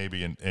divisive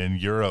maybe in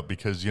Europe,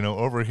 because,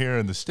 over here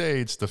in the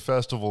States, the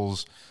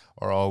festivals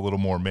are all a little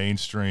more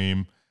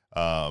mainstream.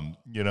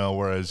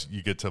 Whereas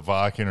you get to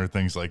Wacken or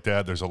things like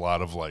that, there's a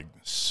lot of like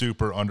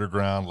super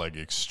underground, like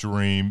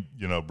extreme,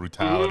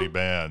 brutality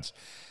bands.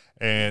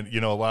 And,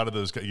 a lot of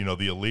those, the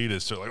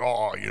elitists are like,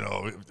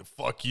 oh,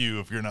 fuck you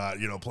if you're not,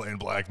 playing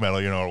black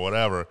metal, or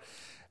whatever.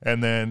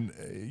 And then,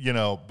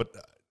 but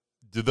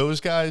do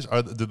those guys,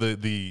 do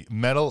the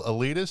metal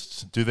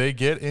elitists, do they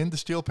get into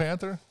Steel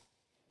Panther?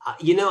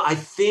 I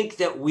think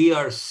that we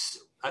are,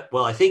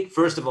 I think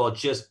first of all,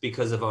 just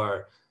because of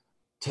our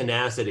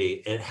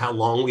tenacity and how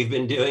long we've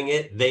been doing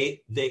it,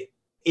 they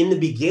in the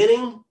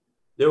beginning,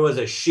 there was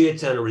a shit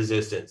ton of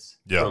resistance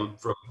from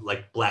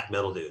like black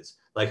metal dudes,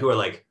 like who are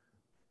like,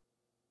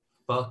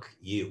 fuck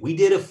you. We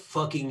did a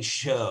fucking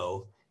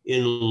show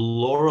in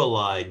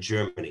Lorelei,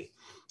 Germany.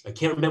 I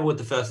can't remember what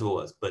the festival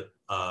was, but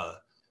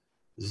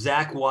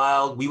Zakk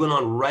Wylde, we went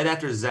on right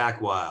after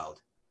Zakk Wylde.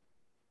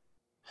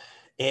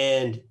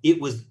 And it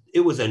was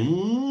a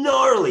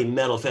gnarly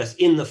metal fest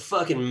in the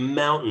fucking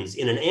mountains,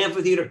 in an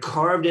amphitheater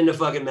carved into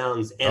fucking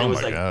mountains. And it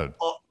was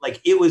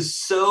like it was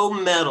so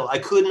metal. I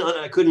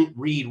couldn't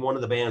read one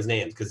of the band's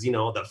names because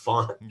the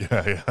font.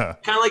 Yeah.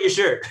 Kind of like your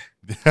shirt.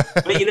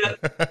 But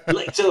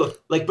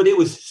but it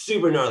was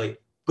super gnarly.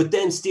 But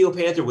then Steel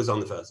Panther was on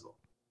the festival.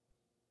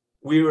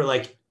 We were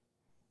like,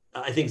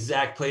 I think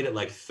Zakk played at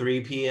like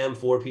 3 p.m.,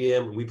 4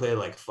 p.m. We played at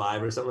like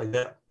 5 or something like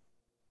that.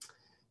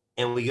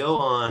 And we go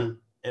on,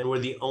 and we're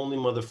the only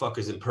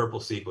motherfuckers in purple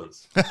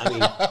sequins. I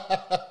mean,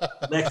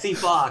 Lexi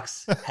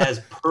Fox has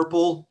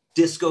purple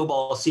disco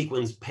ball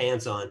sequins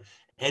pants on,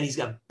 and he's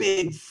got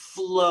big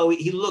flowy.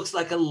 He looks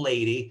like a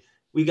lady.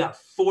 We got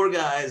 4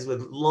 guys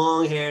with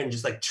long hair and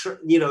just like,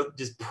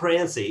 just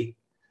prancy,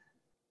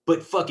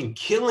 but fucking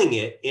killing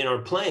it in our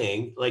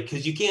playing. Like,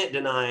 cause you can't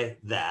deny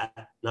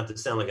that, not to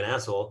sound like an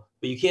asshole,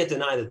 but you can't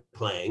deny the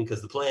playing,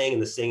 because the playing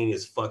and the singing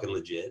is fucking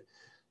legit.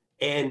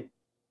 And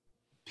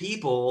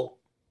people,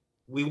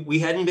 we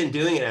hadn't been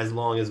doing it as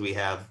long as we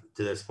have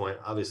to this point,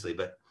 obviously,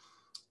 but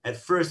at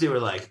first they were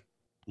like,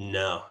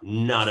 no,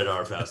 not at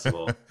our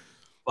festival.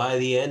 By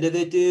the end of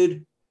it,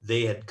 dude,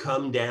 they had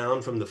come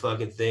down from the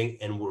fucking thing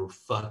and were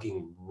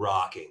fucking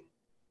rocking.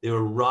 They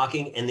were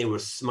rocking and they were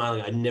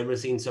smiling. I'd never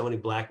seen so many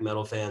black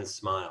metal fans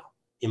smile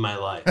in my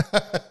life.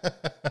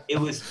 It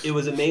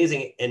was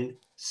amazing. And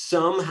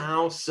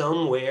somehow,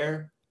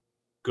 somewhere,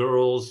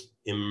 girls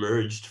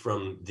emerged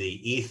from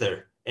the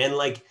ether. And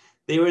like,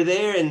 they were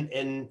there, and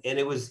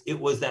it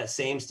was that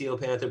same Steel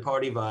Panther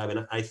party vibe.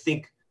 And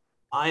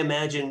I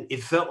imagine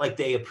it felt like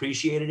they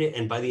appreciated it.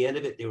 And by the end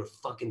of it, they were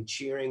fucking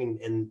cheering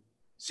and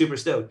super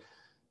stoked.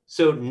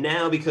 So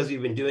now, because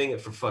we've been doing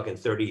it for fucking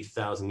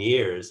 30,000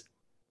 years,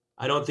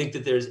 I don't think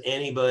that there's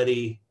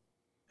anybody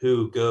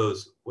who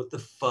goes, what the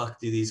fuck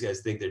do these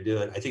guys think they're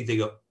doing? I think they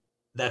go,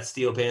 that's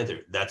Steel Panther.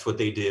 That's what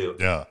they do.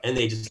 Yeah. And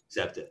they just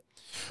accept it.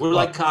 We're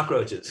like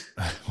cockroaches.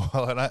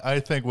 Well, and I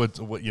think what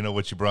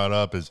you brought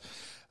up is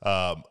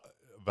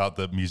about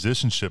the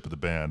musicianship of the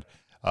band.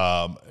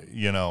 I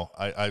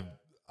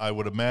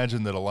would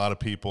imagine that a lot of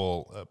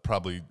people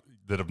probably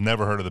that have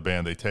never heard of the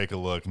band, they take a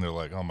look and they're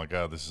like, oh my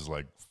God, this is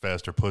like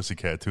Faster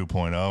Pussycat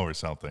 2.0 or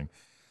something.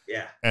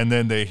 Yeah. And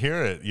then they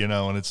hear it,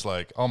 and it's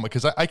like, oh my,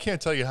 because I can't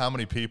tell you how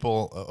many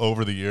people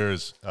over the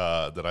years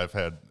that I've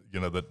had,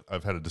 that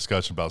I've had a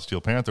discussion about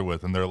Steel Panther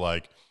with, and they're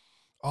like,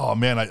 oh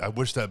man, I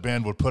wish that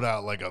band would put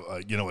out like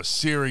a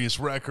serious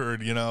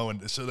record,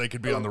 and so they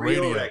could be on the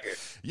radio. Record.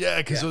 Yeah,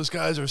 because those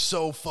guys are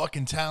so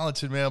fucking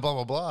talented, man. Blah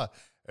blah blah.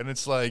 And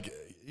it's like,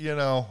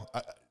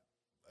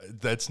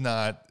 that's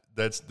not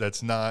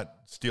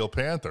Steel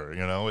Panther.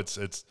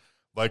 It's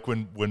like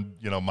when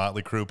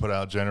Motley Crue put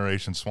out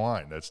Generation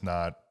Swine. That's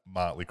not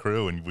Motley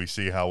Crue, and we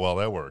see how well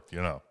that worked.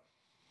 Dude,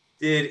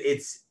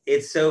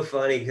 it's so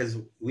funny because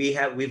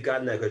we've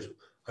gotten that question.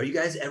 Are you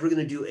guys ever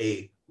going to do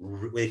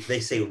they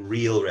say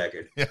real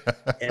record?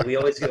 And we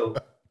always go,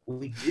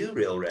 we do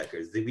real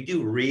records. We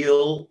do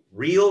real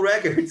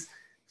records.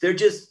 They're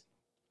just,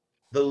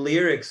 the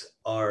lyrics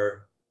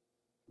are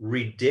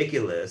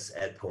ridiculous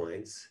at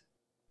points,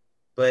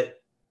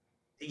 but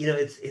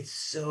it's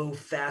so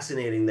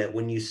fascinating that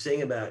when you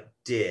sing about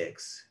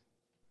dicks,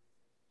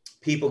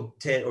 people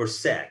or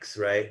sex,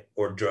 right?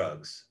 Or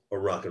drugs or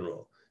rock and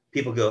roll,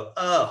 people go,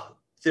 oh,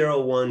 they're a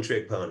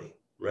one-trick pony,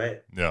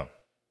 right? Yeah.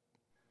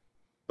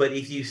 But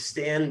if you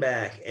stand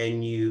back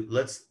and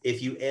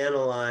if you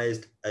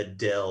analyzed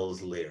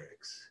Adele's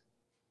lyrics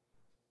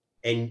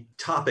and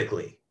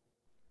topically,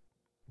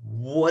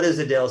 what does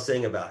Adele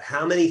sing about?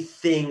 How many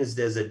things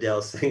does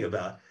Adele sing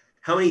about?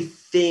 How many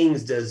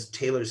things does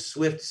Taylor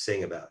Swift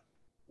sing about?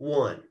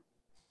 1,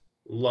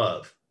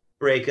 love,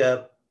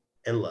 breakup,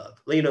 and love.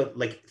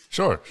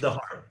 Sure. The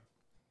heart.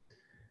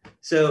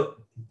 So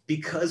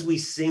because we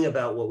sing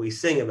about what we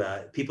sing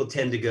about, people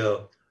tend to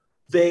go,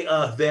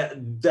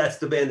 that's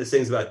the band that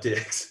sings about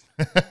dicks.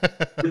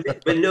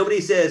 but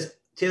nobody says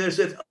Taylor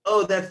Swift,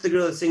 oh, that's the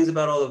girl that sings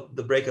about all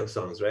the breakup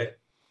songs, right?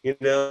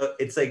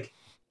 It's like,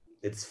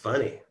 it's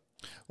funny.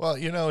 Well,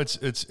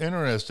 it's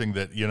interesting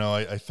that,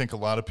 I think a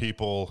lot of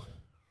people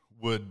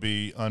would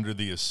be under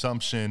the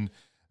assumption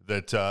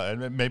that,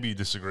 and maybe you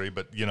disagree,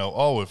 but,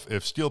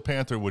 if Steel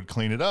Panther would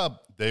clean it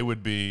up, they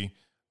would be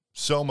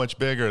so much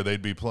bigger.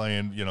 They'd be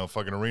playing,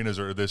 fucking arenas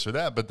or this or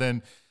that. But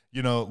then,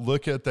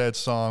 look at that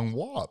song,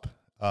 WAP.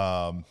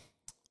 That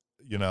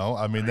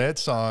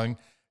song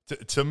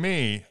to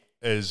me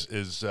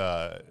is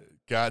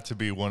got to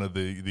be one of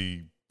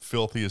the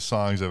filthiest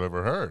songs I've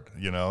ever heard.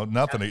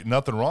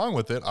 Nothing wrong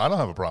with it. I don't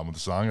have a problem with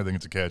the song. I think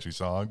it's a catchy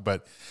song,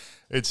 but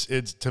it's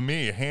to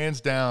me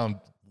hands down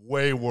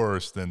way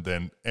worse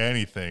than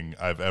anything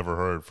I've ever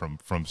heard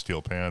from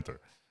Steel Panther.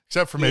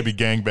 Except for maybe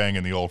Gangbang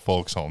in the Old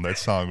Folks Home. That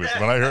song was,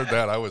 when I heard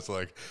that, I was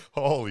like,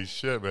 holy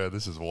shit, man,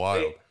 this is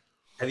wild. Wait,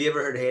 have you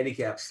ever heard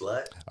Handicap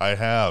Slut? I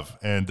have.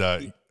 And,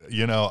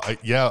 when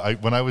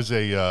I was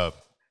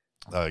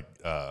when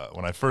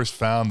I first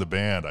found the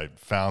band, I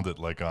found it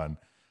like on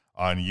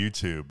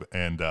YouTube.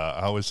 And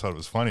I always thought it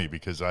was funny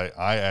because I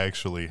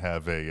actually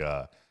have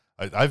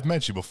I've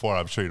met you before.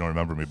 I'm sure you don't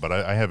remember me, but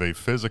I have a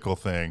physical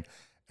thing.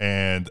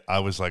 And I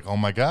was like, oh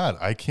my God,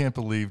 I can't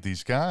believe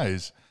these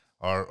guys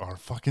are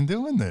fucking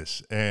doing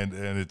this. And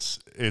it's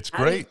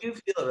great. How do you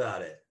feel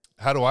about it?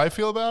 How do I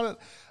feel about it?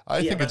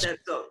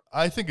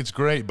 I think it's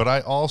great, but I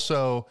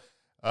also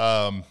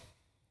I'm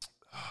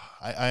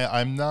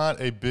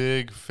not a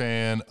big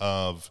fan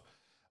of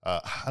I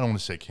don't want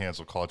to say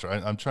cancel culture.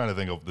 I'm trying to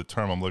think of the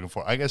term I'm looking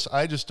for. I guess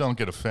I just don't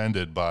get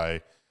offended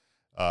by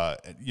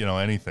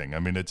anything. I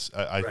mean,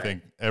 I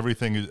think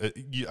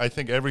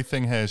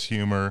everything has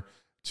humor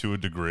to a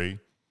degree.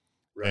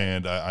 Right.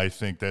 And I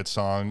think that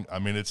song, I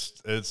mean,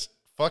 it's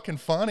fucking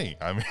funny.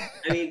 I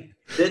mean,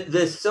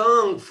 the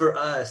song for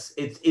us,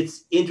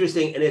 it's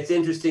interesting, and it's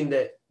interesting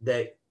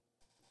that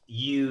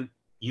you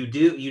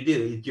do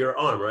your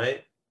arm,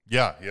 right?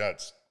 yeah.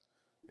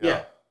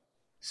 Yeah.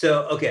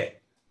 So okay,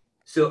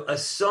 so a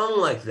song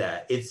like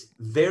that, it's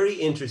very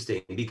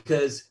interesting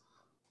because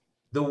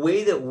the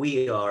way that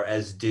we are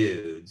as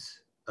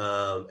dudes,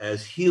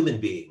 as human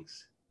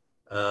beings,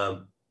 I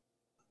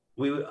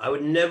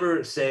would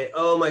never say,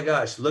 "Oh my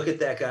gosh, look at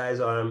that guy's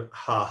arm!"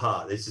 Ha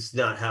ha. This is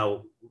not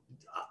how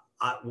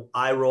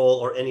I roll,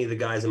 or any of the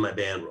guys in my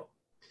band roll.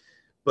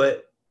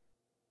 But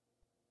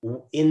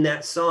in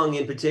that song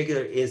in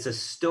particular, it's a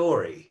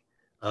story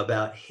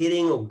about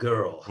hitting a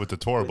girl with the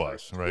tour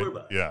bus, right? Tour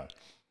bus. Yeah.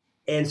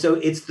 And so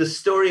it's the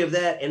story of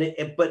that.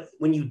 But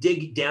when you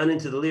dig down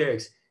into the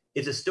lyrics,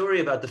 it's a story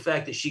about the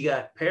fact that she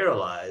got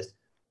paralyzed,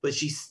 but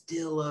she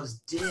still loves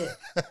dick.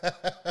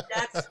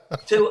 That's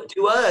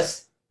to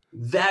us,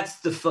 that's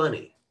the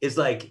funny. It's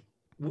like,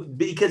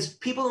 because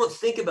people don't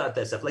think about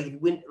that stuff.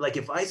 Like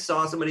if I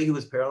saw somebody who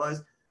was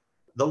paralyzed,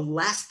 the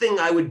last thing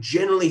I would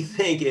generally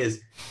think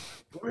is,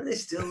 why do they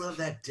still love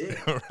that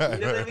dick? Right,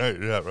 you know what I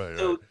mean? Yeah,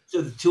 right.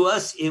 So to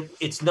us,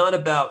 it's not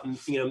about,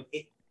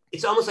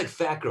 it's almost like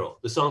Fat Girl,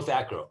 the song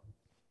Fat Girl,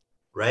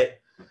 right?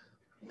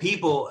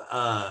 People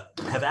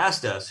have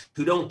asked us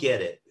who don't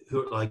get it,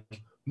 who are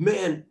like,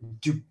 man,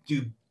 do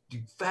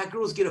fat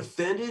girls get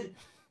offended?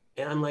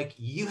 And I'm like,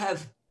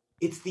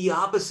 it's the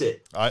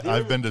opposite.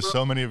 I've been to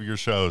so many of your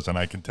shows, and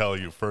I can tell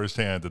you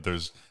firsthand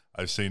that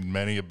I've seen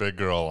many a big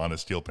girl on a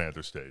Steel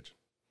Panther stage.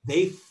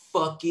 They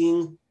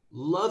fucking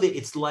love it.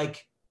 It's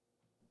like,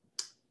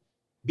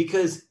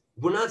 because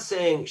we're not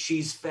saying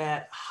she's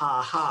fat,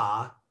 ha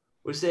ha.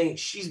 We're saying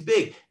she's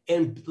big.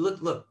 And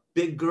look,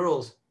 big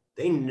girls,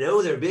 they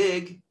know they're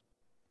big.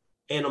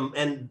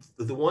 And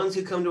the ones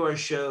who come to our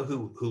show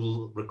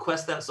who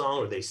request that song,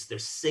 or they're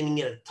singing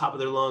it at the top of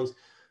their lungs,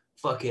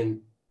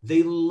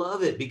 they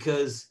love it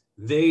because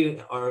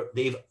they've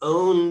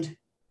owned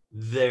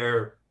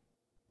their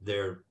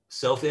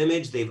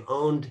self-image, they've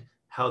owned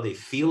how they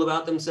feel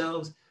about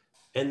themselves,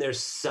 and they're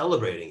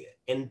celebrating it.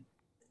 And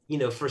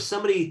for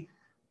somebody,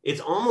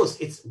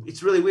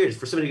 it's really weird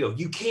for somebody to go,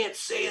 you can't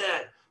say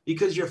that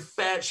because you're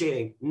fat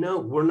shaming. No,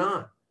 we're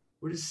not.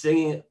 We're just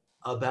singing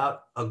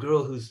about a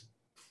girl who's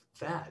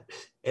fat.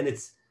 And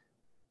it's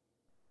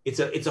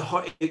a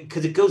hard,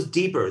 because it goes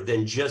deeper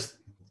than just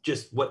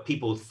what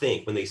people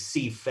think. When they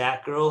see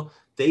fat girl,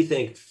 they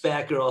think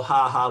fat girl,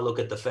 ha ha, look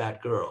at the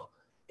fat girl.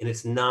 And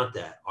it's not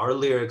that. Our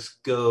lyrics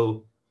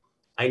go,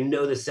 I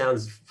know this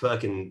sounds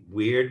fucking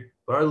weird,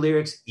 but our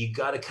lyrics, you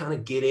got to kind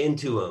of get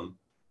into them,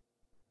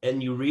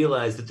 and you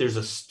realize that there's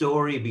a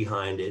story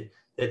behind it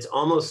that's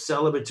almost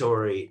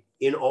celebratory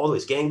in all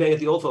this. Gangbang at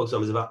the Old Folks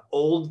Home is about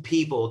old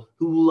people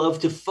who love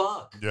to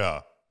fuck.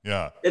 Yeah.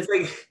 It's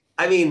like,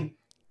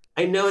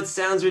 I know it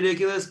sounds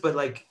ridiculous, but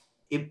like,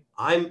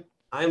 I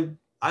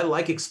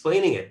like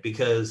explaining it,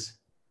 because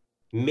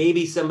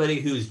maybe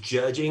somebody who's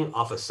judging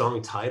off a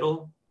song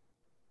title.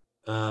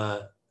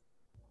 Now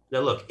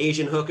look,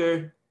 Asian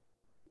hooker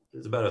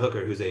is about a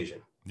hooker who's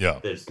Asian. Yeah.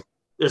 There's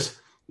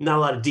not a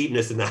lot of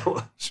deepness in that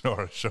one.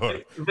 Sure.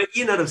 But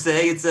you know what I'm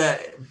saying?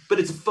 But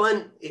it's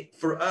fun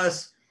for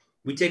us.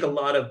 We take a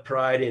lot of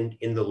pride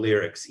in the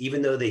lyrics,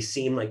 even though they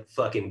seem like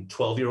fucking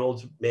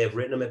 12-year-olds may have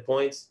written them at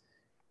points.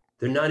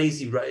 They're not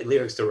easy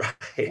lyrics to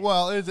write.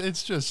 Well,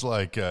 it's just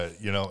like,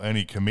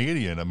 any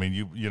comedian. I mean,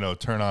 you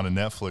turn on a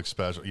Netflix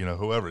special,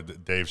 whoever,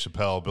 Dave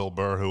Chappelle, Bill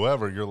Burr,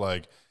 whoever, you're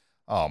like,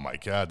 oh my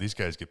God, these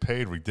guys get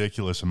paid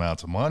ridiculous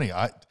amounts of money.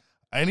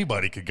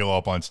 Anybody could go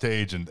up on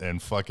stage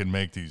and fucking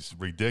make these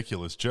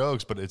ridiculous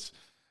jokes, but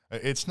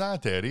it's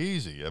not that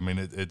easy. I mean,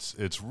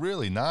 it's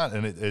really not.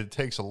 And it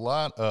takes a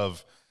lot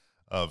of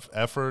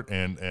effort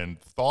and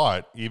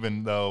thought,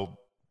 even though,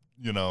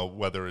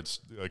 whether it's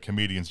a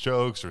comedian's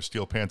jokes or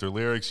Steel Panther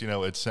lyrics,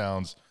 it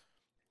sounds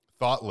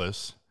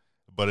thoughtless,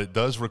 but it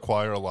does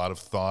require a lot of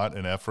thought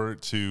and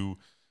effort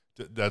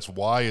that's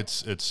why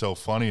it's so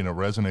funny, and it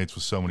resonates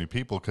with so many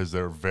people, because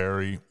they're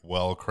very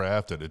well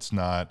crafted. It's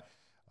not,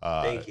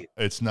 Thank you.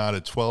 It's not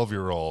a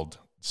 12-year-old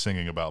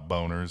singing about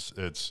boners.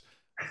 It's,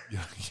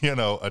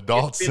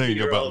 adults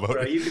singing about boners.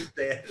 Bro, you can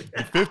say it.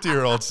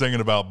 50-year-olds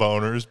singing about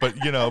boners, but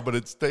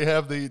they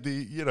have the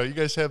you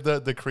guys have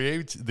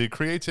the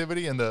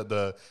creativity and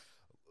the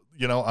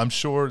I'm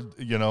sure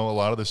a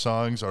lot of the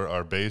songs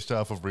are based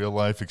off of real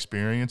life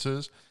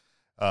experiences.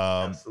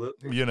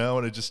 Absolutely.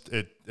 And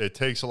it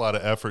takes a lot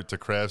of effort to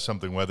craft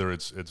something, whether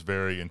it's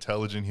very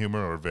intelligent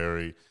humor or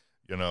very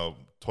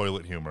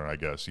toilet humor, I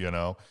guess.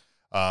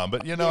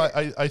 But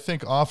I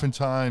think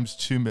oftentimes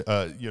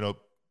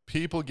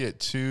people get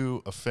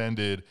too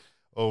offended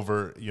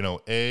over,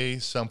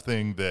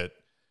 something that,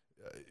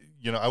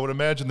 I would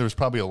imagine there's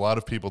probably a lot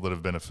of people that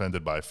have been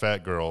offended by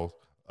Fat Girl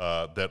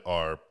that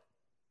are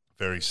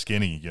very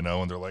skinny,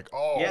 and they're like,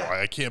 oh, yeah,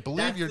 I can't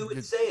believe you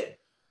would say it.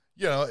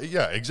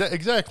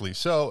 Exactly.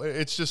 So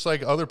it's just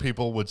like other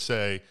people would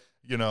say,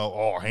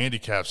 oh,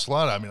 handicapped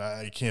slut. I mean,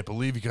 I can't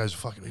believe you guys are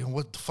fucking,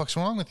 what the fuck's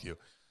wrong with you?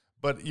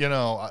 But,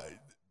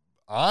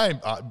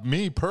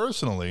 Me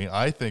personally,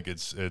 I think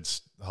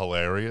it's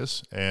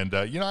hilarious, and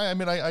you know, I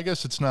mean, I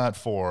guess it's not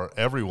for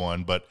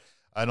everyone, but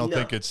I don't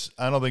think it's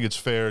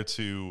fair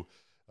to, you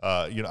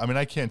know, I mean,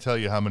 I can't tell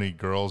you how many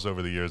girls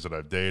over the years that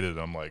I've dated,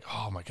 I'm like,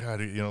 oh my god,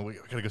 you know, we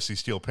gotta go see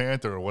Steel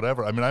Panther or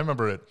whatever. I mean, I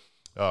remember at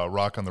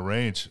Rock on the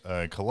Range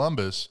in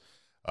Columbus,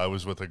 I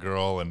was with a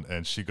girl,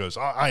 and she goes,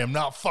 I am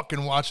not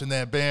fucking watching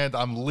that band.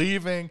 I'm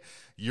leaving.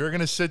 You're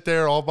gonna sit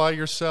there all by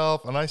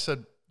yourself, and I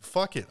said,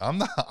 fuck it. I'm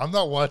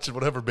not watching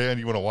whatever band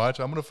you want to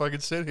watch. I'm gonna fucking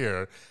sit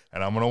here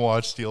and I'm gonna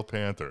watch Steel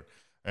Panther.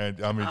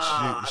 And I mean,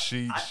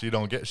 she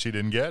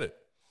didn't get it.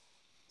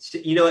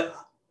 You know what?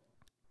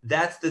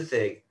 That's the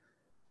thing.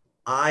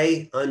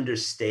 I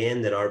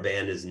understand that our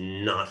band is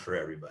not for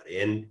everybody,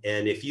 and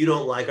if you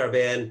don't like our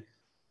band,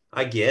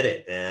 I get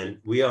it. And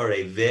we are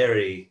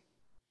a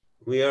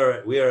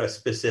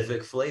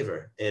specific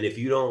flavor. And if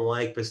you don't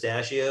like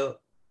pistachio,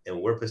 and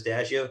we're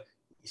pistachio,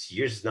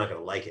 you're just not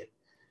gonna like it.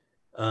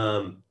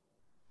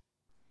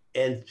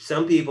 And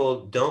some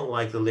people don't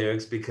like the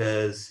lyrics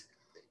because,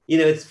 you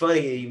know, it's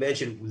funny. You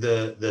mentioned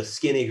the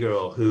skinny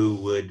girl who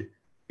would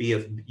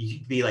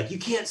be like, you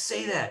can't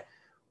say that.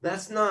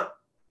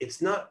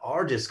 It's not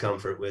our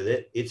discomfort with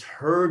it. It's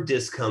her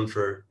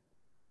discomfort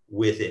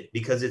with it,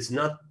 because it's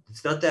not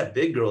that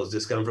big girl's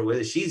discomfort with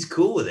it. She's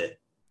cool with it.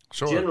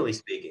 Sure. Generally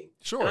speaking.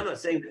 Sure. And I'm not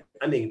saying that,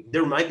 I mean,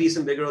 there might be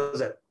some big girls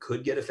that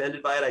could get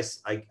offended by it,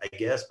 I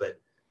guess, but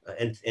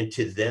and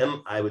to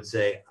them, I would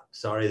say,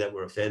 sorry that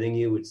we're offending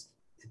you.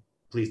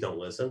 Please don't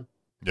listen.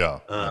 Yeah.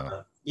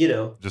 You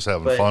know, just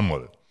having fun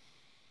with it.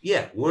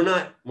 Yeah, we're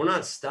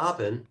not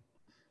stopping,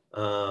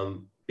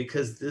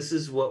 because this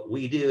is what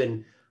we do.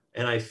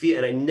 And I feel,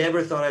 and I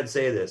never thought I'd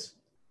say this,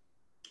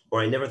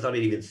 or I never thought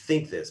I'd even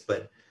think this,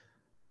 but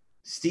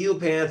Steel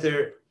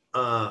Panther,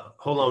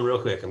 hold on real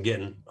quick. Hold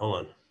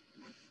on.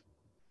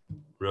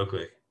 Real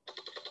quick.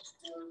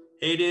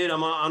 Hey dude,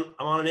 I'm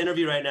on an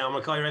interview right now. I'm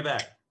gonna call you right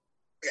back.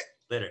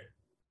 Later.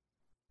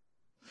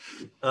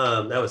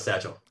 That was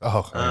Satchel.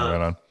 Oh,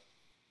 right on.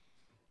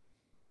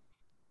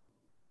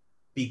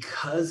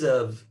 Because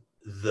of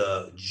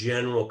the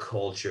general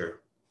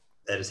culture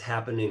that is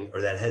happening,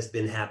 or that has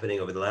been happening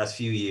over the last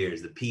few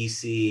years, the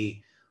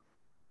PC,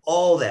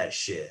 all that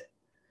shit,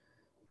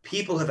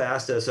 people have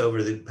asked us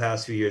over the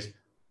past few years,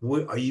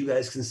 are you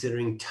guys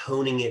considering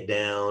toning it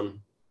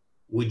down?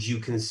 Would you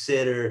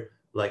consider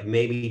like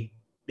maybe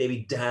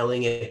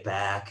dialing it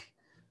back?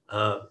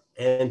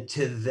 And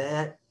to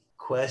that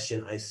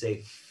question, I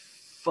say,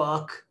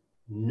 fuck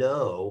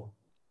no.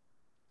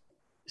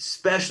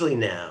 Especially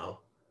now,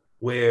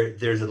 where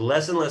there's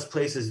less and less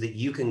places that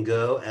you can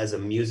go as a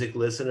music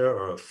listener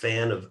or a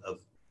fan of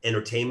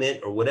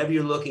entertainment or whatever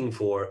you're looking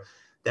for,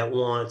 that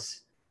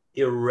wants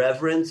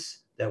irreverence,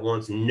 that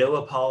wants no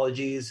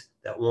apologies,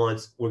 that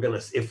wants, we're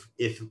gonna,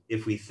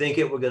 if we think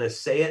it, we're gonna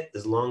say it,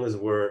 as long as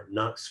we're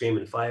not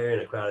screaming fire in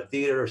a crowded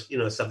theater or, you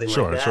know, something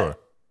like that. Sure.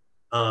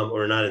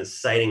 Or not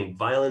inciting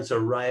violence or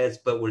riots,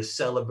 but we're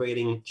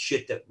celebrating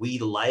shit that we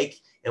like,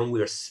 and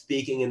we're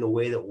speaking in the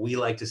way that we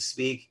like to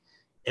speak,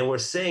 and we're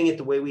saying it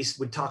the way we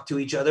would talk to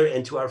each other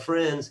and to our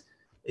friends.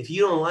 If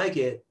you don't like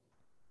it,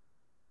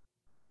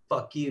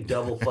 fuck you,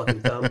 double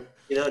fucking thumb.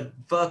 You know,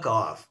 fuck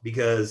off,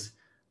 because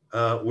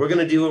we're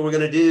gonna do what we're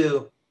gonna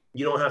do.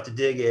 You don't have to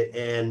dig it,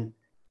 and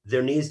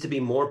there needs to be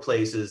more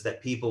places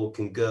that people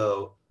can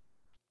go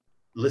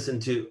listen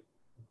to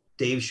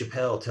Dave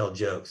Chappelle tell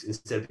jokes,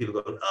 instead of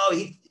people going, oh,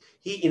 he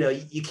you know,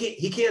 he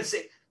can't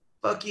say,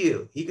 fuck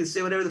you. He can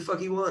say whatever the fuck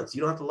he wants.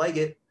 You don't have to like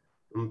it.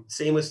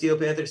 Same with Steel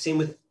Panther, same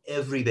with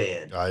every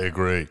band. I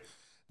agree.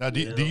 Now,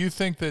 do you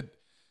think that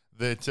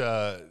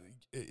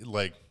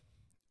like,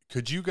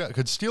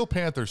 could Steel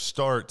Panther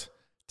start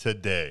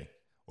today?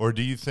 Or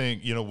do you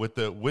think, you know, with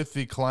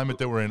the climate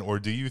that we're in, or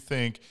do you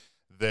think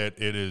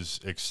that it is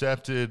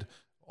accepted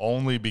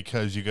only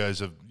because you guys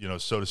have, you know,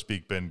 so to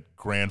speak, been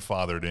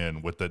grandfathered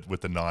in with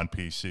the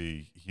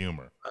non-PC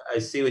humor? I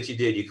see what you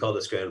did. You called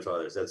us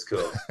grandfathers. That's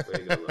cool. Way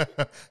to go,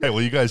 Logan. Hey,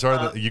 well, you guys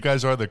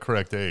are the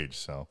correct age,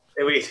 so.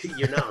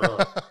 You're not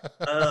wrong.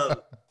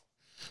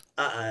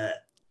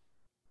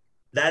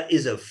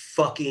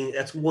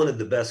 That's one of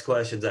the best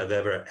questions I've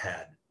ever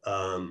had.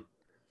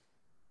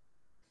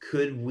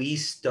 Could we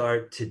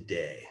start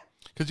today?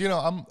 Because, you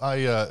know,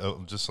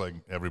 I just like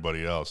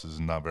everybody else, this is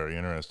not very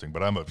interesting,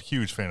 but I'm a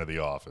huge fan of The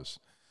Office.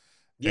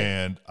 Yeah.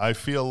 And I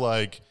feel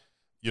like,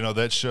 you know,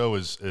 that show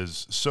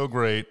is so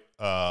great.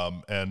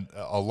 And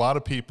a lot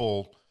of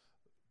people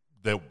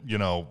that, you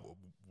know,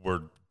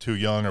 were too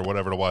young or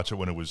whatever to watch it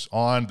when it was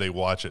on, they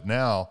watch it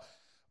now.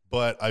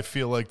 But I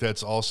feel like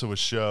that's also a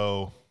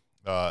show,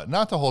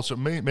 not the whole show,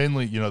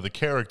 mainly, you know, the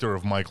character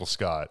of Michael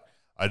Scott,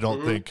 I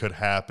don't think could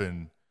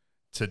happen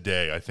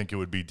today. I think it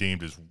would be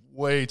deemed as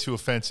way too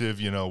offensive,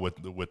 you know,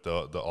 with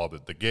all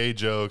the gay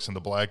jokes and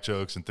the black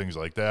jokes and things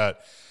like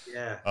that.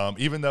 Yeah.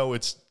 Even though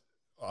it's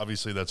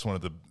obviously that's one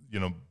of the, you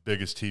know,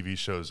 biggest TV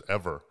shows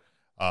ever.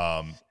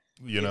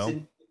 You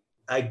know,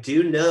 I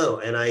do know,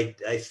 and I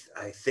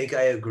think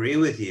I agree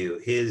with you.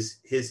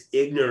 His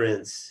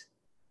ignorance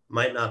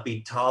might not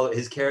be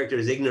his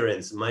character's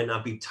ignorance might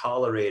not be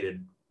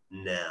tolerated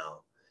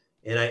now.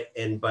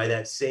 And by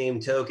that same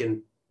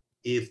token,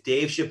 if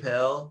Dave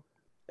Chappelle,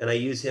 and I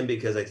use him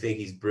because I think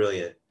he's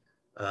brilliant,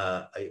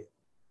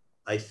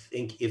 I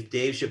think if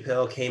Dave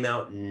Chappelle came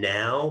out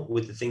now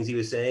with the things he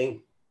was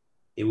saying,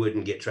 it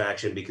wouldn't get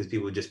traction because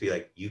people would just be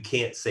like, you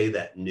can't say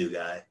that, new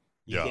guy.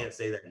 You can't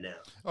say that now.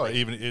 Oh, like,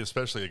 even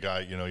especially a guy,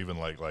 you know, even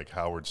like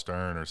Howard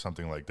Stern or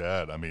something like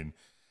that. I mean,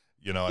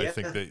 you know, I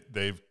think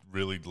they've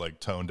really like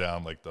toned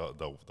down like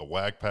the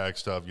whack pack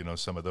stuff, you know,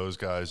 some of those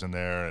guys in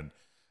there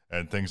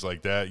and things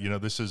like that. You know,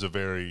 this is a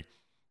very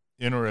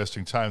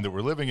interesting time that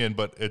we're living in,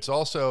 but it's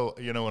also,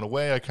 you know, in a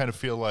way I kind of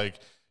feel like,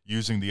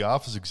 using The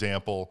Office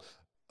example,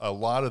 a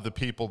lot of the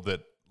people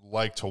that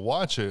like to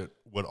watch it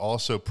would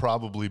also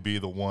probably be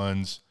the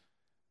ones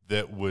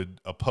that would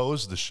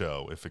oppose the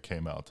show if it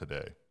came out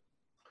today.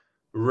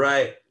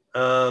 Right.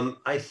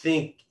 I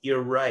think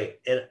you're right.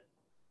 And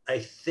I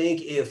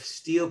think if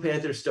Steel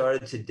Panther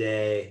started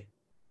today,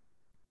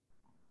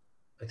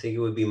 I think it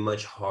would be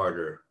much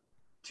harder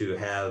to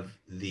have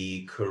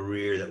the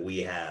career that we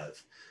have.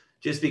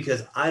 Just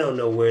because I don't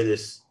know where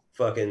this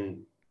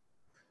fucking,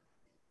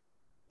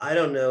 I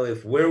don't know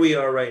if where we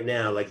are right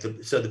now, like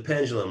the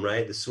pendulum,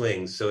 right? The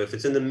swings. So if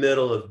it's in the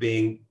middle of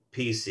being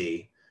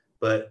PC,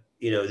 but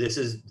you know,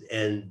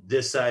 and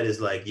this side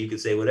is like, you could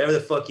say whatever the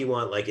fuck you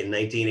want, like in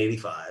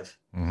 1985,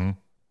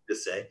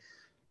 just say,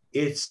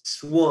 it's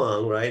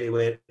swung, right? It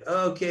went,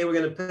 okay, we're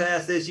going to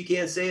pass this. You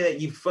can't say that.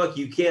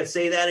 You can't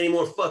say that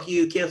anymore. Fuck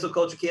you. Cancel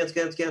culture.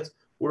 Cancel.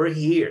 We're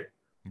here.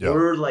 Yep.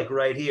 We're like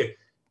right here.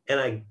 And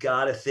I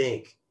got to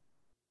think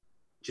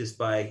just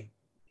by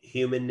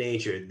human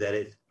nature that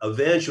it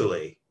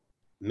eventually,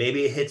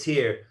 maybe it hits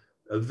here.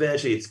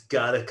 Eventually it's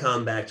got to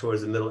come back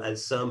towards the middle at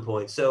some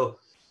point. So,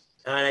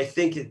 and I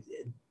think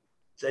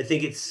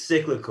it's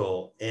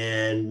cyclical,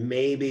 and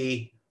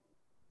maybe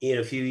in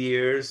a few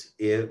years,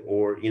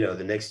 or you know,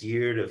 the next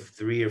year to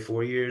 3 or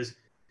 4 years,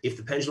 if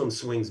the pendulum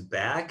swings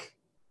back,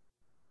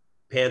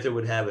 Panther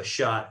would have a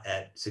shot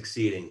at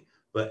succeeding.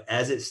 But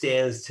as it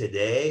stands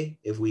today,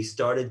 if we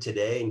started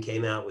today and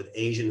came out with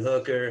Asian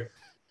Hooker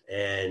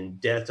and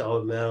Death to All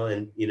of Metal,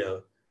 and you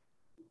know,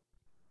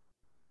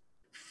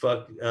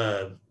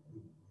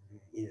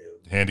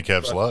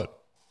 Handicap Slut.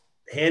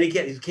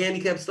 Handicap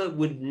Slut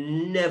would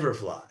never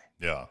fly.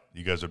 Yeah,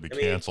 you guys would be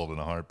canceled in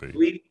a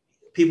heartbeat.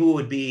 People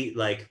would be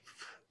like,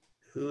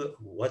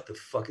 what the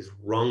fuck is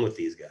wrong with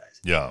these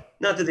guys? Yeah.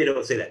 Not that they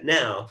don't say that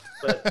now,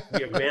 but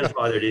your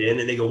grandfather did,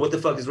 and they go, what the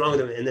fuck is wrong with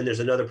them? And then there's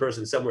another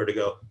person somewhere to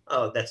go,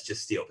 oh, that's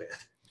just Steel Panther.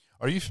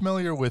 Are you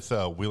familiar with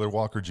Wheeler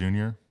Walker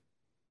Jr.?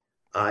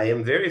 I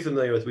am very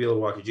familiar with Wheeler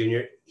Walker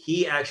Jr.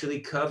 He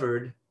actually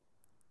covered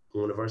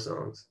one of our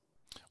songs.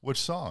 Which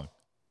song?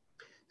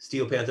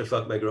 Steel Panther,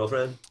 Fuck My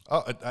Girlfriend.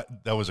 Oh,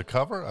 that was a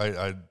cover?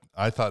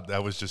 I thought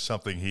that was just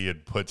something he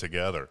had put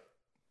together.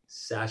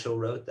 Satchel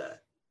wrote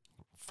that.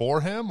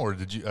 For him, or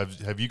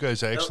have you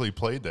guys actually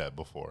played that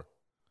before?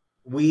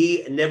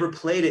 We never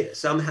played it.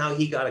 Somehow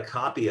he got a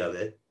copy of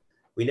it.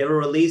 We never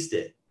released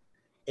it.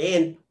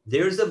 And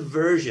there's a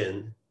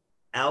version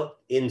out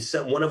in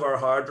one of our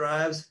hard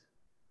drives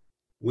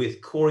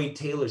with Corey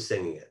Taylor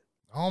singing it.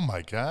 Oh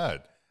my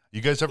God.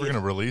 You guys ever going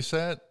to release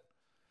that?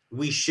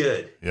 We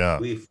should. Yeah.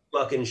 We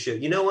fucking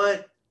should. You know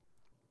what?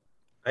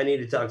 I need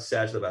to talk to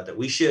Satchel about that.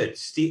 We should.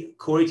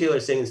 Corey Taylor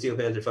singing Steel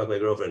Panther, Fuck My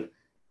Girlfriend.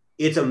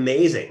 It's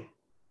amazing.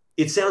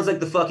 It sounds like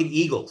the fucking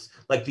Eagles,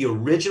 like the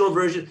original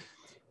version.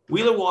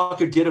 Wheeler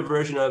Walker did a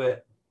version of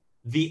it.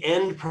 The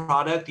end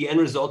product, the end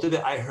result of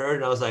it, I heard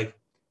and I was like,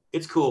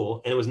 it's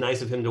cool. And it was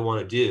nice of him to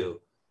want to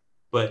do.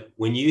 But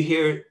when you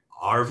hear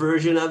our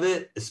version of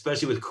it,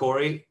 especially with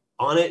Corey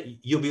on it,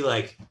 you'll be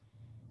like,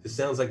 this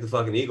sounds like the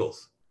fucking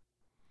Eagles.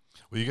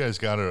 Well, you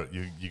guys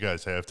you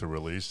guys have to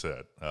release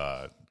that.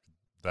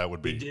 That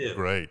would be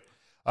great.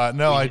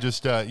 I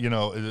just,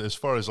 as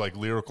far as like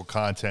lyrical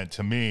content,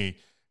 to me,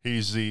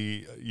 he's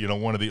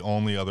one of the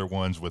only other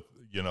ones with,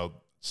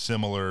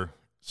 similar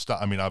stuff.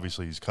 I mean,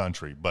 obviously he's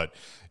country, but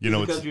he's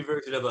a country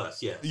version of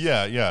us.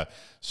 Yeah. Yeah.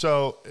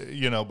 So,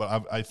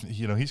 but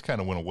he's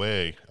kind of went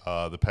away,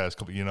 the past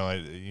couple,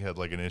 he had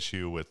like an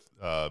issue with,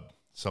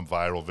 some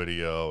viral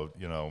video,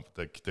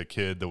 the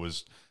kid that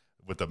was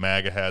with the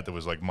MAGA hat that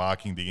was like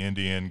mocking the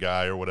Indian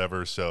guy or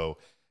whatever. So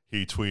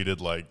he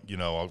tweeted like,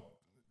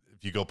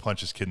 if you go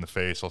punch this kid in the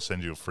face, I'll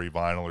send you a free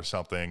vinyl or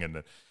something.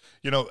 And,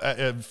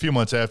 a few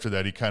months after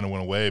that, he kind of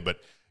went away. But,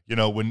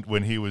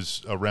 when he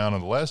was around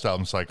on the last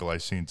album cycle, I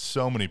seen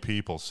so many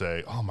people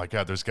say, oh my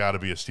God, there's got to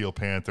be a Steel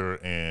Panther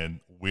and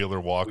Wheeler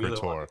Walker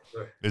tour.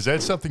 Is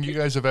that something you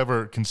guys have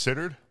ever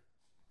considered?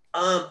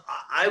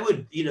 I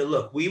would,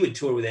 look, we would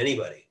tour with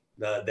anybody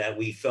that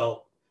we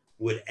felt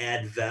would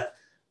add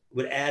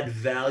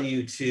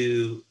value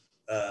to,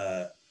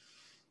 the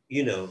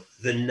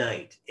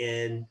night.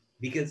 And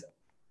because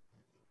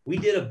we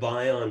did a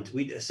buy-on,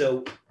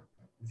 so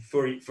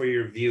for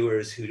your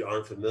viewers who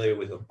aren't familiar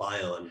with a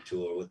buy-on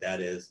tour, what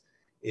that is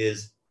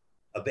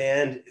a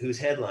band who's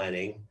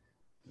headlining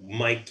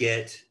might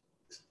get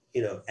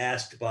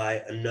asked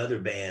by another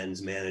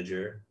band's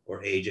manager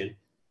or agent,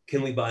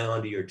 can we buy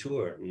onto your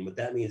tour? And what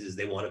that means is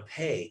they want to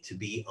pay to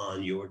be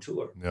on your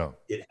tour. Yeah.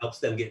 It helps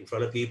them get in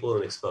front of people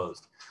and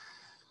exposed.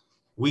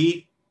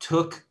 We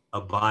took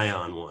a buy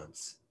on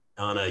once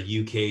on a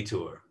UK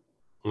tour,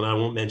 and I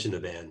won't mention the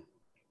band.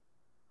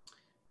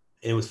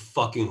 And it was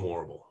fucking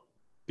horrible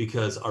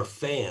because our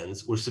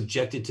fans were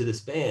subjected to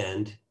this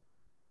band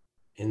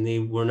and they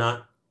were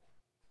not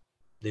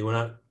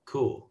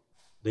cool.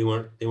 They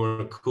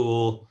weren't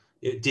cool.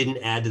 It didn't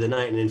add to the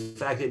night. And in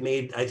fact,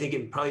 I think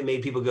it probably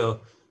made people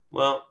go,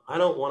 well, I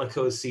don't want to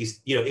go see,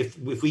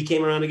 if we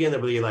came around again,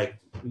 they'll be like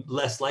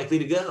less likely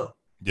to go.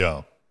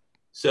 Yeah.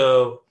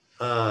 So,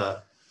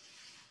 well,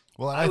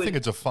 I think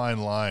it's a fine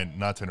line,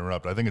 not to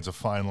interrupt. I think it's a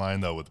fine line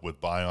though with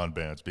buy-on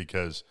bands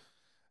because,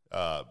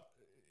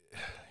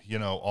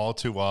 all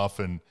too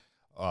often,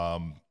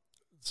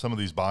 some of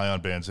these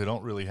buy-on bands, they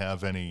don't really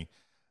have any,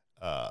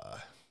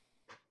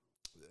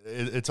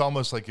 it's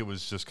almost like it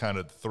was just kind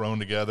of thrown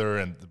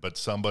together but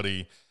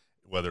somebody,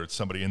 whether it's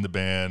somebody in the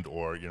band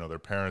or, their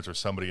parents or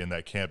somebody in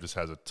that camp just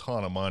has a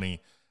ton of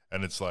money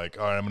and it's like,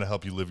 all right, I'm going to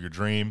help you live your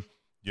dream.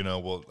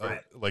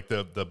 Right. Like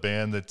the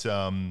band that,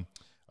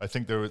 I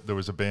think there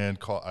was a band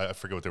called, I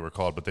forget what they were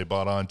called, but they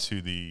bought on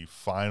to the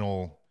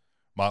final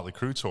Motley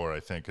Crue tour, I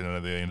think. And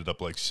then they ended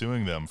up like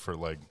suing them for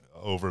like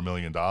over $1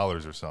 million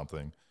or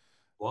something.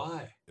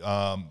 Why?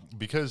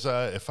 Because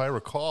if I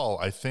recall,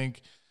 I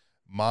think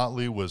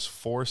Motley was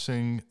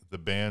forcing the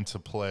band to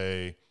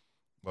play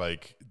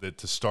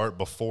to start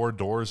before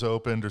doors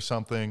opened or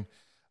something.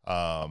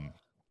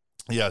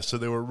 So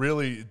they were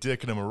really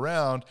dicking him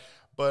around.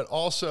 But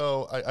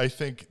also, I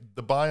think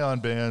the buy-on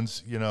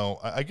bands,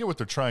 I get what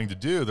they're trying to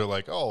do. They're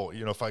like, oh,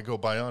 if I go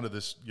buy onto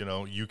this,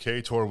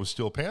 UK tour with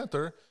Steel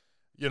Panther,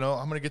 I'm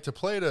going to get to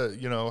play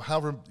to,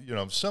 however,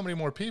 so many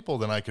more people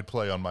than I could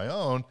play on my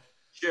own.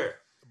 Sure.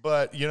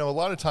 But, a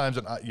lot of times,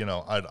 and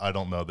I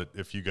don't know that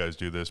if you guys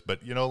do this,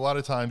 but, a lot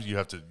of times you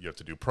have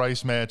to do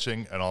price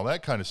matching and all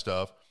that kind of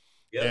stuff.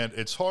 Yep. And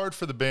it's hard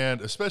for the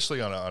band,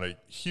 especially on a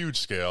huge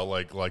scale,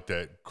 like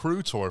that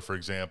Crew tour, for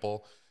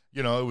example.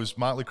 It was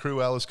Motley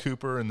Crue, Alice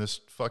Cooper, and this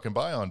fucking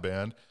buy-on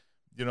band.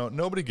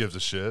 Nobody gives a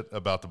shit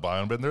about the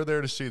buy-on band. They're there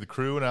to see the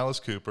Crew and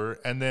Alice Cooper,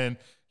 and then,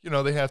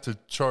 they have to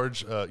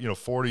charge, $40,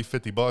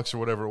 $50 or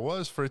whatever it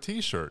was for a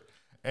T-shirt.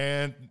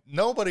 And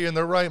nobody in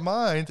their right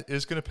mind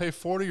is going to pay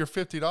 $40 or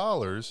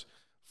 $50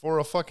 for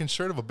a fucking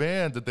shirt of a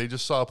band that they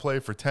just saw play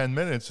for 10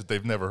 minutes that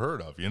they've never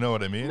heard of. You know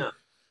what I mean? No.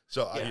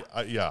 So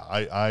yeah.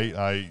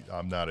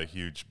 I'm not a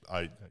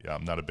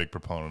big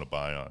proponent of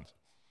buy-ons.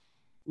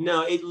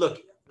 No,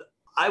 look,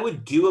 I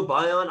would do a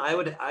buy-on. I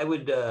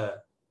would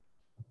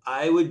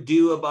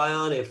do a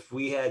buy-on if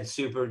we had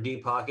super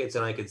deep pockets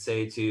and I could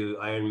say to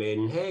Iron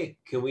Maiden, hey,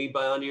 can we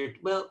buy onto your,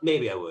 well,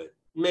 maybe I would,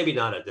 maybe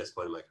not at this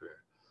point in my career.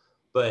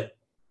 But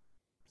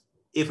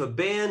if a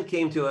band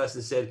came to us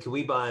and said, can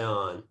we buy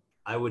on?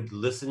 I would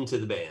listen to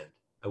the band.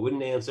 I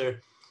wouldn't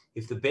answer.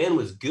 If the band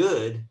was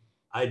good,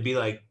 I'd be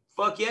like,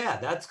 fuck yeah,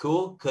 that's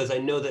cool. Because I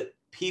know that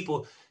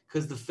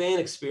because the fan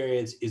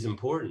experience is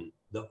important.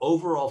 The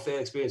overall fan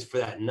experience for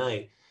that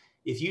night.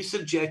 If you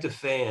subject a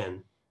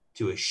fan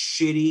to a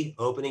shitty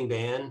opening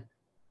band,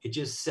 it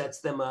just sets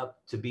them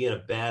up to be in a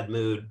bad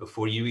mood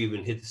before you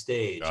even hit the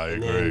stage. I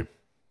agree.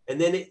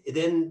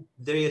 Then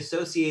they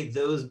associate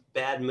those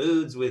bad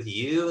moods with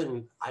you,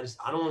 and I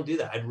don't want to do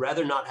that. I'd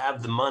rather not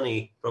have the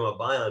money from a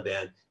buy-on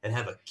band and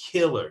have a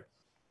killer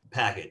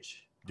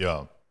package.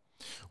 Yeah.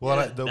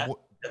 Well,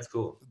 that's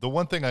cool. The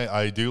one thing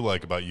I do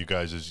like about you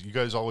guys is you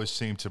guys always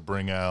seem to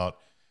bring out,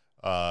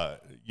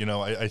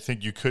 I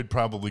think you could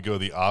probably go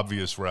the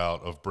obvious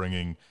route of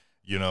bringing,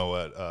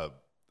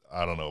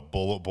 I don't know,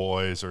 Bullet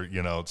Boys or,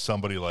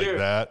 somebody like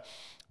that.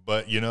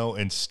 But,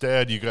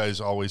 instead you guys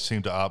always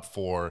seem to opt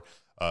for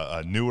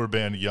a newer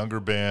band, a younger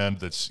band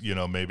that's,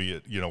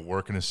 maybe,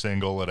 working a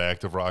single at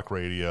Active Rock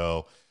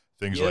Radio,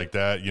 things like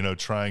that,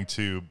 trying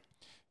to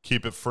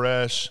keep it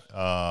fresh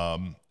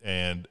and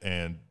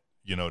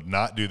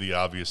not do the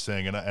obvious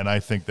thing. And I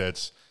think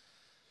that's,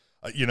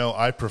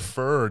 I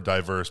prefer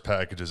diverse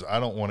packages. I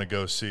don't want to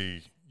go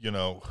see,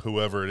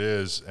 whoever it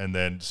is and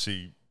then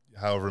see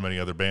however many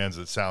other bands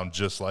that sound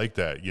just like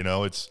that.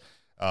 It's,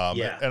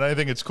 and I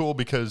think it's cool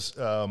because,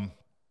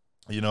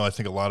 I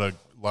think a lot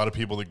of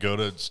people that go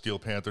to Steel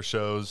Panther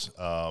shows,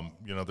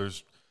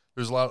 there's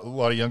a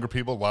lot of younger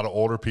people, a lot of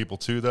older people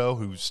too, though,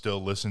 who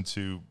still listen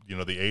to, the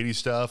 80s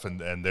stuff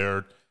and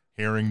they're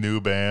hearing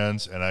new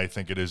bands. And I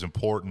think it is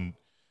important,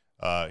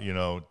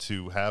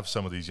 to have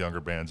some of these younger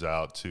bands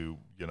out to,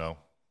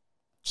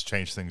 just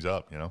change things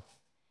up,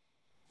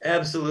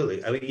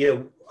 Absolutely. I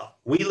mean,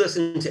 we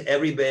listen to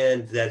every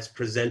band that's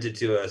presented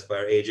to us by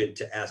our agent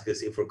to ask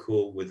us if we're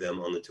cool with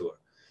them on the tour.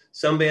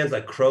 Some bands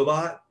like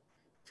Crowbot,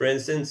 for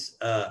instance,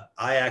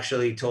 I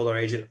actually told our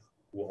agent, I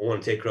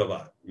want to take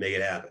Crowbot, make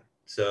it happen.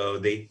 So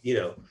they,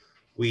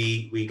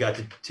 we got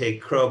to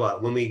take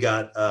Crowbot when we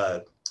got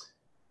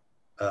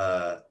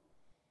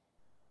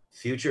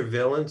Future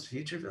Villains.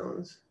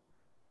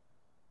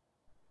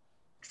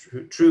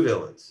 true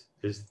villains.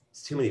 There's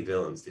too many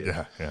villains, dude.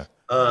 Yeah.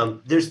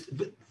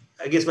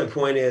 I guess my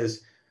point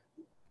is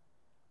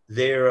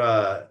there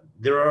are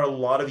a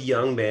lot of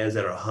young bands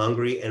that are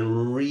hungry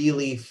and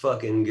really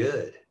fucking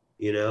good,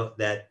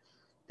 that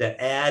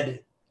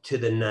add to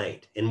the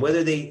night. And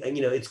whether they,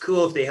 it's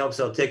cool if they help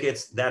sell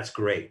tickets, that's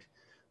great.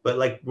 But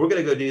like, we're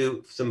going to go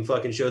do some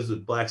fucking shows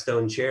with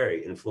Blackstone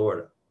Cherry in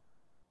Florida.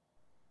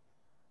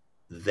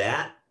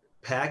 That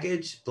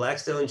package,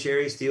 Blackstone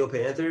Cherry, Steel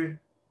Panther,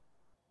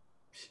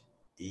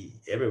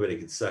 everybody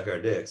could suck our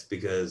dicks,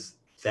 because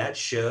that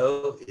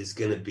show is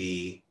going to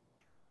be,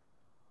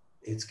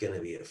 it's going to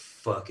be a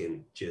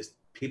fucking just,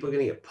 people are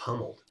going to get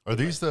pummeled. Are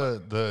these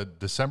the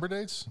December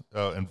dates?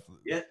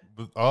 Yeah.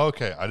 Oh,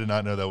 okay. I did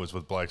not know that was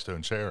with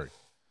Blackstone Cherry.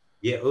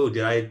 Yeah. Oh,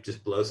 did I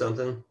just blow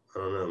something? I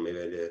don't know. Maybe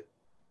I did.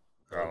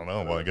 I don't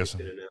know. Well, I guess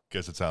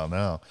it's out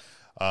now.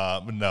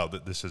 But no,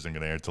 this isn't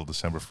going to air until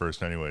December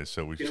 1st anyway,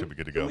 so we should be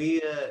good to go. Can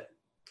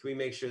we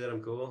make sure that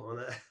I'm cool on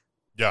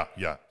that?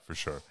 Yeah, for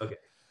sure. Okay.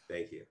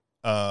 Thank you.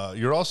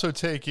 You're also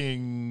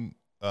taking,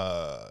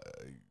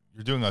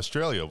 you're doing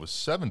Australia with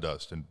Seven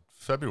Dust in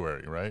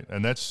February, right?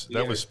 And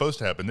that was supposed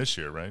to happen this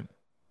year, right?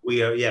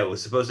 It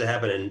was supposed to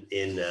happen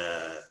in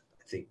I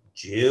think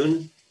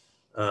June,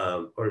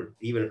 or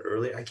even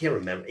earlier. I can't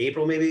remember.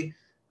 April, maybe.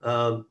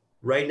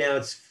 Right now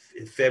it's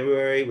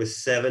February with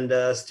Seven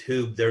Dust,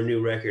 who their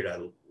new record I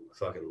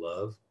fucking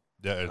love.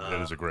 Yeah,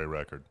 it is a great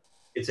record.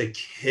 It's a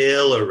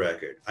killer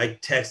record. I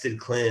texted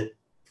Clint,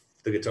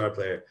 the guitar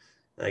player,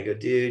 and I go,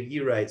 dude,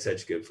 you write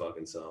such good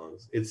fucking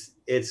songs.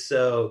 It's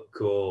so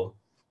cool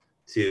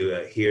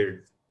to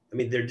hear. I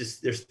mean,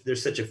 they're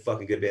such a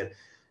fucking good band.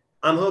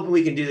 I'm hoping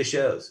we can do the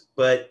shows,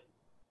 but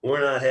we're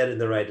not headed in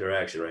the right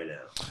direction right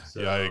now.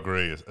 So, yeah, I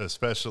agree.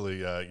 Especially,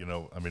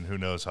 who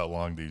knows how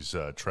long these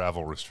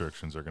travel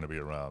restrictions are going to be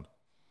around.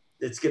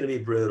 It's going to be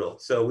brutal.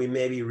 So we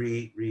may be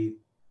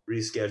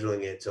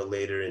rescheduling it till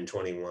later in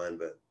 21,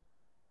 but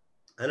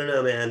I don't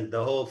know, man.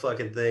 The whole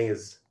fucking thing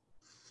is,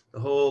 the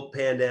whole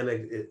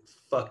pandemic, it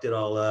fucked it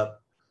all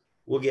up.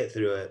 We'll get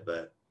through it,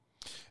 but.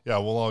 Yeah,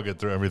 we'll all get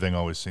through. Everything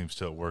always seems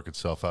to work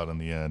itself out in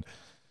the end.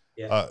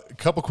 Yeah. A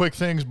couple quick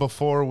things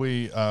before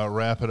we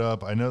wrap it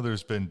up. I know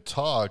there's been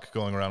talk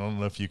going around. I don't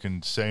know if you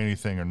can say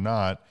anything or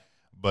not,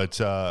 but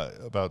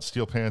about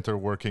Steel Panther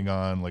working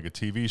on like a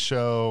TV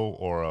show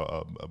or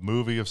a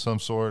movie of some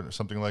sort or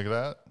something like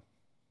that.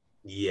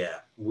 Yeah,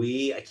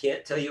 I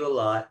can't tell you a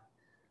lot.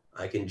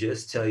 I can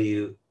just tell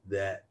you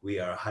that we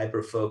are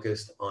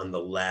hyper-focused on the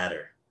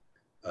latter,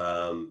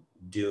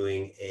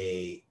 doing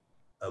a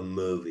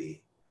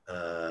movie.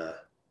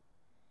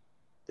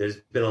 There's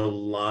been a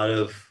lot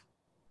of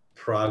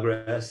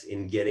progress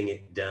in getting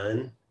it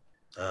done.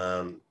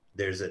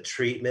 There's a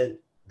treatment,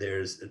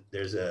 there's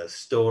a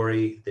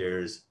story,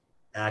 there's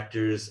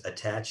actors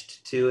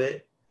attached to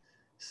it.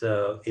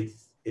 So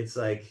it's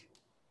like,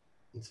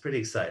 it's pretty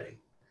exciting.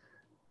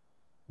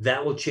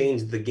 That will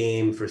change the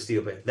game for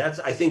Steel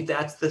Panther. I think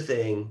that's the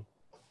thing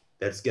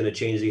that's going to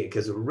change the game.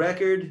 Because a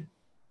record,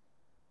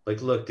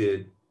 like, look,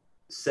 dude,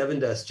 Seven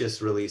Dust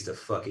just released a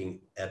fucking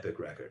epic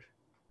record.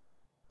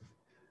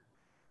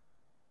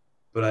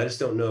 But I just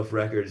don't know if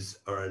records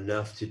are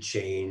enough to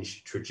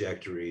change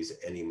trajectories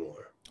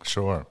anymore.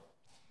 Sure.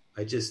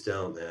 I just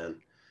don't, man.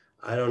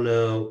 I don't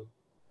know.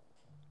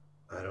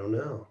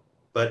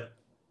 But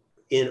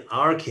in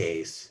our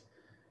case,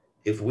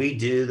 if we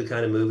do the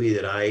kind of movie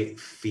that I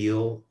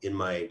feel in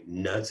my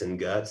nuts and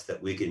guts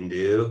that we can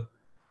do,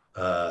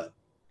 on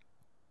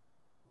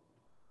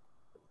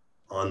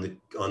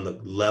the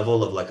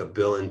level of like a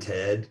Bill and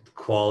Ted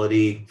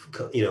quality,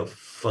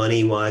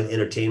 funny wise,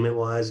 entertainment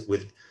wise,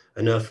 with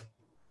enough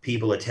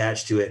people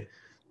attached to it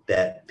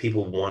that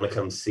people want to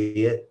come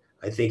see it,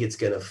 I think it's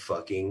gonna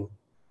fucking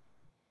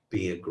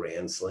be a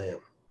grand slam.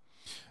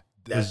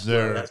 That's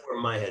where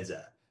my head's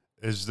at.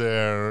 Is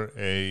there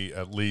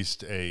at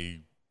least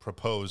a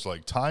proposed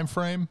like time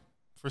frame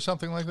for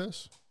something like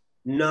this?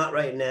 Not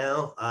right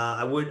now.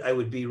 I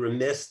would be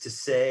remiss to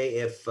say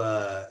if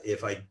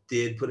I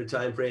did put a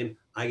time frame.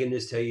 I can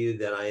just tell you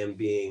that I am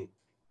being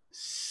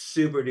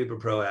super duper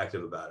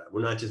proactive about it.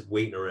 We're not just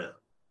waiting around.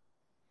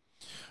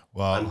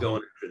 Well, I'm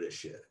going after this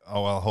shit.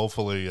 Oh well,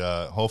 hopefully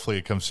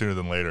it comes sooner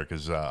than later,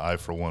 because I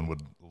for one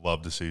would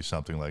love to see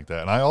something like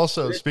that. And I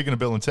also, speaking of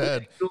Bill and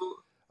Ted,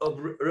 oh,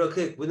 real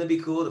quick, wouldn't it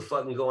be cool to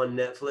fucking go on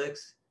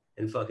Netflix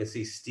and fucking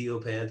see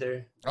Steel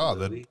Panther? Oh,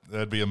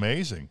 that'd be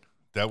amazing.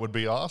 That would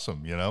be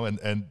awesome,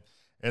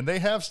 and they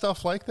have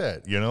stuff like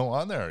that,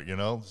 on there,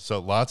 so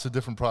lots of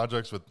different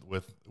projects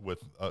with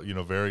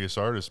various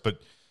artists.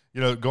 But,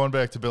 going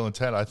back to Bill and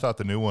Ted, I thought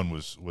the new one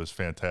was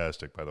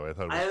fantastic, by the way. I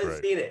thought it was great. I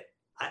haven't seen it.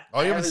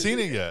 You haven't seen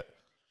it yet?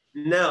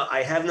 No,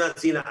 I have not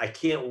seen it. I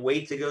can't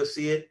wait to go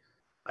see it.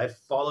 I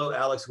follow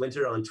Alex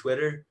Winter on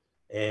Twitter,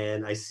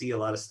 and I see a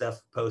lot of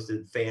stuff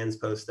posted. Fans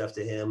post stuff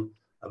to him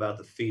about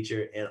the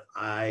feature, and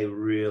I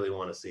really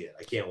want to see it.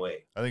 I can't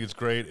wait. I think it's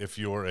great if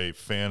you're a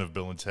fan of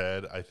Bill and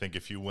Ted. I think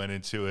if you went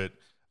into it,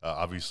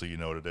 obviously you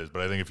know what it is,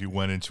 but I think if you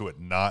went into it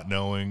not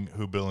knowing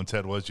who Bill and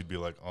Ted was, you'd be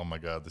like, oh my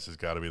God, this has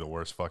got to be the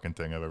worst fucking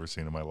thing I've ever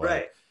seen in my life.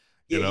 Right.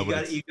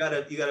 Yeah, you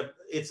gotta.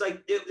 It's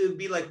like it would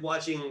be like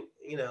watching,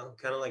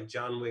 kind of like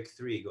John Wick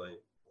 3, going,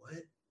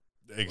 what?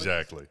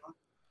 Exactly.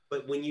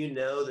 But when you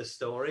know the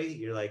story,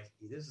 you're like,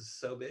 this is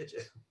so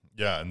bitchin'.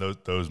 Yeah, and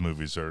those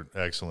movies are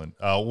excellent.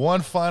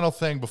 One final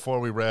thing before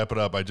we wrap it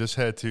up, I just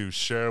had to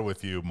share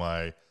with you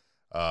my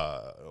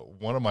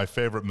one of my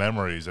favorite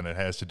memories, and it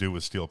has to do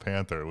with Steel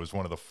Panther. It was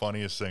one of the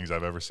funniest things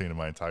I've ever seen in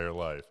my entire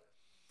life.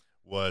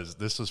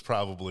 This was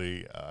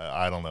probably,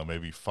 I don't know,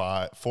 maybe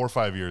 4 or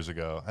 5 years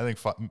ago. I think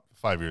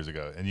 5 years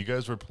ago. And you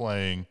guys were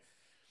playing,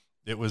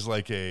 it was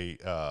like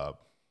I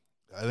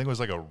think it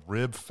was like a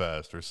rib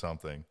fest or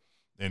something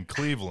in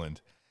Cleveland.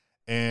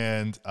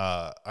 And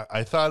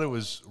I thought it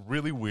was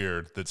really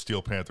weird that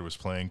Steel Panther was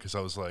playing, because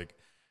I was like,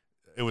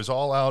 it was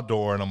all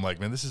outdoor. And I'm like,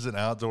 man, this is an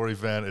outdoor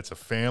event. It's a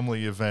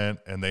family event.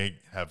 And they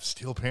have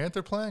Steel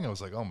Panther playing. I was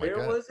like, oh my God.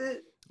 Where was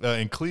it?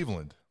 In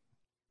Cleveland.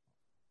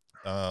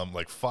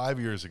 Like 5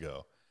 years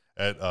ago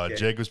at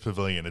Jacobs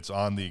Pavilion. It's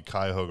on the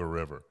Cuyahoga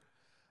River.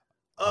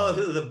 Oh,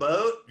 the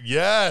boat?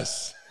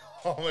 Yes.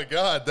 Oh my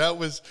God. That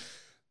was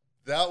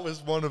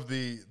one of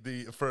the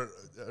for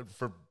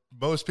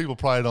most people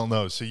probably don't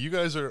know. So you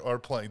guys are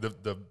playing,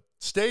 the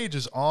stage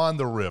is on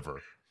the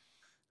river,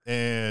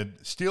 and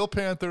Steel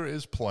Panther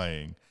is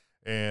playing,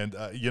 and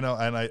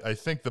and I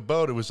think the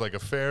boat, it was like a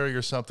ferry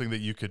or something that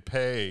you could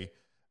pay,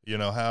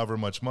 however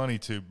much money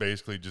to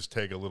basically just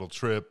take a little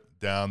trip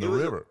down the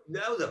river.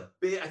 That was a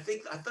big. I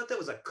thought that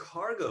was a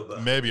cargo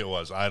boat. Maybe it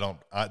was. I don't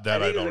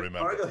remember.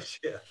 Cargo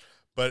ship.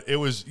 But it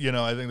was,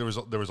 I think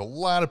there was a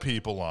lot of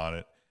people on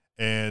it,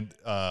 and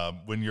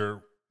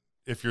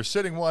if you're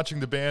sitting watching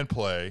the band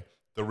play,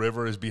 the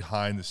river is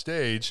behind the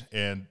stage,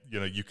 and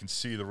you can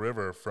see the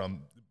river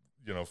from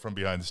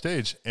behind the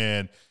stage,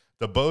 and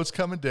the boat's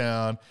coming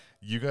down.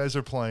 You guys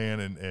are playing,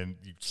 and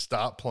you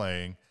stop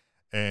playing.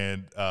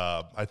 And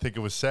I think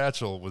it was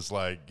Satchel was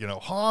like,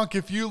 honk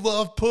if you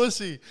love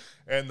pussy.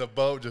 And the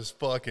boat just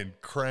fucking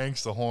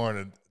cranks the horn.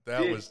 And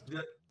that was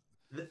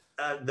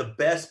the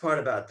best part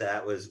about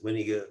that was when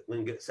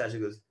Satchel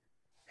goes,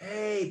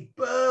 hey,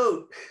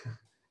 boat.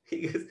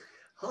 He goes,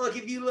 honk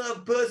if you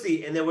love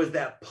pussy. And there was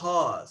that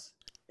pause.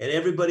 And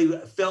everybody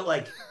felt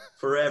like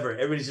forever.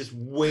 Everybody's just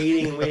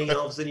waiting and waiting. And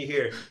all of a sudden you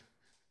hear,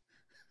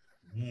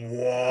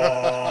 whoa.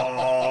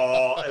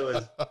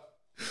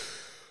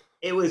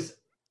 It was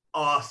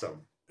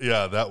awesome.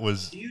 Yeah, that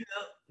was. Do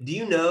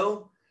you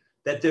know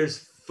that there's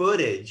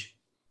footage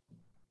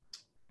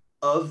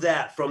of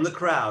that from the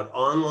crowd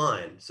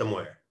online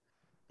somewhere?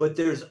 But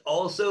there's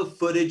also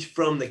footage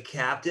from the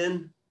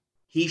captain.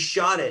 He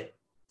shot it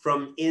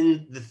from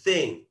in the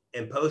thing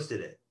and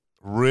posted it.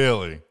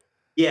 Really?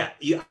 Yeah.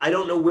 I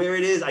don't know where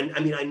it is.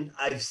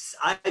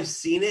 I've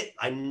seen it.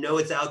 I know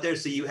it's out there.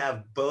 So you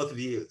have both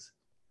views.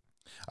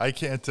 I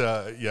can't.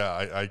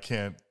 I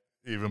can't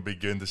even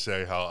begin to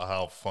say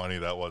how funny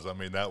that was. I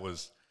mean, that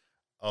was,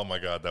 oh my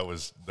God, that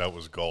was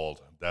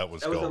gold. That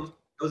was gold.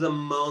 It was a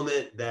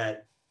moment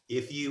that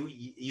if you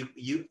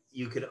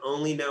could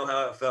only know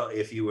how it felt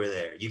if you were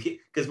there.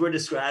 Because we're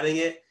describing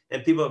it,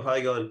 and people are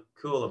probably going,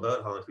 cool, a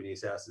boat honk when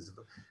he's asked.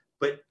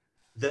 But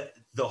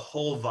the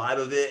whole vibe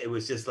of it, it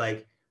was just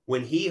like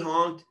when he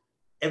honked,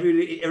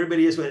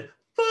 everybody just went,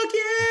 fuck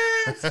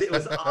yes! It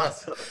was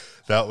awesome.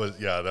 That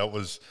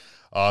was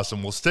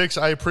awesome. Well,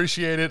 Stix, I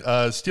appreciate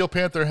it. Steel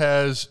Panther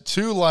has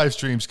 2 live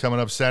streams coming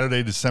up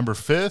Saturday, December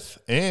 5th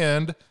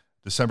and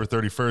December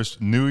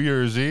 31st, New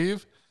Year's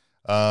Eve.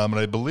 And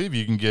I believe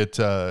you can get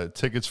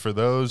tickets for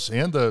those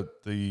and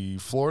the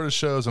Florida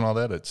shows and all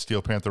that at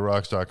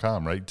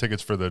steelpantherrocks.com, right?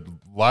 Tickets for the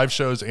live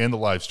shows and the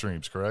live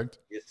streams, correct?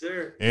 Yes,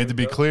 sir. And to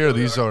be clear,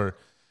 these are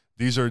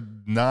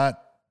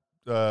not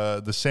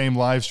the same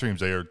live streams.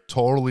 They are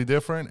totally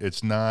different.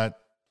 It's not,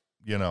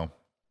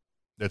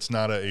 it's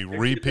not a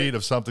repeat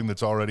of something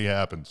that's already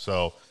happened.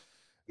 So,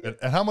 and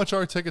how much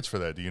are tickets for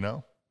that? Do you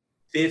know?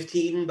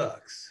 $15.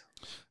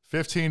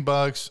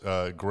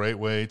 $15. Great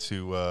way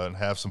to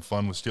have some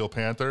fun with Steel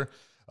Panther.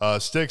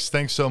 Stix,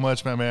 thanks so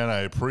much, my man.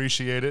 I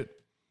appreciate it.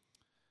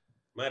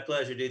 My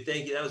pleasure, dude.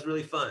 Thank you. That was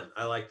really fun.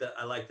 I like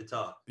the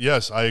talk.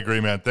 Yes, I agree,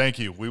 man. Thank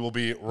you. We will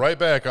be right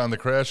back on the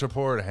Crash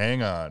Report.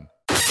 Hang on.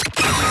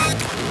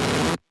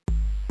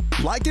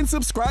 Like and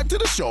subscribe to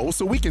the show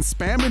so we can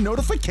spam your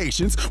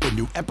notifications with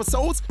new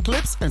episodes,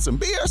 clips, and some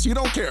BS you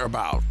don't care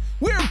about.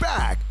 We're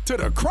back to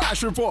the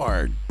Crash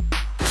Report.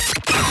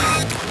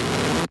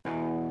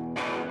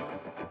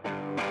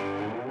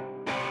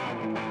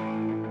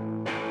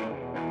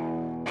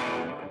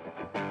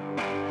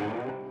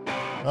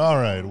 All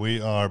right,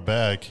 we are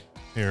back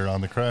here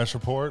on the Crash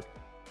Report.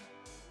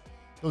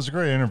 It was a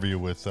great interview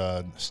with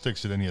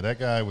Stix Zadinia. That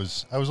guy I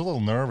was a little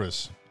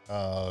nervous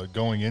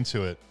going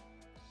into it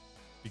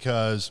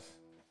because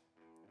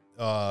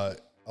a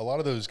lot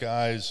of those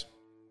guys,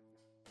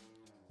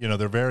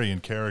 they're very in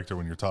character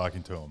when you're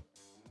talking to them.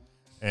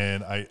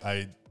 And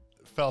I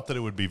felt that it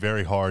would be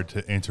very hard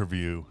to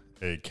interview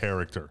a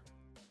character.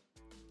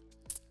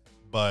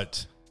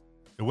 But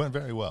it went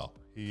very well.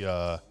 He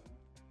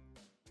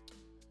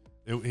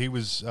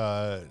was,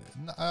 I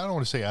don't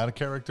want to say out of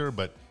character,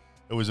 but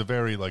it was a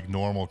very like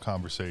normal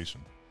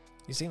conversation.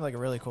 You seem like a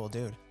really cool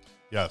dude.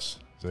 Yes,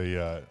 he's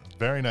a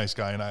very nice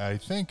guy, and I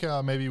think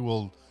maybe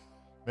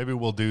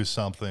we'll do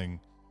something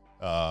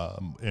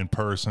in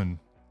person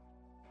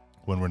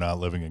when we're not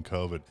living in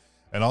COVID.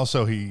 And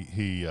also,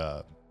 he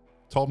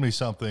told me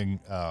something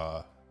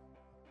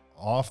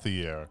off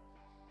the air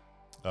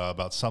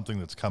about something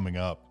that's coming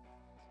up.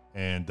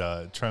 And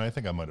Trent, I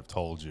think I might have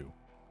told you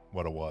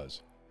what it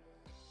was,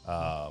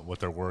 what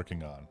they're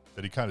working on,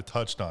 that he kind of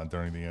touched on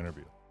during the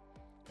interview.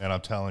 And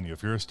I'm telling you,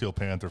 if you're a Steel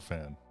Panther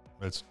fan,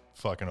 it's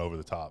fucking over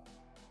the top.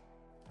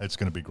 It's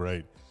going to be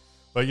great.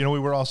 But, we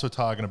were also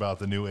talking about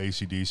the new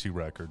AC/DC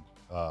record,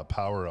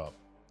 Power Up.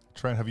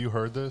 Trent, have you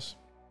heard this?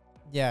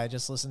 Yeah, I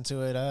just listened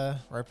to it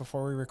right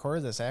before we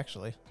recorded this,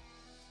 actually.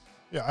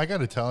 Yeah, I got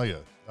to tell you,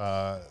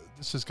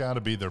 this has got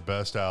to be their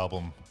best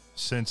album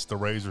since The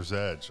Razor's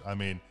Edge. I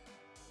mean,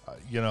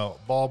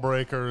 Ball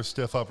Breaker,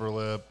 Stiff Upper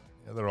Lip,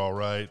 yeah, they're all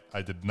right.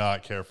 I did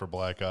not care for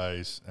Black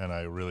Ice, and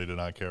I really did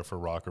not care for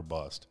Rock or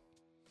Bust.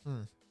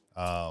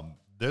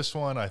 This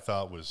one I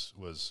thought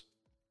was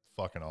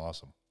fucking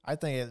awesome. I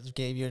think it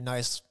gave you a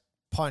nice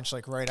punch,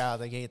 like right out of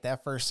the gate.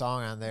 That first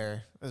song on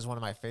there is one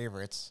of my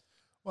favorites.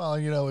 Well,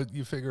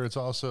 you figure it's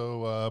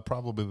also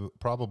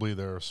probably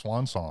their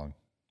swan song.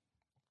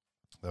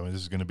 I mean,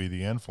 this is going to be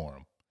the end for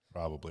them,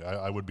 probably.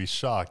 I would be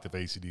shocked if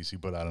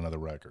AC/DC put out another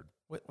record.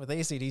 With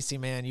AC/DC,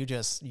 man,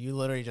 you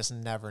literally just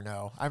never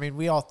know. I mean,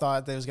 we all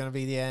thought that it was going to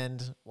be the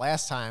end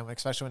last time,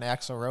 especially when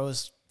Axl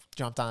Rose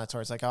jumped on the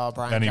tour. It's like, oh,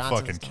 Brian And he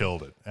Johnson's fucking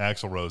killed it.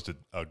 Axl Rose did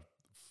a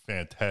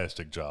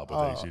fantastic job with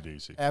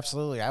AC/DC.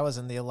 Absolutely. I was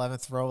in the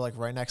 11th row, like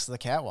right next to the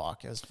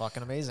catwalk. It was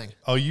fucking amazing.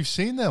 Oh, you've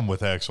seen them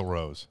with Axl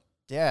Rose?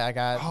 Yeah, I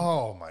got...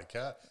 Oh, my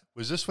God.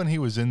 Was this when he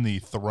was in the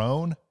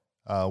throne,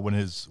 when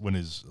his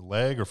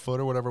leg or foot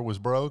or whatever was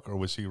broke, or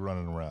was he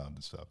running around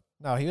and stuff?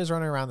 No, he was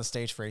running around the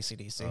stage for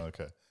AC/DC. Oh,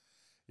 okay.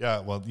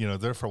 Yeah, well,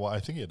 there for a while, I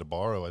think he had to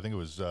borrow, I think it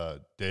was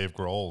Dave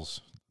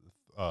Grohl's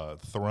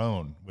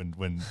throne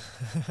when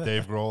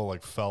Dave Grohl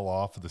like fell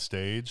off of the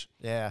stage.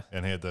 Yeah.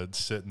 And he had to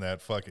sit in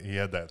that he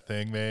had that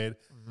thing made.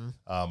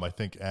 I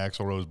think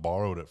Axl Rose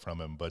borrowed it from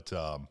him. But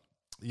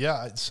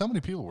yeah, so many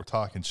people were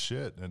talking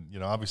shit. And,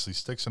 obviously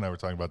Stix and I were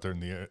talking about during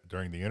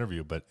the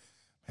interview, but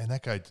man,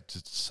 that guy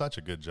did such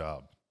a good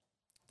job.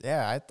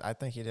 Yeah, I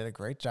think he did a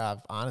great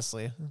job,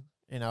 honestly.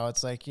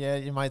 It's like, yeah,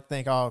 you might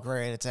think, oh,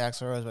 great, it's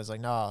Axl Rose, but it's like,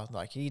 no,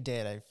 like he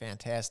did a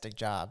fantastic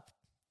job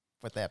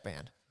with that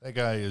band. That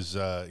guy is,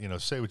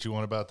 say what you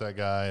want about that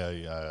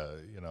guy.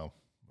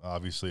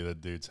 Obviously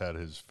that dude's had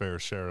his fair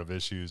share of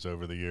issues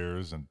over the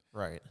years and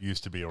right.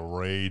 Used to be a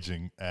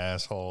raging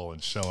asshole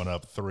and showing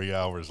up 3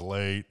 hours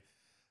late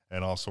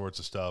and all sorts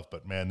of stuff.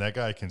 But man, that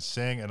guy can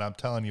sing. And I'm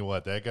telling you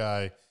what, that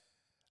guy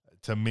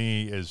to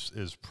me is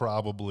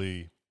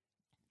probably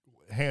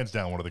hands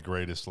down one of the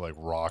greatest like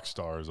rock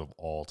stars of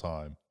all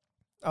time.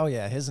 Oh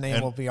yeah. His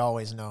name will be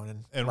always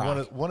known. And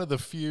one of the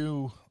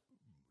few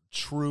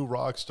true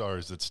rock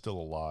stars that's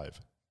still alive,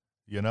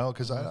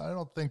 because I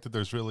don't think that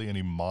there's really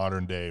any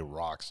modern day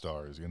rock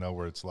stars,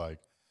 where it's like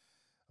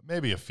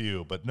maybe a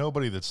few, but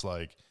nobody that's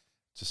like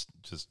just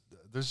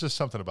there's just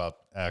something about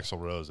Axl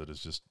Rose that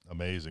is just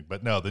amazing.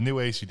 But no, the new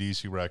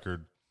AC/DC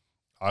record,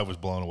 I was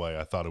blown away.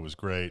 I thought it was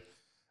great.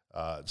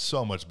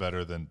 So much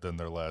better than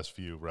their last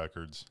few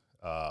records.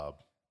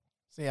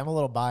 See, I'm a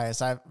little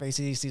biased.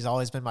 AC/DC's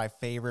always been my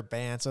favorite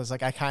band, so it's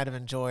like I kind of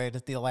enjoyed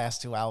the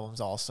last two albums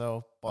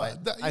also. But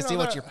I see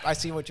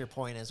what your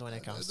point is when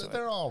it comes to it.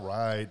 They're all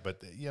right,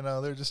 but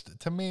they're just,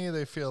 to me,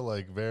 they feel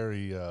like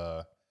very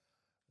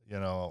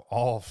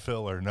all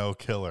filler, no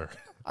killer.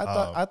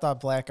 I thought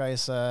Black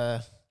Ice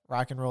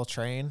Rock and Roll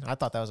Train, I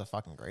thought that was a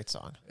fucking great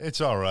song. It's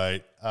all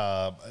right.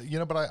 But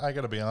I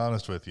got to be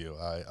honest with you.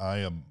 I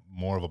am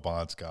more of a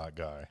Bon Scott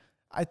guy.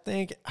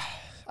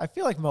 I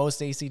feel like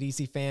most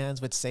AC/DC fans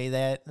would say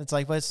that. It's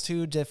like, but it's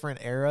two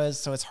different eras,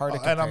 so it's hard to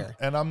compare.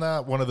 And I'm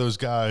not one of those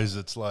guys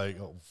that's like,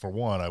 for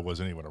one, I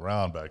wasn't even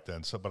around back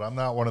then. So, but I'm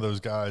not one of those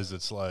guys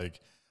that's like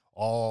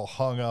all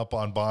hung up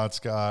on Bon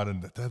Scott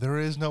and there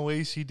is no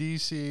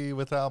AC/DC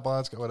without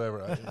Bon Scott,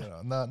 whatever.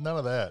 None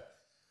of that.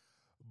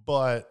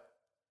 But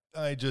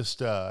I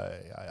just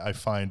I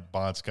find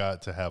Bon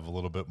Scott to have a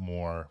little bit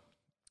more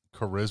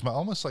charisma,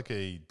 almost like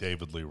a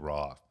David Lee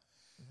Roth.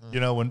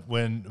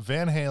 When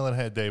Van Halen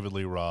had David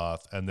Lee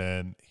Roth and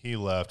then he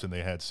left and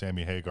they had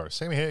Sammy Hagar.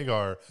 Sammy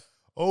Hagar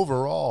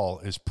overall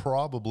is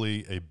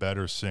probably a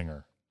better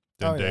singer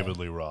than David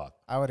Lee Roth.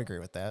 I would agree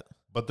with that.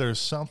 But there's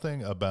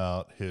something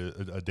about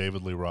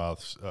David Lee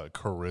Roth's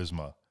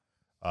charisma.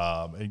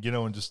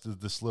 And just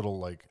this little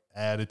like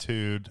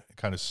attitude,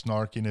 kind of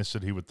snarkiness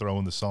that he would throw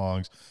in the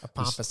songs. A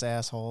pompous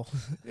asshole.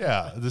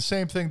 Yeah. The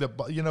same thing that,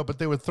 but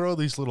they would throw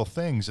these little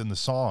things in the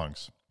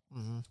songs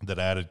that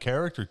added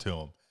character to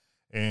them.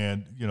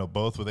 And,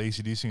 both with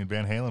AC/DC and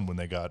Van Halen, when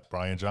they got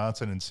Brian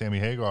Johnson and Sammy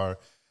Hagar,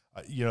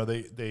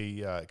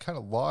 they kind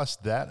of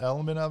lost that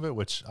element of it,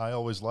 which I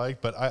always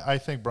liked. But I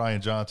think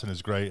Brian Johnson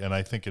is great, and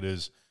I think it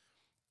is.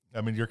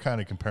 I mean, you're kind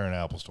of comparing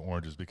apples to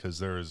oranges because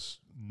there is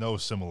no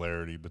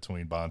similarity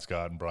between Bon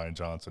Scott and Brian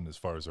Johnson as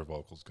far as their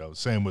vocals go.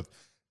 Same with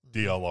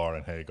DLR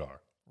and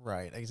Hagar.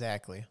 Right,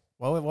 exactly.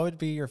 What would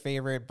be your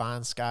favorite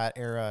Bon Scott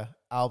era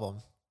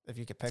album if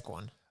you could pick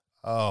one?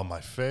 Oh, my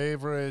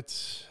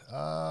favorite.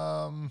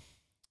 I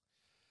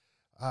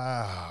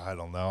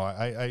don't know.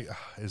 I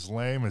as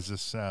lame as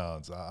this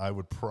sounds, I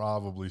would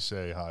probably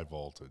say High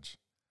Voltage.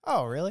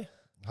 Oh, really?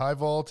 High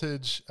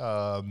Voltage.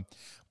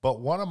 But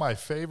one of my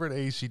favorite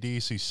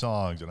AC/DC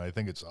songs, and I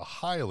think it's a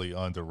highly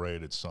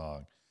underrated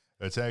song.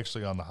 It's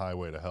actually on the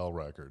Highway to Hell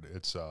record.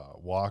 It's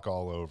Walk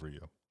All Over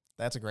You.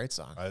 That's a great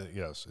song.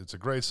 Yes, it's a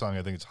great song.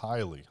 I think it's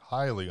highly,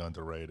 highly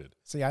underrated.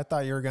 See, I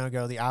thought you were going to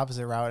go the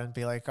opposite route and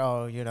be like,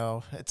 oh,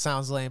 it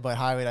sounds lame, but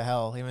Highway to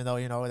Hell, even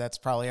though, that's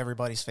probably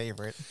everybody's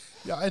favorite.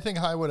 Yeah, I think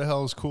Highway to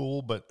Hell is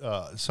cool, but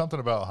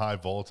something about High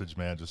Voltage,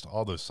 man, just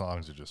all those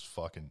songs are just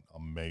fucking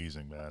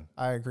amazing, man.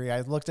 I agree.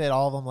 I looked at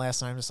all of them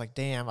last night. I'm just like,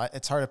 damn,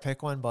 it's hard to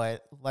pick one,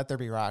 but Let There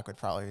Be Rock would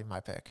probably be my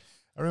pick.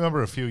 I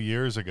remember a few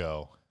years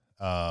ago,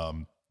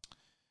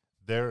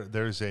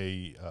 there's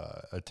a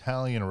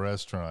Italian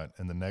restaurant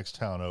in the next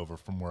town over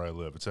from where I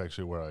live. It's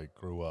actually where I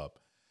grew up.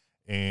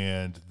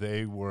 And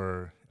they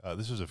were,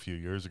 this was a few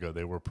years ago,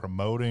 they were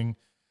promoting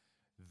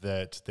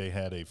that they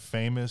had a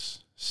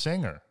famous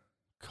singer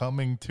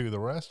coming to the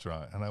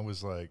restaurant. And I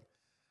was like,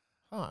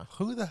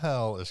 who the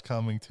hell is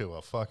coming to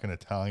a fucking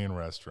Italian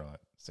restaurant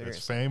Seriously?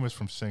 that's famous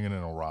from singing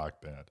in a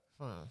rock band?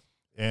 Huh.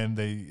 And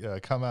they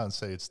come out and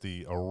say it's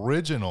the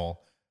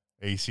original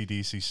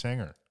AC/DC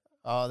singer.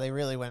 Oh, they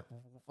really went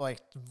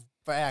like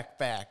back.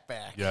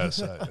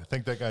 Yes, I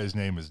think that guy's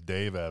name is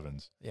Dave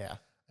Evans. Yeah.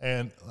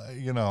 And,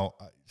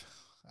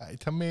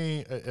 to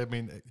me, I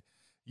mean,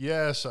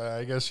 yes,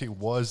 I guess he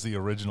was the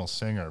original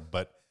singer,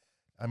 but,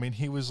 I mean,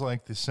 he was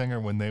like the singer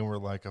when they were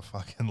like a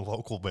fucking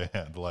local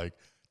band. Like,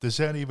 does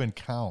that even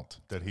count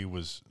that he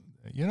was,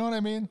 you know what I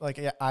mean? Like,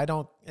 yeah, I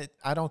don't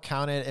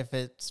count it if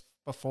it's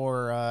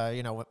before,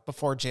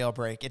 before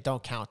Jailbreak. It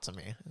don't count to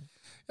me.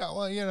 Yeah,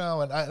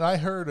 well, and I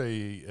heard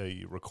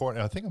a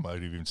recording. I think I might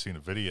have even seen a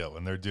video,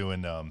 and they're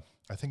doing.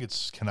 I think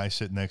it's "Can I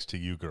Sit Next to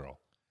You, Girl,"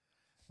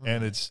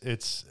 and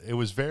it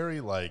was very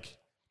like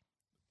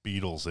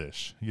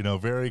Beatles-ish,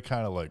 very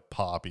kind of like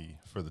poppy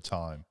for the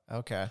time.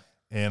 Okay.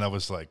 And I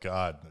was like,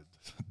 God,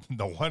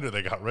 no wonder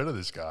they got rid of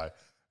this guy.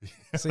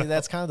 See,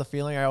 that's kind of the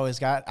feeling I always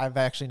got. I've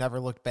actually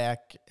never looked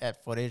back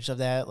at footage of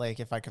that.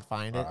 Like, if I could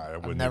find it, I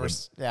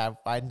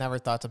never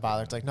thought to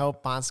bother. It's like,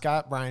 nope, Bon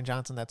Scott, Brian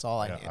Johnson, that's all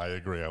I need. I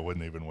agree. I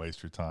wouldn't even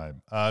waste your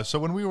time. So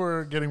when we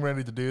were getting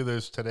ready to do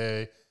this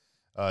today,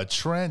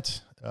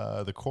 Trent,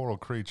 the Korl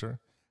Creature,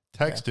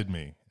 texted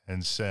me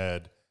and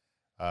said,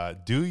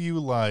 do you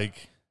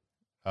like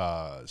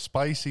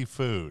spicy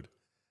food?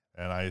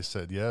 And I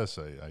said, yes,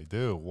 I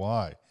do.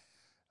 Why?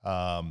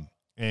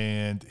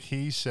 And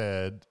he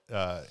said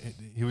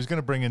he was going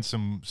to bring in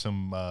some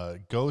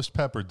ghost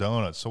pepper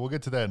donuts. So we'll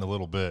get to that in a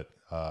little bit.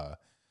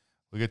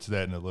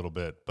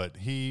 But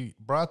he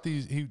brought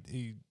these.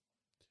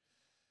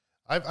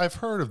 I've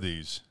heard of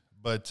these,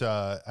 but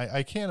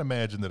I can't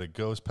imagine that a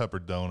ghost pepper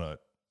donut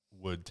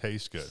would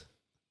taste good.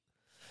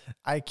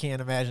 I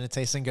can't imagine it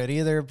tasting good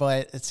either,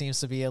 but it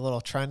seems to be a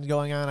little trend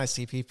going on. I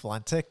see people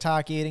on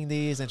TikTok eating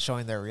these and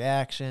showing their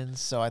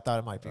reactions, so I thought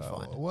it might be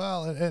fun.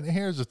 Well, and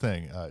here's the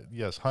thing.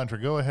 Yes, Hunter,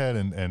 go ahead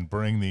and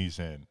bring these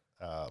in.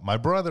 My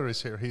brother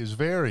is here. He is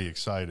very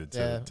excited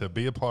to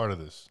be a part of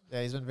this.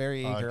 Yeah, he's been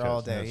very eager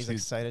all day. He's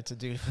excited to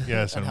do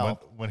yes, and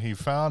help. when he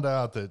found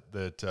out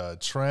that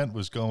Trent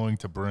was going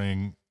to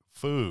bring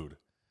food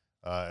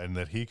and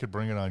that he could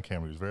bring it on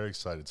camera, he was very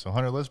excited. So,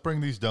 Hunter, let's bring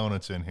these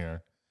donuts in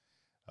here.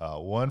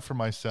 One for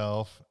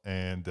myself,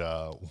 and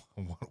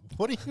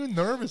what are you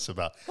nervous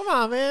about? Come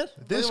on, man.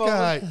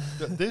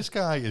 This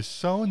guy is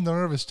so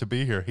nervous to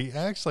be here. He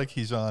acts like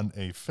he's on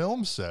a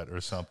film set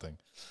or something.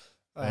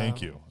 Thank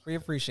you. We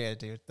appreciate it,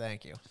 dude.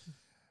 Thank you.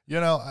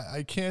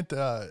 I can't.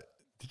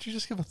 Did you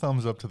just give a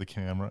thumbs up to the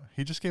camera?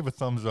 He just gave a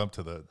thumbs up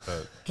to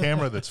the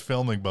camera that's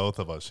filming both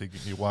of us.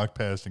 He walked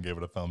past and gave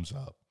it a thumbs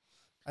up.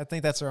 I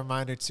think that's a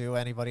reminder to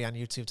anybody on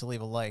YouTube to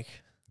leave a like.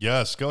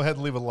 Yes, go ahead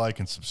and leave a like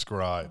and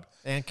subscribe.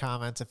 And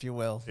comments, if you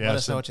will. Yes, let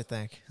us know what you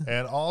think.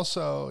 And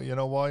also,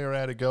 while you're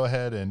at it, go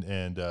ahead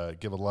and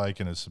give a like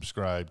and a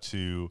subscribe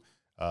to,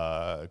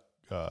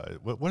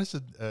 what is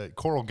it?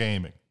 Korl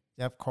Gaming.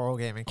 Yep, Korl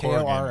Gaming.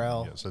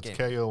 Korl. Yes, that's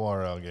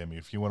Korl Gaming.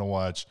 If you want to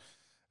watch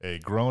a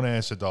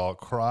grown-ass adult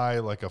cry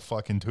like a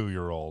fucking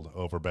 2-year-old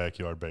over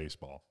backyard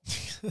baseball.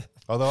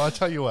 Although I'll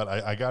tell you what,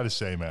 I got to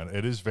say, man,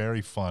 it is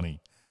very funny.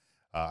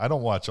 I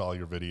don't watch all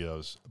your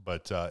videos,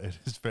 but it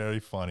is very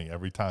funny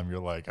every time you're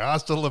like,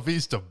 hasta la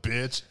vista,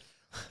 bitch.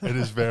 It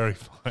is very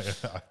funny.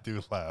 I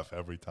do laugh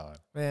every time.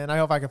 Man, I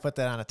hope I could put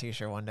that on a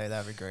T-shirt one day.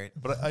 That'd be great.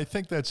 But I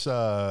think that's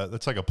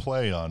like a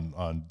play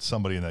on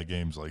somebody in that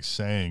game's like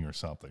saying or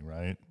something,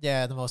 right?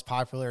 Yeah, the most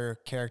popular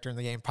character in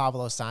the game,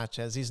 Pablo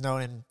Sanchez. He's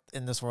known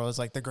in this world as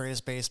like the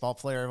greatest baseball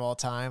player of all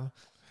time.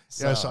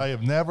 So, Yes, I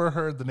have never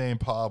heard the name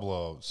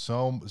Pablo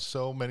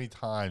so many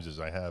times as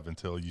I have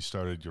until you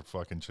started your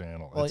fucking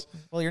channel.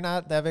 well, you're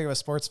not that big of a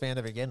sports fan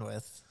to begin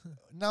with.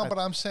 No, but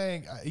I'm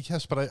saying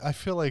yes, but I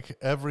feel like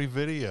every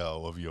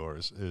video of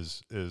yours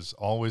is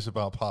always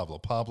about Pablo.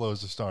 Pablo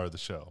is the star of the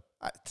show.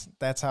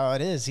 That's how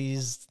it is.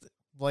 He's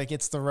like,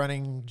 it's the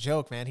running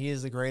joke, man. He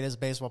is the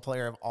greatest baseball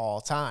player of all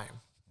time.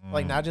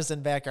 Like, not just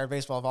in backyard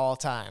baseball, of all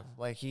time.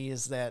 Like, he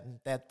is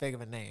that big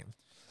of a name.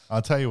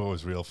 I'll tell you what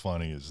was real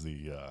funny is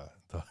the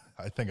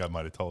I think I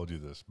might have told you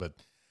this, but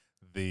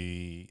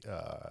I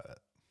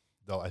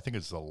think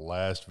it's the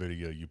last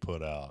video you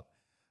put out,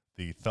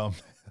 the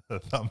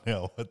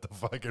thumbnail with the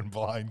fucking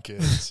blind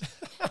kids.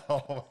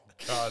 Oh my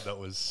God, that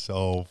was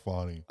so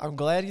funny. I'm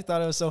glad you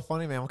thought it was so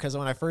funny, man, because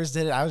when I first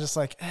did it, I was just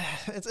like,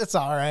 it's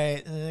all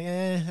right.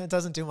 It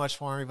doesn't do much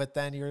for me. But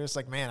then you were just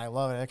like, man, I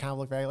love it. I kind of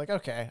look back like,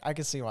 okay, I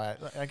can see why.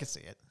 I can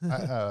see it.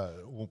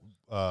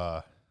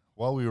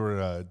 While we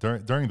were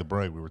during the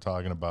break, we were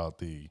talking about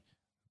the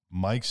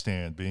mic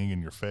stand being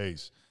in your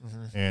face.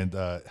 And,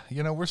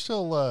 we're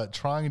still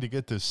trying to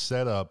get this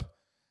set up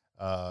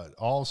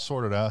all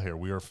sorted out here.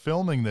 We are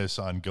filming this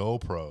on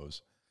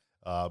GoPros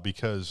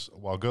because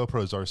while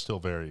GoPros are still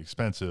very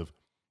expensive,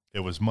 it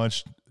was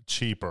much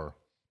cheaper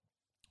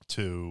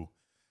to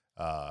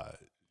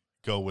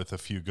go with a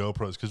few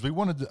GoPros because we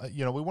wanted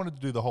to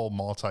do the whole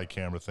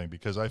multi-camera thing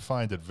because I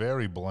find it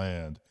very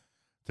bland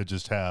to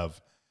just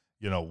have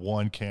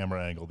one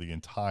camera angle the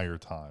entire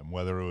time,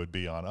 whether it would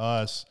be on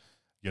us,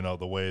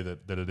 the way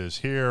that it is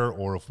here,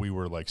 or if we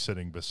were like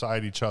sitting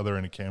beside each other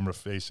and a camera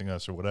facing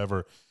us or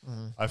whatever.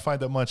 I find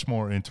that much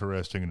more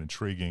interesting and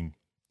intriguing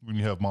when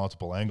you have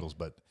multiple angles.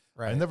 But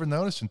I never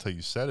noticed until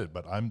you said it,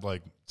 but I'm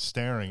like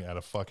staring at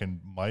a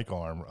fucking mic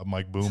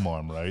boom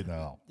arm right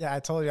now. Yeah, I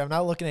told you, I'm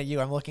not looking at you.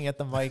 I'm looking at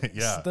the mic,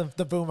 Yeah.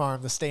 the boom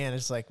arm, the stand.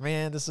 It's like,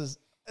 man, it's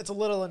a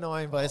little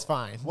annoying, but it's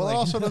fine. Well, like, it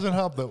also doesn't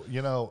help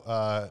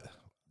that,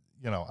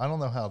 I don't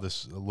know how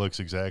this looks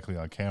exactly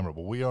on camera,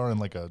 but we are in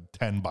like a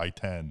 10 by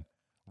 10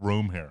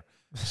 room here.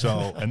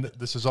 So, and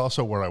this is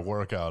also where I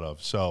work out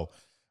of. So,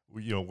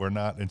 we're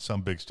not in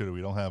some big studio.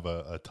 We don't have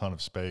a ton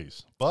of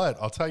space. But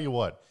I'll tell you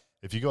what,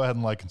 if you go ahead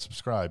and like and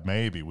subscribe,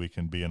 maybe we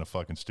can be in a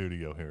fucking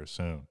studio here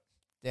soon.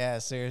 Yeah,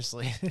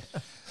 seriously.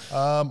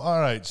 All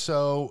right.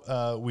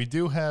 So, we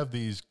do have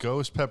these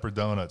ghost pepper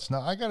donuts.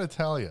 Now, I got to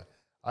tell you,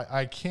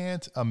 I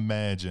can't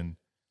imagine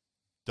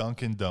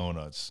Dunkin'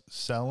 Donuts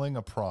selling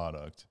a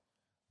product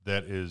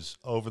that is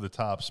over the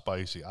top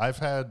spicy. I've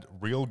had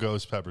real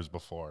ghost peppers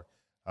before.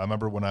 I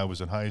remember when I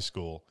was in high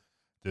school,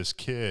 this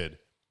kid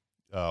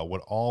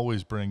would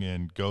always bring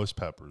in ghost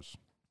peppers,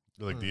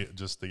 like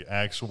just the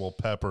actual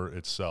pepper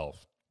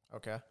itself.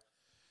 Okay.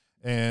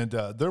 And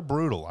they're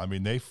brutal. I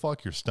mean, they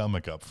fuck your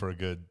stomach up for a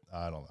good,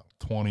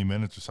 20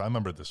 minutes or so. I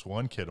remember this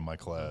one kid in my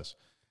class,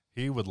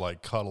 he would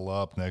like cuddle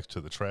up next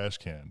to the trash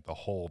can the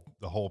whole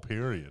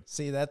period.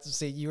 See,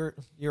 you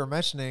were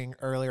mentioning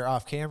earlier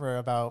off camera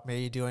about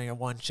maybe doing a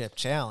 1-chip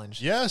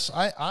challenge. Yes,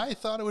 I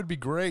thought it would be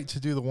great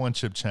to do the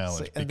 1-chip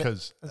challenge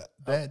because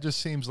that just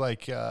seems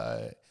like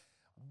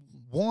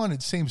one,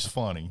 it seems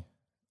funny.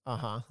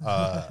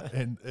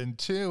 And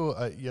two,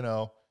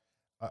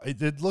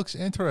 it looks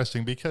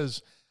interesting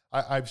because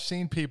I've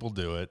seen people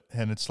do it,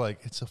 and it's like,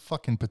 it's a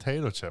fucking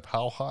potato chip.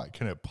 How hot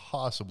can it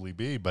possibly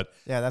be? But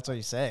yeah, that's what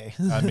you say.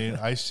 I mean,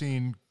 I've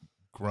seen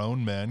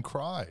grown men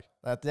cry.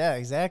 Yeah,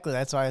 exactly.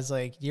 That's why I was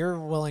like, you're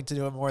willing to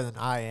do it more than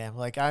I am.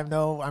 Like, I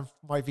know I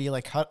might be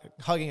like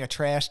hugging a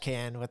trash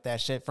can with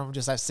that shit from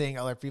just seeing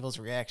other people's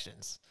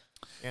reactions.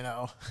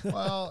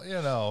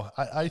 Well,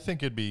 I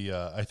think it'd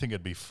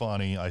be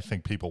funny. I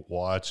think people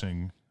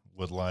watching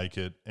would like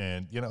it,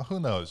 and who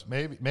knows?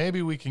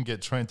 Maybe we can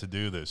get Trent to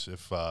do this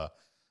if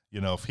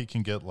he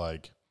can get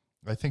like,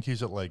 I think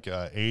he's at like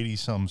 80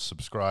 some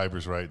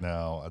subscribers right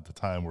now at the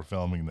time we're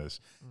filming this.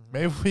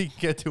 Maybe we can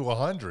get to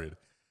 100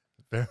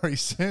 very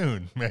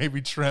soon.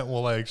 Maybe Trent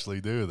will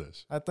actually do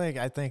this. I think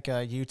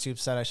YouTube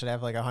said I should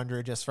have like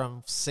 100 just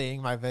from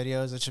seeing my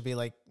videos. It should be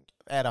like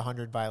at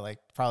 100 by like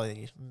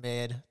probably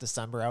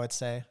mid-December, I would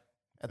say.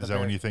 Is that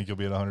when you think you'll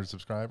be at 100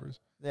 subscribers?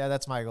 Yeah,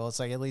 that's my goal. It's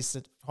like at least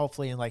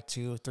hopefully in like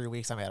 2-3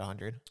 weeks I'm at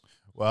 100.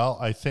 Well,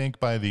 I think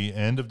by the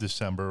end of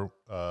December,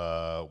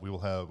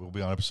 we'll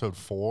be on episode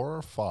 4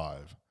 or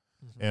 5.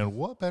 And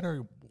what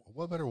better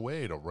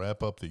way to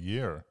wrap up the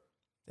year?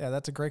 Yeah,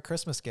 that's a great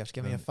Christmas gift.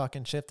 Give me a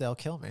fucking chip that'll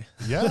kill me.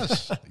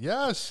 Yes,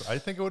 I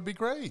think it would be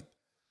great.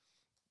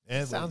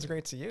 And sounds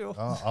great to you.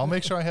 I'll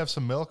make sure I have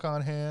some milk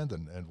on hand,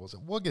 and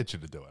we'll get you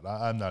to do it.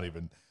 I'm not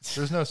even.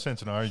 There's no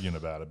sense in arguing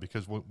about it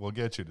because we'll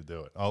get you to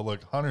do it. Oh,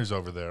 look, Hunter's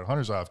over there.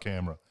 Hunter's off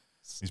camera.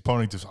 He's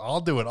pointing to. I'll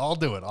do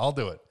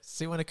it.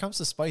 See, when it comes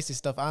to spicy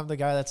stuff, I'm the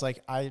guy that's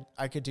like, I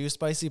could do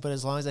spicy, but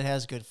as long as it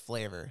has good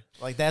flavor,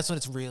 like that's when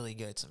it's really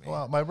good to me.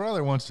 Well, my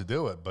brother wants to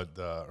do it, but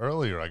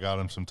earlier I got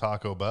him some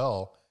Taco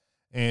Bell,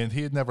 and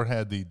he had never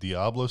had the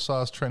Diablo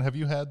sauce. Trent, have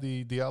you had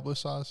the Diablo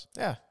sauce?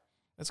 Yeah,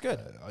 it's good.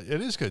 It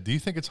is good. Do you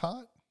think it's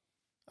hot?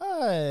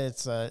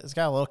 It's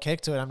got a little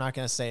kick to it. I'm not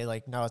gonna say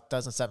like no, it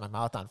doesn't set my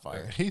mouth on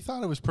fire. He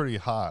thought it was pretty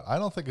hot. I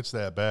don't think it's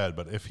that bad,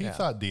 but if he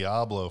thought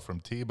Diablo from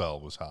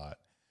T-Bell was hot,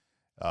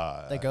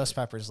 the ghost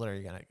pepper is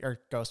literally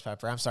ghost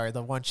pepper. I'm sorry,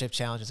 the one chip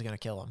challenge is gonna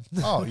kill him.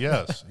 Oh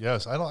yes.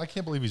 I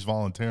can't believe he's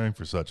volunteering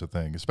for such a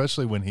thing,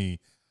 especially when he,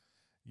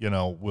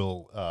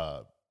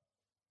 will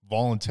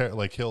volunteer.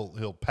 Like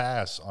he'll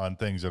pass on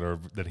things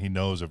that he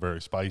knows are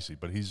very spicy,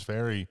 but he's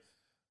very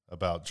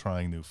about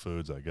trying new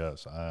foods, I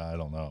guess. I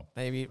don't know.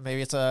 Maybe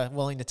it's a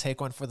willing to take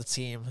one for the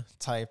team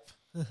type.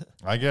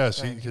 I guess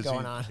he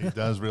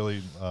does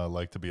really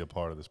like to be a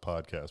part of this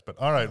podcast. But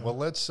all right, well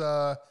let's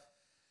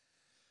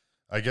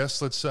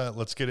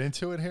get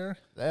into it here.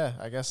 Yeah,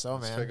 I guess so,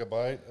 Let's man. take a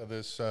bite of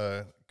this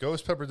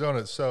ghost pepper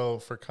donut. So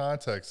for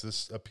context,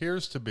 this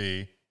appears to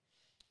be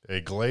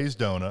a glazed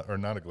donut, or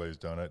not a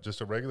glazed donut,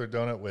 just a regular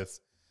donut with,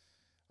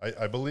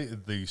 I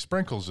believe the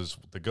sprinkles is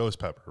the ghost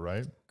pepper,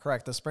 right?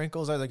 Correct. The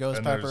sprinkles are the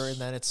ghost pepper, and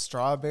then it's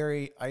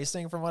strawberry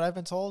icing from what I've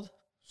been told.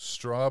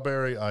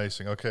 Strawberry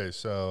icing. Okay,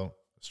 so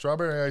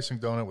strawberry icing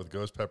donut with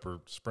ghost pepper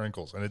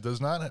sprinkles, and it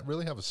does not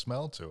really have a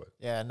smell to it.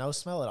 Yeah, no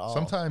smell at all.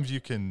 Sometimes you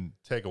can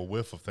take a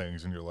whiff of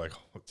things and you're like,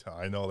 oh,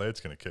 I know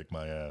that's going to kick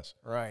my ass.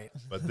 Right.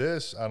 But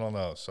this, I don't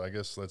know. So I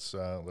guess let's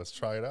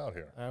try it out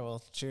here. All right,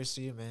 well, cheers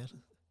to you, man.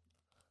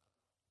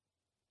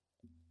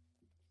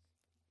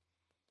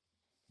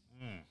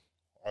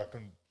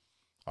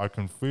 I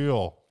can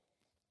feel.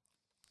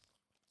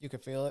 You can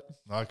feel it?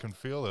 I can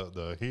feel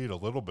the heat a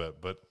little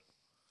bit, but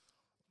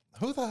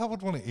who the hell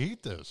would want to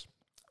eat this?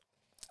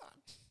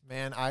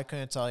 Man, I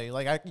couldn't tell you.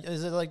 Like,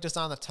 is it like just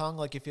on the tongue?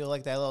 Like you feel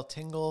like that little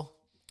tingle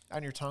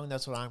on your tongue?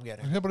 That's what I'm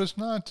getting. Yeah, but it's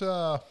not.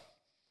 I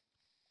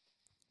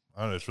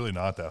don't know. It's really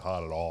not that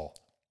hot at all.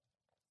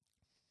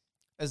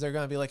 Is there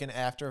going to be like an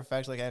after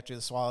effect? Like after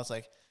the swallow, it's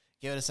like,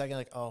 give it a second,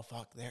 like, oh,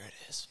 fuck, there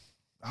it is.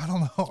 I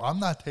don't know. I'm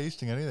not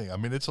tasting anything. I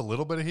mean, it's a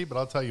little bit of heat, but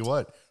I'll tell you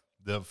what.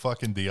 The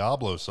fucking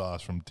Diablo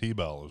sauce from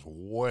T-Bell is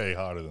way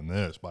hotter than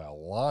this by a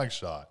long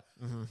shot.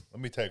 Mm-hmm.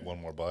 Let me take one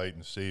more bite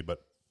and see,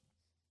 but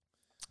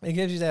it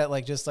gives you that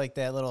like just like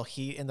that little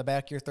heat in the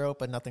back of your throat,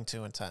 but nothing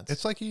too intense.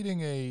 It's like eating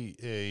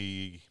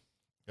the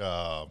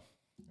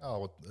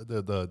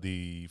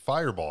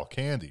Fireball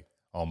candy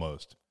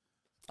almost.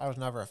 I was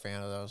never a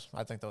fan of those.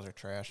 I think those are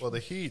trash. Well, the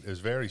heat is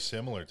very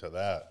similar to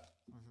that.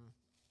 Mm-hmm.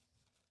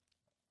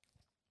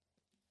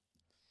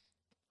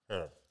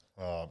 Here,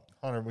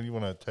 Hunter, when you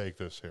want to take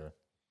this here,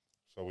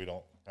 so we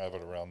don't have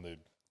it around the.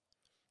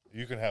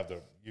 You can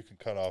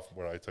cut off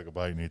where I took a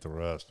bite and eat the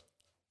rest.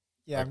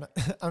 Yeah,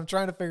 I'm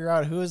trying to figure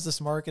out who is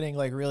this marketing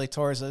like really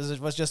towards. Was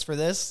it just for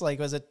this? Like,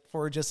 was it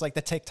for just like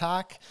the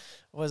TikTok?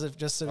 Was it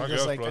just I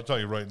guess, like? But I'll tell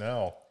you right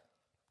now,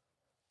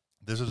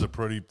 this is a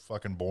pretty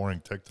fucking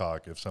boring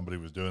TikTok if somebody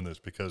was doing this,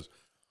 because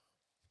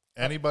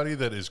anybody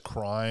that is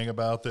crying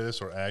about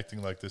this or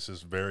acting like this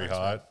is very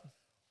hot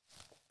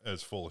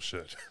is full of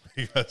shit,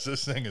 because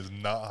this thing is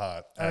not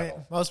hot at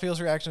all. Most people's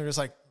reaction are just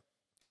like,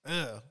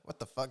 ugh, what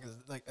the fuck is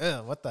it? Like,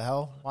 ugh, what the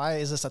hell? Why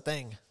is this a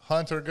thing?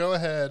 Hunter, go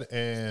ahead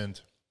and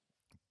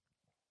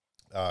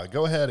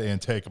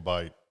take a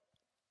bite.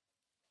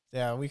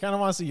 Yeah, we kind of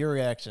want to see your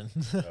reaction.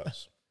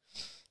 Yes.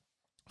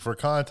 For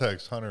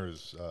context, Hunter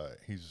is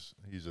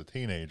he's a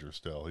teenager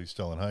still. He's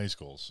still in high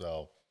school,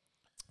 so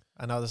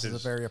I know this is a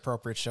very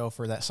appropriate show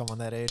for someone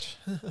that age.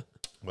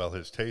 Well,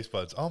 his taste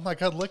buds. Oh my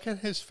God, look at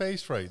his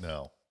face right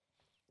now.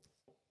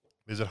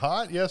 Is it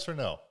hot? Yes or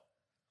no?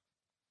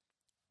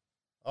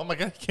 Oh my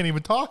God, he can't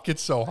even talk.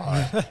 It's so hot.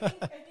 I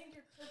think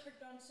you're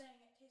perfect on saying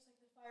it tastes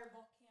like the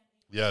Fireball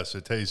candy. Yes,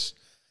 it tastes.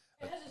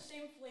 It has the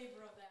same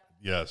flavor of that.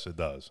 Yes, it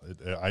does.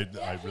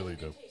 I really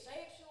do. Taste.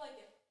 I actually like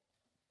it.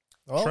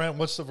 Well, Trent,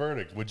 what's the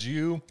verdict? Would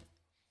you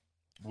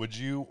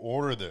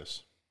order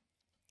this?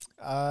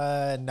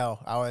 No,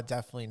 I would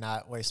definitely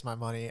not waste my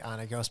money on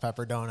a ghost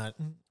pepper donut.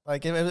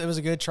 Like it was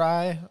a good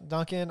try,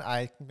 Duncan.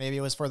 Maybe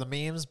it was for the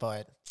memes,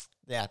 but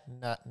yeah,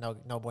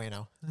 no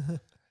bueno.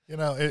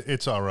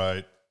 It's all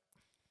right.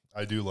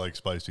 I do like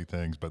spicy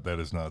things, but that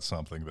is not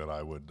something that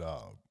I would,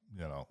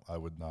 I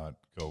would not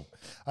go.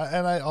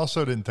 And I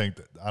also didn't think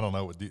that. I don't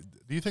know. Do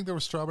you think there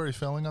was strawberry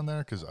filling on there?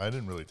 Because I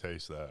didn't really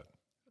taste that.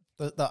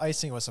 The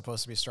icing was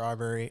supposed to be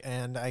strawberry,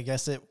 and I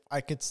guess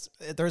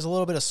there's a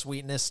little bit of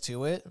sweetness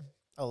to it,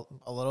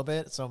 a little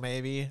bit. So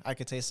maybe I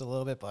could taste a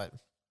little bit, but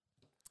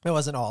it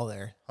wasn't all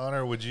there.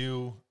 Hunter, would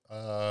you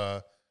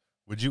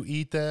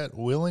eat that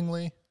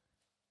willingly?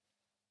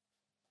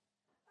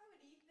 I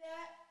would eat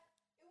that.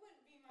 It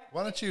wouldn't be my.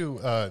 Why don't you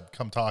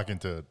come talking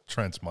to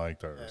Trent's mic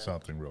there or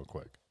something real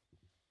quick?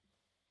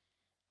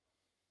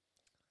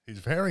 He's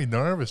very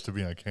nervous to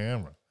be on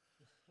camera.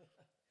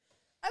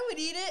 I would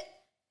eat it.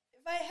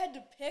 If I had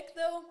to pick,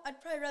 though,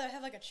 I'd probably rather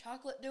have like a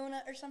chocolate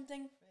donut or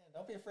something. Man,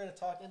 don't be afraid to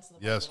talk into the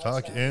mic. Yes,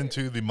 talk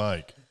into the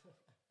mic.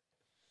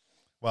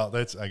 Well,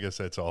 I guess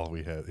that's all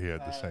he had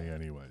to say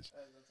anyways.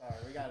 That's all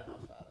right. We got enough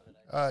out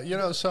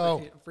of it.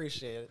 So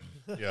appreciate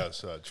it.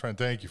 Yes, Trent,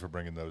 thank you for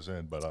bringing those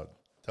in. But I'll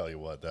tell you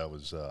what, that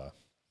was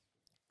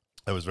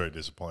very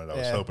disappointed. I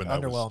was hoping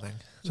underwhelming.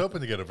 I was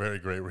hoping to get a very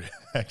great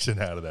reaction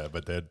out of that,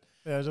 but that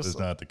Yeah, just is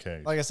not the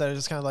case. like I said, it's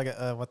just kind of like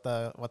a, what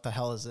the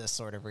hell is this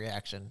sort of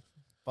reaction.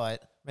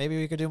 But maybe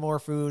we could do more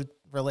food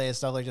related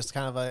stuff, like just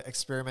kind of a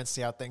experiment,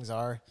 see how things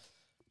are,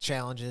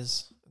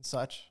 challenges and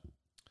such.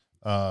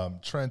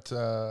 Trent,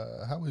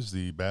 how is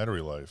the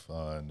battery life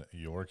on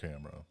your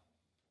camera?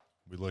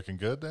 We looking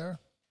good there?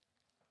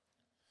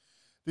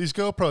 These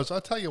GoPros,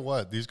 I'll tell you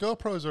what, these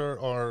GoPros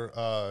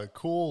are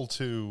cool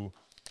to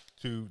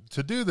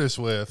do this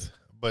with,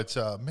 but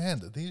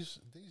man, these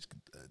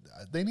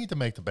they need to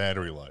make the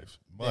battery life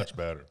much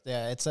better.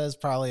 Yeah, it says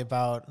probably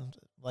about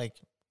like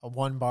a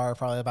 1 bar,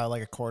 probably about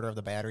like a quarter of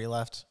the battery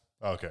left.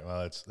 Okay,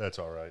 well that's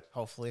all right.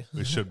 Hopefully,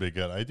 We should be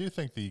good. I do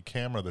think the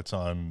camera that's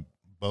on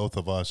both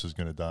of us is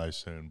going to die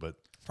soon, but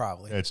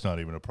probably it's not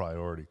even a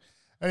priority.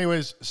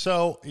 Anyways,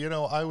 so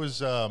I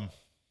was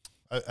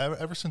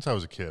ever since I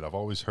was a kid, I've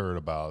always heard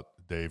about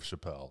Dave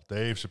Chappelle.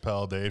 Dave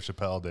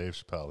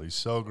Chappelle. He's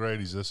so great.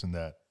 He's this and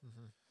that.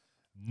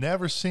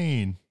 Never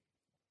seen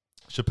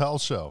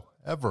Chappelle's show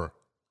ever.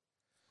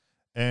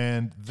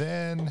 And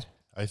then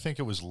I think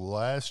it was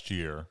last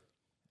year,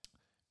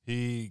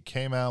 he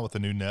came out with a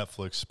new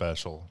Netflix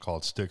special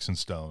called Sticks and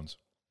Stones.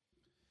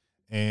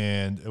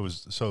 And it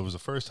was the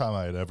first time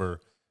I had ever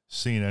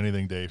seen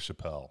anything Dave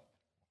Chappelle.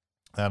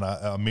 And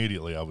I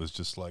was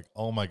just like,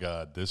 oh my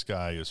God, this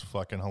guy is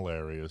fucking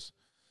hilarious.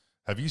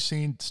 Have you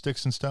seen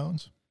Sticks and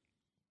Stones?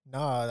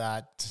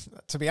 no.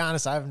 To be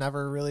honest, I've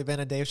never really been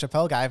a Dave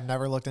Chappelle guy. I've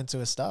never looked into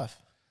his stuff.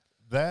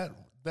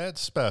 That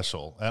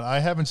special, and I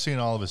haven't seen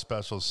all of his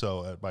specials,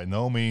 so by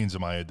no means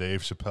am I a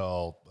Dave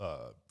Chappelle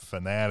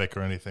fanatic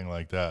or anything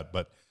like that.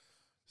 But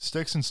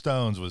Sticks and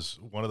Stones was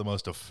one of the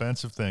most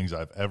offensive things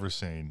I've ever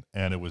seen,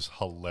 and it was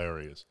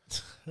hilarious.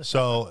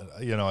 So,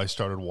 I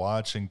started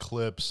watching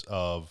clips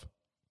of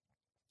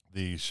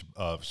the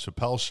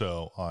Chappelle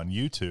show on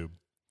YouTube,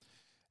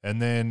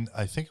 and then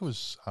I think it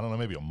was, I don't know,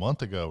 maybe a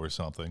month ago or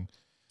something,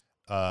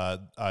 I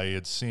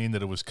had seen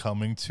that it was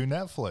coming to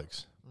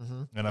Netflix.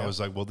 And I was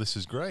like, well, this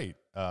is great.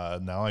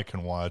 Now I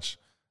can watch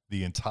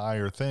the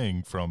entire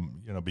thing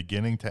from,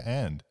 beginning to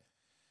end.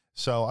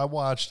 So I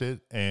watched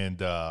it,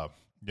 and,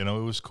 it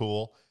was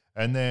cool.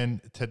 And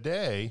then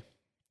today,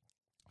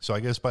 so I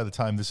guess by the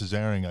time this is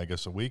airing, I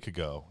guess a week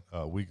ago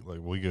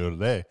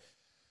today,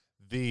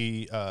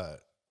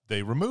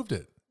 they removed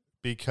it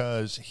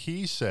because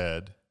he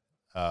said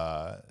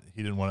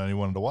he didn't want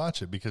anyone to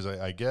watch it because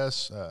I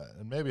guess,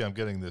 and maybe I'm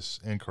getting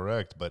this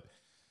incorrect, but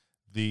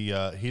he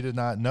did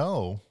not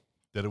know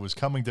that it was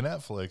coming to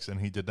Netflix, and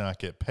he did not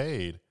get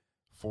paid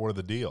for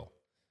the deal.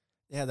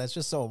 Yeah, that's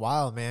just so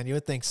wild, man. You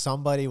would think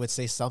somebody would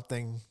say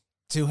something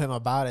to him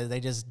about it. They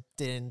just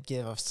didn't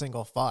give a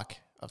single fuck,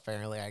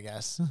 apparently, I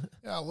guess.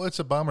 Yeah, well, it's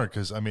a bummer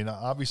because,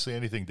 obviously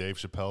anything Dave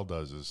Chappelle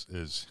does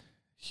is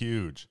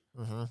huge.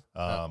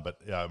 But,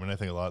 yeah, I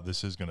think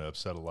this is going to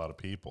upset a lot of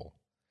people.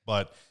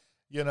 But,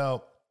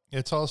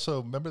 it's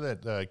also, remember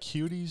that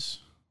Cuties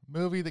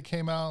movie that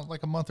came out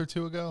like a month or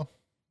two ago?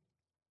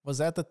 Was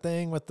that the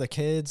thing with the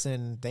kids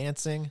and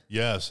dancing?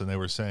 Yes, and they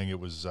were saying it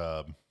was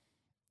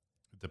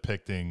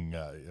depicting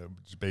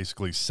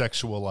basically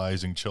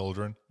sexualizing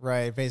children.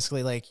 Right,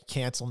 basically like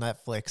cancel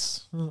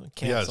Netflix.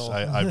 Cancel.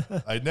 Yes,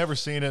 I'd never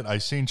seen it.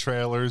 I've seen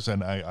trailers,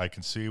 and I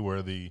can see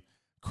where the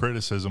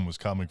criticism was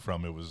coming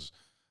from. It was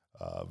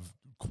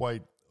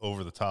quite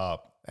over the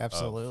top.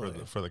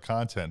 Absolutely. For the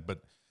content.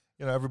 But,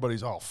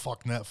 everybody's, oh,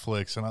 fuck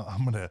Netflix, and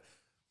I'm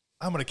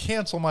gonna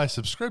cancel my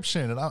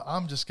subscription, and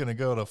I'm just gonna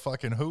go to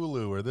fucking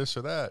Hulu or this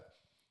or that.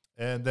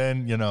 And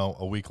then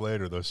a week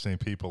later, those same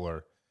people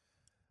are,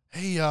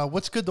 hey,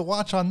 what's good to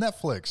watch on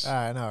Netflix?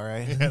 I know,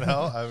 right?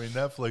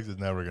 Netflix is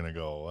never gonna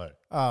go away.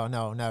 Oh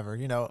no, never.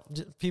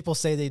 People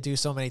say they do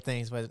so many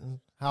things, but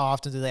how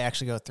often do they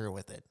actually go through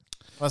with it?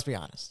 Let's be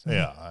honest.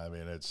 Yeah,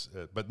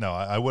 but no,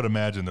 I would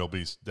imagine there'll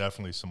be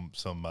definitely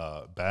some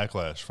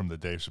backlash from the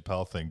Dave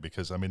Chappelle thing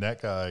because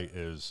that guy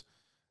is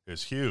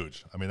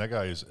huge. That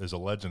guy is a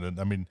legend.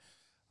 And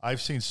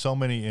I've seen so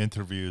many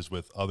interviews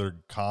with other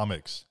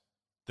comics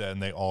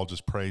and they all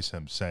just praise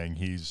him, saying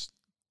he's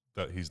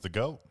the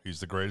GOAT. He's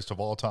the greatest of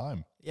all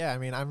time. Yeah,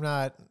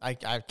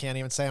 I can't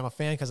even say I'm a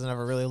fan because I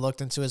never really looked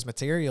into his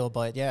material,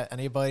 but yeah,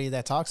 anybody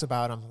that talks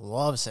about him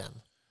loves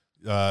him.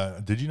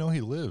 Did you know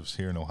he lives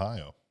here in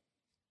Ohio?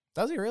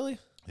 Does he really?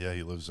 Yeah,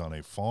 he lives on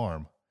a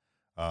farm.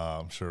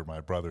 I'm sure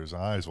my brother's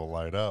eyes will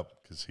light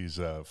up because he's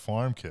a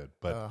farm kid.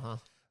 But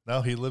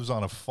now he lives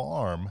on a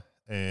farm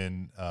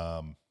in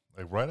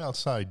right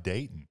outside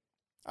Dayton.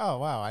 Oh,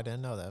 wow. I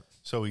didn't know that.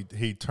 So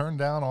he turned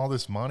down all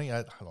this money.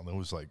 I don't know. It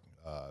was like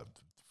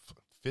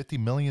 $50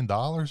 million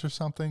or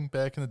something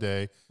back in the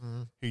day.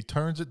 Mm-hmm. He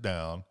turns it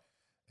down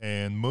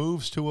and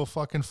moves to a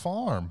fucking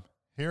farm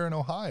here in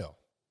Ohio.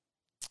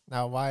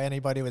 Now, why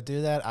anybody would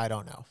do that, I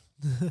don't know.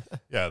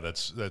 Yeah,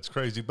 that's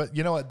crazy. But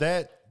you know what?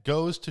 That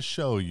goes to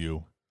show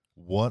you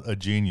what a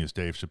genius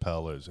Dave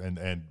Chappelle is,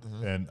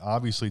 and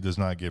obviously does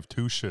not give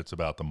two shits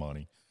about the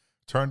money.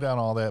 Turned down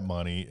all that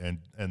money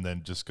and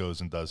then just goes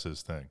and does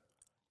his thing.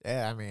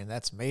 Yeah,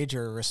 that's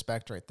major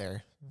respect right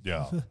there.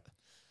 Yeah.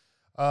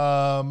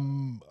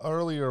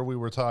 Earlier we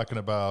were talking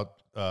about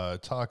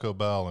Taco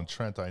Bell, and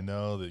Trent, I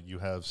know that you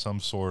have some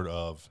sort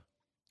of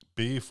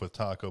beef with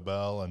Taco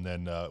Bell, and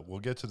then we'll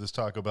get to this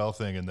Taco Bell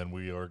thing, and then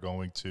we are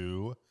going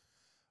to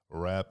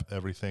wrap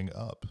everything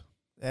up.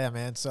 Yeah,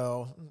 man.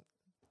 So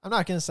I'm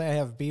not gonna say I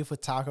have beef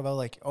with Taco Bell.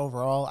 Like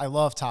overall, I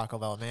love Taco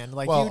Bell, man.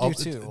 Like you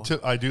do too.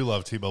 I do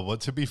love T-Bell,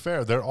 but to be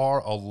fair, there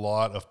are a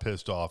lot of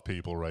pissed off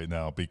people right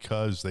now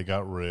because they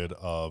got rid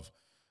of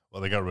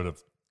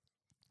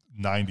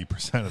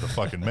 90% of the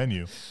fucking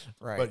menu.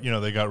 Right.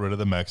 But they got rid of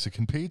the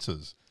Mexican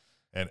pizzas,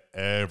 and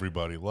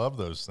everybody loved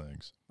those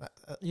things.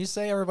 You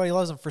say everybody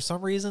loves them for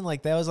some reason.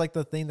 Like that was like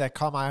the thing that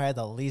caught my eye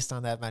the least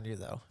on that menu,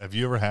 though. Have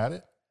you ever had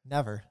it?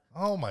 Never.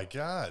 Oh my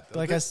God!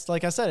 Like I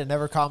said, it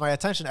never caught my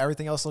attention.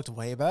 Everything else looked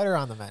way better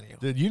on the menu.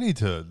 Dude, you need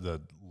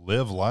to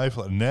live life.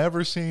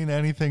 Never seen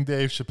anything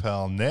Dave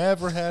Chappelle.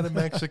 Never had a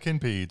Mexican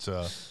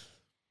pizza.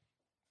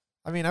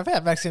 I mean, I've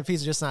had Mexican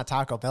pizza, just not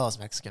Taco Bell's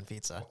Mexican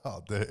pizza.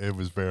 Oh, it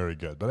was very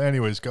good. But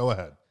anyways, go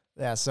ahead.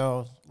 Yeah.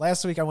 So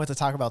last week I went to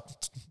Taco Bell,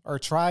 or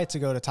tried to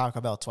go to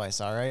Taco Bell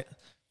twice. All right.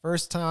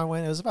 First time I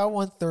went, it was about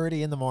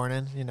 1:30 in the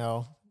morning.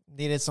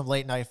 Needed some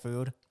late night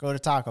food. Go to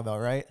Taco Bell,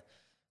 right?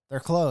 They're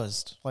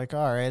closed. Like,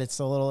 all right, it's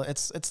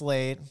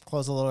late.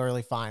 Close a little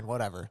early. Fine,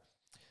 whatever.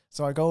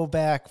 So I go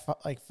back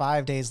like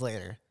 5 days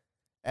later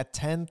at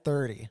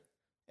 10:30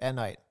 at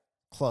night.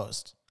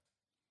 Closed.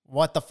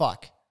 What the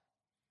fuck?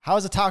 How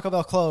is a Taco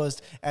Bell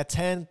closed at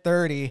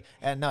 10:30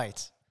 at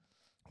night?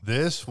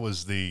 This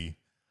was the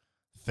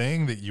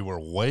thing that you were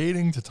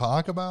waiting to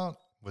talk about,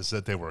 was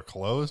that they were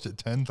closed at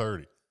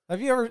 10:30. Have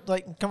you ever,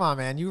 come on,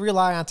 man, you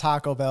rely on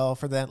Taco Bell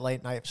for that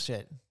late night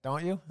shit,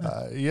 don't you?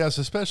 Yes,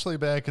 especially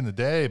back in the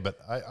day, but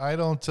I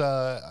don't,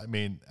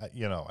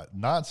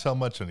 not so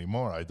much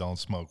anymore. I don't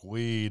smoke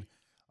weed.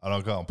 I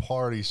don't go and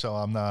party, so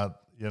I'm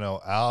not,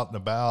 out and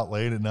about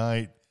late at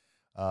night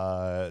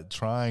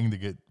trying to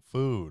get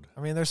food.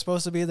 I mean, they're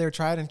supposed to be their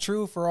tried and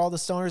true for all the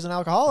stoners and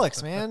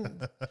alcoholics,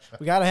 man.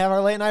 We got to have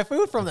our late night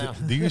food from them.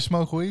 Do you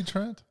smoke weed,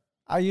 Trent?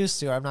 I used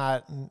to. I'm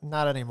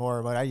not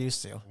anymore, but I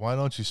used to. Why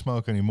don't you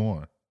smoke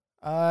anymore?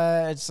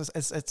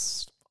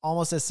 It's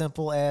almost as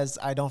simple as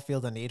I don't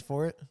feel the need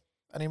for it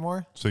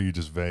anymore. So you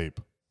just vape?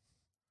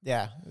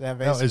 Yeah. Now,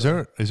 is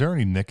there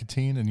any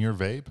nicotine in your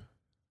vape?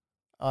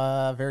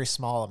 Very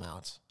small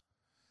amount.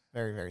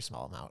 Very, very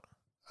small amount.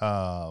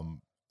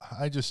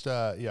 I just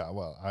I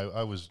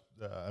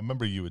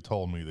remember you had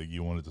told me that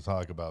you wanted to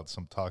talk about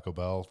some Taco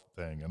Bell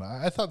thing, and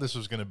I thought this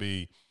was going to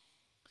be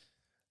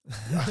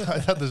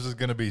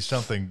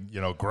something,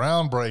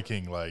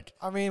 groundbreaking. Like,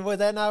 I mean, would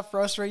that not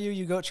frustrate you?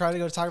 You try to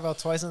go to Taco Bell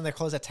twice and they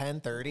close at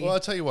 10:30. Well, I'll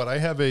tell you what. I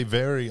have a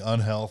very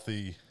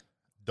unhealthy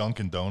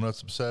Dunkin'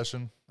 Donuts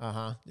obsession.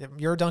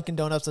 Your Dunkin'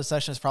 Donuts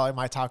obsession is probably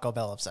my Taco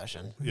Bell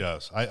obsession.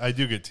 Yes, I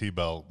do get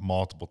T-Bell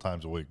multiple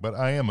times a week, but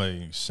I am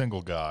a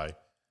single guy,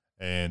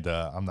 and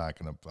I'm not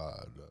gonna.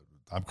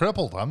 I'm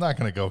crippled. I'm not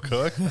gonna go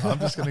cook. I'm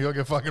just gonna go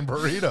get fucking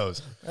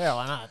burritos. Yeah,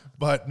 why not?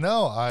 But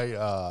no,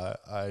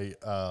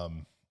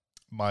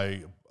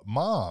 my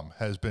mom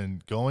has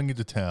been going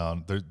into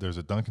town. There's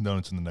a Dunkin'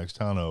 Donuts in the next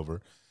town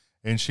over,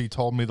 and she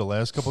told me the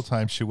last couple of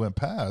times she went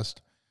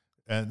past,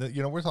 and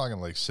we're talking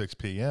like 6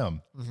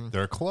 p.m. Mm-hmm.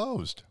 They're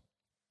closed.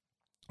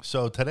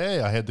 So today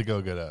I had to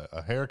go get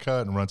a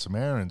haircut and run some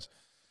errands,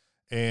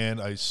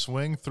 and I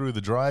swing through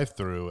the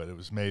drive-through, and it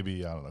was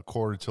maybe, I don't know,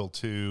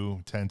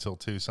 1:45, 10 till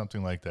 2,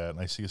 something like that, and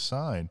I see a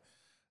sign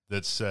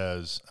that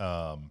says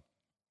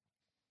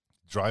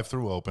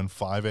drive-through open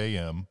 5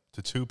 a.m.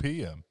 to 2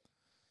 p.m.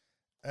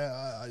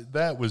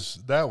 That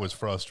was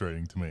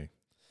frustrating to me.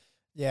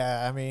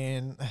 Yeah, I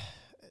mean,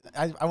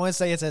 I wouldn't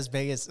say it's as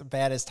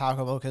bad as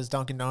Taco Bell, because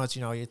Dunkin' Donuts,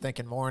 you're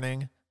thinking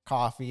morning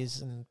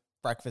coffees and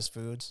breakfast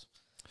foods.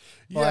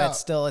 Yeah. But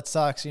still, it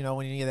sucks, when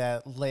you need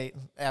that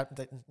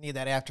need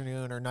that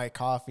afternoon or night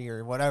coffee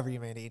or whatever you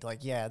may need.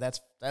 Like, yeah,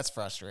 that's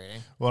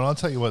frustrating. Well, I'll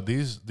tell you what,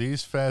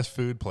 these fast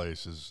food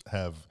places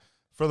have,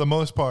 for the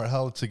most part,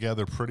 held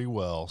together pretty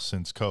well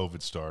since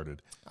COVID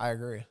started. I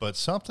agree. But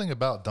something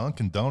about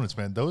Dunkin' Donuts,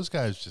 man, those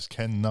guys just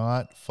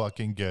cannot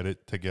fucking get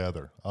it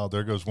together. Oh,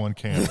 there goes one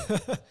camera.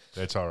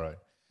 That's all right.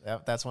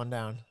 Yep, that's one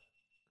down.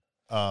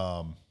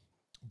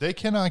 They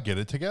cannot get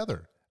it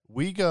together.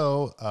 We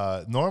go,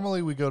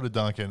 normally we go to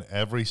Dunkin'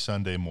 every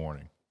Sunday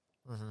morning.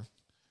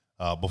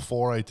 Mm-hmm.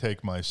 Before I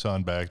take my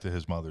son back to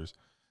his mother's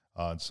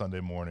on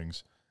Sunday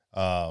mornings,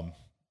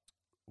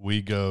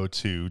 we go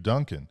to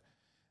Dunkin'.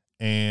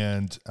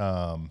 And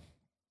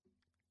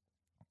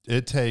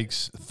it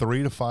takes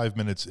 3 to 5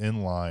 minutes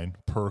in line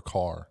per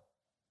car.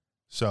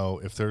 So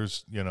if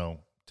there's,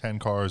 10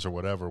 cars or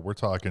whatever, we're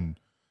talking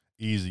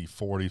easy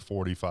 40,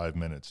 45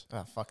 minutes.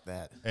 Oh, fuck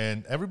that.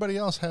 And everybody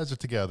else has it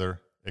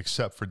together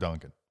except for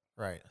Dunkin'.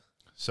 Right.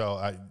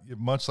 So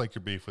much like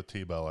your beef with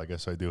T-Bell, I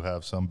guess I do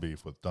have some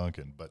beef with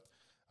Dunkin', but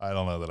I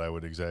don't know that I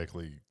would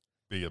exactly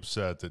be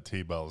upset that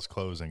T-Bell is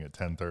closing at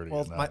 10:30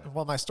 at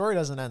night. My story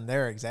doesn't end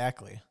there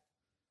exactly.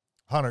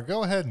 Hunter,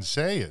 go ahead and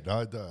say it.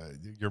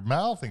 You're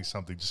mouthing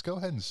something. Just go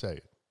ahead and say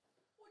it.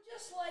 Well,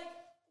 just like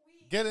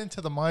Get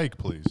into the mic,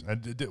 please.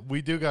 And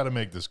we do got to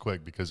make this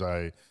quick because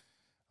I'm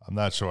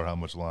not sure how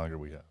much longer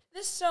we have.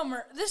 This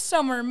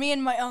summer, me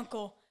and my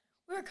uncle,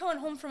 we were coming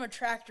home from a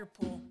tractor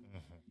pull,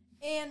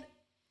 and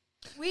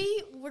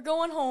we were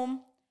going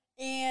home,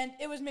 and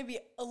it was maybe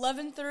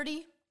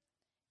 11:30,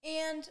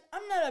 and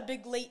I'm not a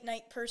big late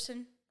night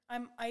person.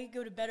 I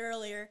go to bed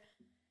earlier.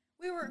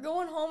 We were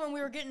going home, and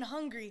we were getting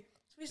hungry.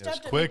 So we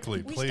stopped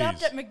please. We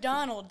stopped at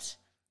McDonald's,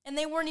 and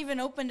they weren't even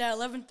opened at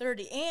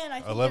 11:30. And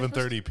I think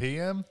 11:30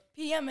 p.m.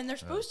 p.m. and they're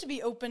supposed to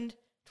be opened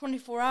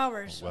 24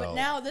 hours. Well. But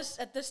now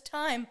at this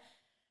time,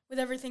 with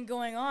everything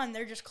going on,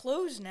 they're just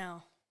closed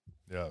now.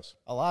 Yes.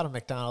 A lot of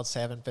McDonald's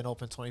haven't been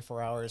open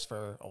 24 hours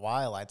for a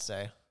while, I'd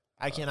say.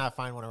 I cannot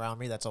find one around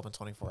me that's open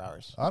 24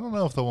 hours. I don't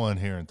know if the one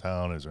here in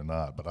town is or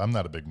not, but I'm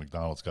not a big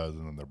McDonald's guy other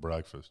than their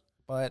breakfast.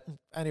 But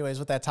anyways,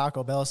 with that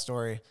Taco Bell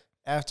story,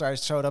 after I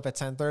showed up at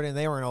 10:30 and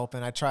they weren't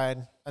open, I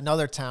tried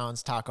another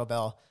town's Taco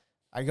Bell.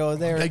 I go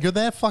there. Hey, you're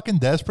that fucking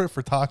desperate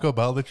for Taco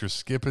Bell that you're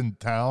skipping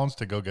towns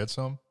to go get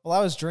some? Well,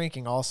 I was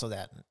drinking also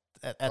that.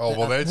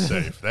 That's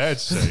safe.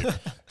 That's safe.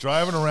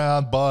 Driving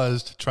around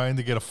buzzed, trying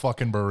to get a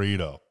fucking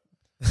burrito.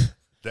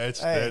 That's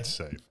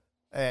safe.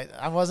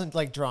 I wasn't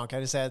like drunk. I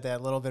just had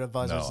that little bit of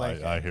buzz.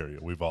 No, I hear you.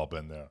 We've all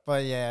been there.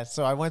 But yeah,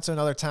 so I went to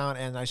another town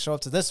and I show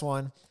up to this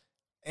one,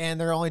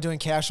 and they're only doing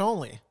cash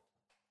only.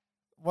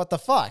 What the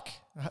fuck?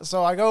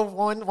 So I go,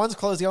 one's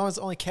closed, the other one's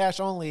only cash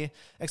only.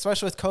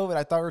 Especially with COVID,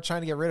 I thought we were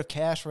trying to get rid of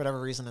cash for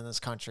whatever reason in this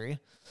country.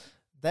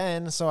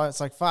 Then, so it's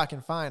like, fucking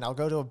fine, I'll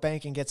go to a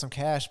bank and get some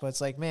cash. But it's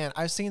like, man,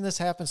 I've seen this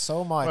happen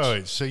so much.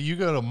 Wait, so you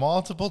go to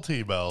multiple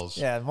T-Bells.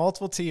 Yeah,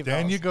 multiple T-Bells.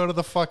 Then you go to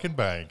the fucking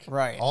bank.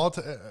 Right.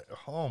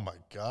 Oh, my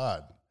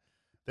God.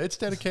 That's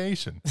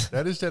dedication.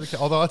 That is dedication.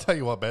 Although, I'll tell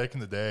you what, back in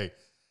the day,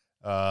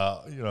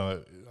 I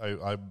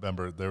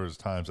remember there was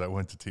times I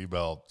went to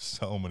T-Bell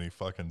so many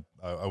fucking,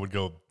 I would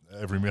go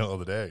every meal of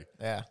the day.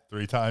 Yeah.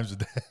 3 times a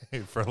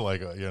day for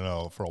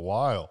for a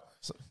while.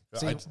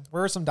 See,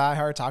 we're some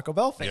diehard Taco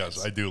Bell fans.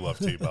 Yes, I do love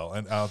T-Bell.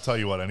 And I'll tell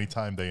you what,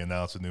 anytime they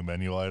announce a new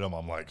menu item,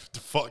 I'm like,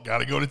 fuck, got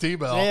to go to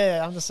T-Bell.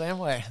 Yeah, I'm the same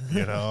way.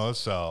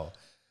 So.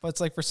 But it's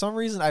like, for some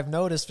reason, I've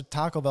noticed with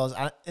Taco Bells,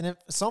 and if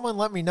someone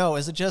let me know,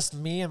 is it just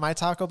me and my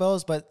Taco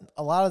Bells? But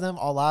a lot of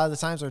the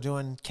times are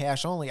doing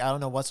cash only. I don't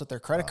know what's with their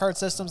credit card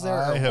systems there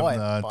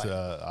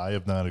I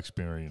have not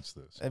experienced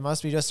this. It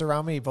must be just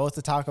around me. Both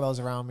the Taco Bells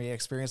around me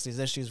experience these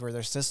issues where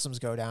their systems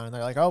go down, and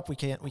they're like, oh, we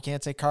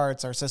can't take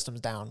cards. Our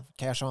system's down.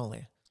 Cash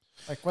only.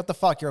 Like, what the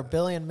fuck? You're a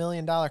 $1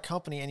 billion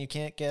company, and you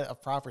can't get a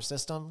proper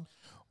system?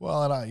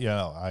 Well, and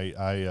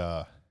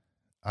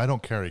I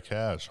don't carry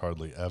cash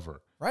hardly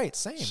ever. Right,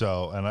 same.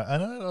 So, and I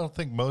don't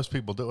think most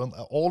people do.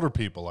 Older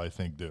people, I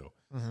think, do.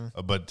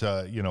 Mm-hmm. But,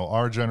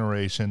 our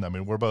generation, I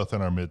mean, we're both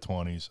in our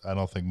mid-20s. I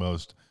don't think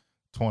most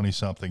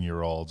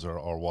 20-something-year-olds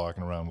are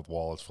walking around with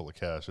wallets full of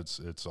cash.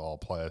 It's all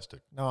plastic.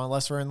 No,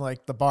 unless we're in,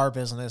 like, the bar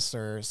business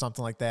or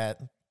something like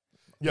that.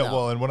 Yeah, No.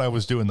 well, and when I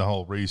was doing the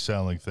whole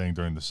reselling thing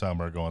during the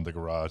summer, going to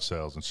garage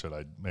sales and shit,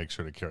 I'd make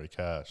sure to carry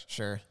cash.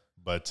 Sure.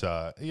 But,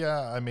 I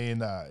don't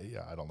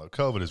know.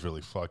 COVID has really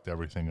fucked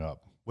everything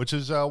up, which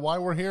is why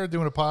we're here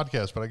doing a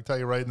podcast. But I can tell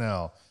you right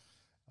now,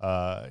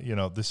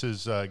 this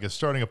is, I guess,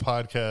 starting a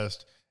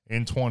podcast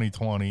in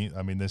 2020.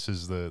 I mean, this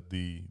is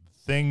the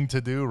thing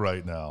to do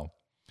right now.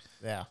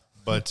 Yeah.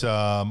 But,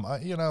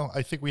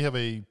 I think we have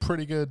a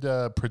pretty good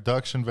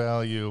production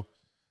value.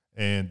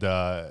 And,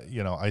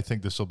 I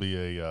think this will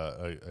be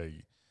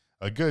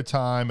a good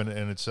time.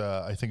 And it's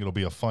I think it'll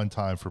be a fun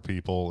time for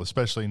people,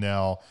 especially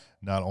now.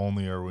 Not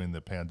only are we in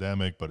the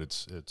pandemic, but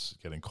it's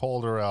getting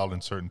colder out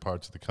in certain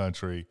parts of the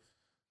country.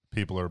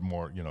 People are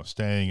more,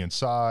 staying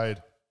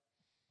inside,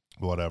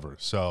 whatever.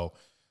 So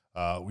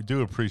we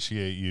do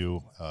appreciate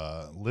you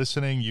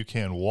listening. You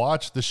can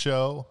watch the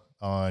show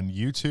on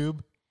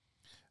YouTube.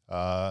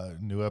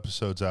 New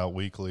episodes out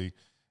weekly.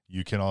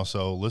 You can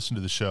also listen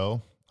to the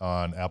show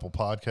on Apple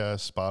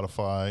Podcasts,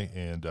 Spotify,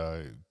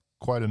 and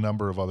quite a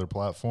number of other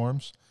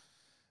platforms.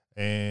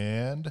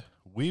 And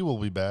we will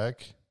be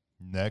back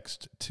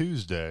next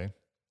Tuesday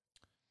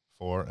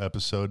for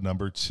episode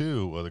number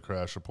 2 of the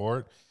Crash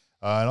Report.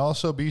 And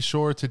also be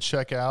sure to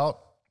check out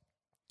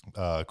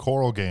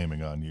Korl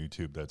Gaming on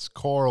YouTube. That's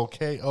Korl,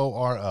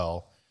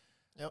 Korl.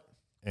 Yep.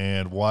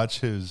 And watch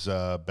his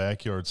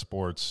backyard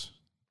sports,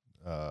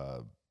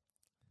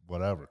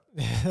 whatever.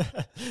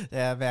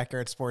 Yeah,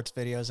 backyard sports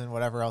videos and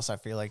whatever else I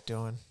feel like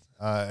doing.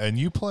 And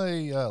you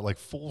play like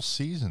full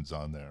seasons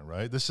on there,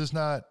 right? This is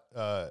not,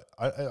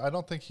 I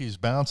don't think he's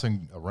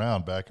bouncing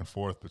around back and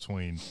forth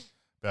between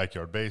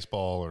backyard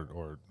baseball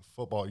or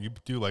football. You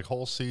do like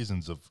whole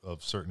seasons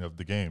of certain of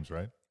the games,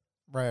 right?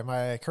 Right.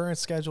 My current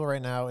schedule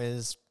right now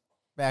is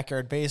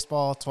backyard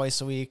baseball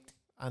twice a week,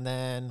 and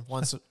then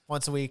once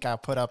a week I'll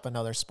put up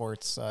another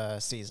sports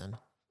season.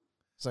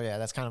 So yeah,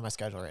 that's kind of my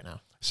schedule right now.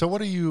 So what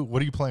are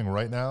you playing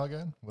right now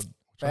again? Which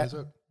one is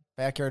it?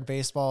 Backyard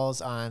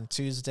baseballs on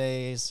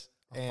Tuesdays,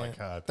 and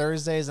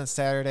Thursdays and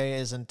Saturday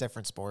is a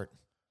different sport.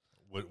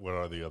 What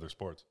are the other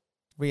sports?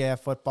 We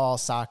have football,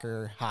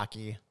 soccer,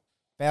 hockey,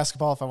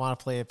 basketball if I want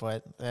to play it,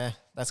 but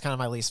that's kind of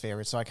my least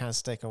favorite, so I kind of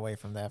stick away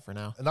from that for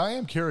now. And I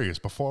am curious,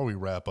 before we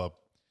wrap up,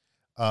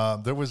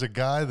 there was a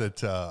guy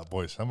that,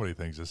 boy, somebody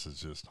thinks this is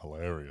just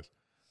hilarious.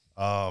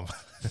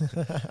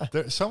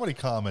 Somebody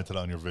commented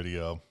on your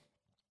video,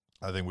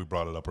 I think we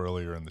brought it up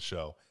earlier in the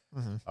show,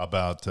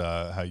 about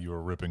how you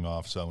were ripping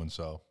off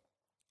so-and-so.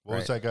 What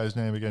was that guy's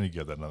name again? You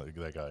get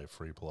that guy a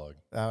free plug.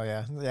 Oh,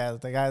 yeah. Yeah,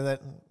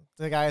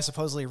 the guy I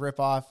supposedly rip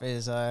off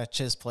is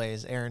Chiz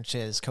Plays, Aaron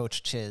Chiz,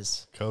 Coach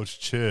Chiz. Coach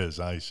Chiz,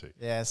 I see.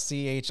 Yeah,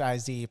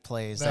 CHIZ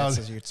Plays. That's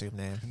his YouTube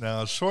name.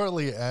 Now,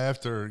 shortly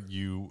after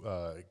you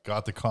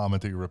got the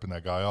comment that you're ripping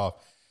that guy off,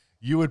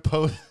 you would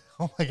post,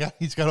 oh my God,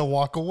 he's got to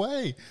walk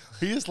away.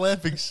 He is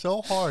laughing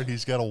so hard,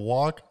 he's got to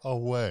walk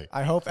away.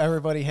 I hope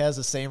everybody has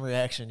the same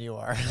reaction you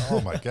are.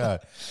 Oh my God.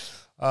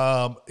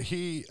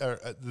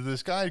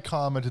 This guy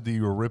commented that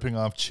you were ripping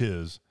off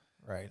Chiz.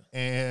 Right.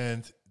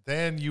 And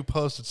then you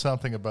posted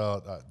something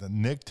about the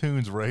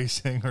Nicktoons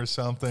Racing or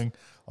something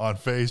on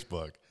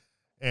Facebook.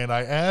 And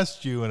I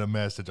asked you in a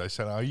message, I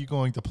said, are you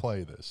going to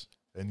play this?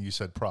 And you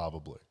said,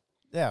 probably.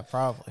 Yeah,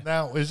 probably.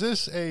 Now, is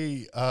this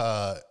did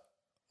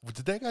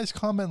that guy's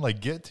comment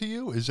like get to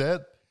you? Is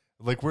that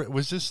like,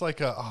 was this like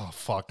oh,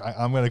 fuck,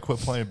 I'm going to quit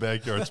playing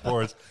backyard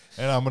sports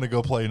and I'm going to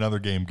go play another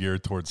game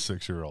geared towards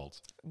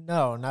 6-year-olds?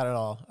 No, not at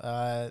all.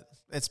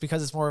 It's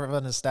because it's more of a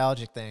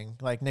nostalgic thing.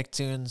 Like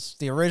Nicktoons,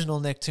 the original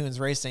Nicktoons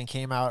Racing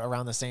came out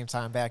around the same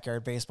time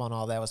backyard baseball and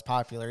all that was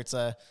popular. It's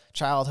a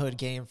childhood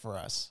game for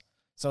us.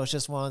 So it's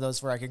just one of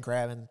those where I could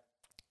grab and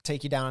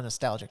take you down a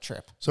nostalgic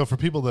trip. So for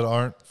people that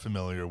aren't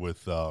familiar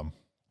with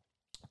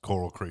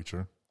Korl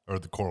Creature, or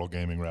the Korl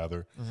Gaming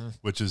rather,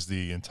 which is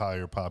the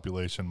entire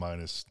population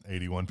minus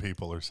 81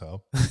 people or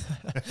so.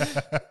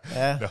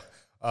 Yeah.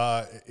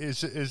 No.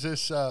 Is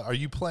this, are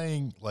you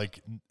playing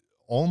like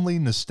only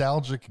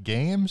nostalgic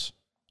games?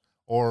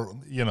 Or,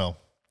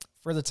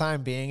 for the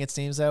time being, it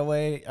seems that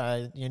way.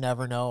 You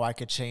never know. I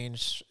could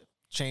change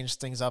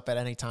things up at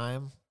any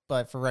time.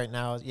 But for right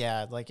now,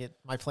 yeah,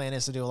 my plan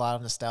is to do a lot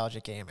of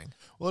nostalgic gaming.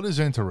 Well, it is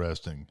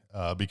interesting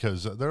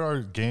because there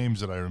are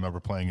games that I remember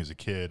playing as a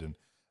kid, and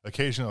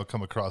occasionally I'll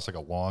come across like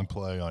a long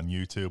play on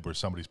YouTube where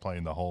somebody's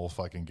playing the whole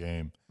fucking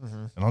game,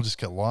 and I'll just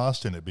get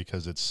lost in it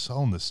because it's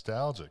so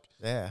nostalgic.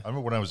 Yeah. I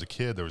remember when I was a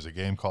kid, there was a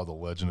game called The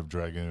Legend of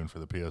Dragoon for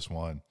the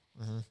PS1.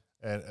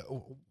 And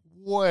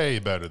way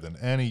better than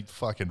any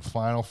fucking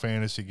Final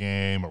Fantasy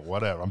game or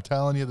whatever. I'm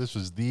telling you, this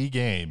was the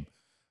game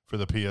for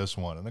the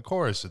PS1. And, of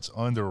course, it's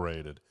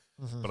underrated.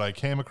 But I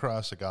came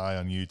across a guy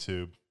on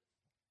YouTube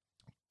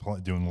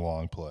doing the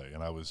long play,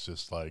 and I was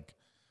just like,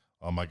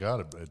 oh, my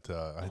God,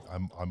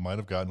 I might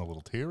have gotten a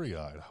little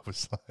teary-eyed. I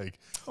was like,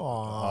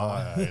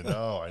 Aww. I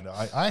know.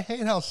 I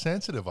hate how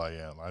sensitive I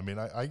am. I mean,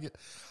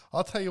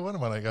 I'll tell you what,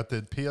 when I got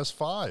the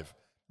PS5,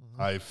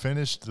 I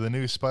finished the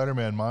new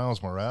Spider-Man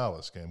Miles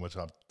Morales game, which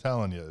I'm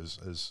telling you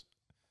is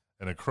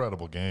an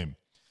incredible game.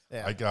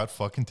 Yeah. I got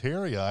fucking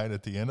teary-eyed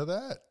at the end of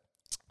that.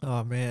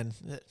 Oh, man.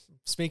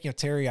 Speaking of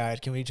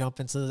teary-eyed, can we jump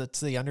into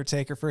the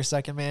Undertaker for a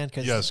second, man?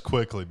 Yes,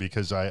 quickly,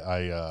 because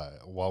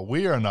while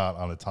we are not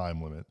on a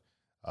time limit,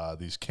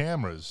 these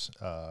cameras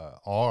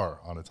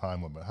are on a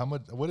time limit.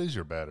 What is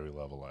your battery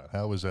level at?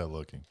 How is that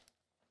looking?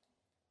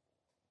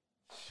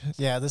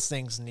 Yeah, this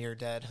thing's near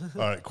dead.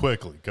 All right,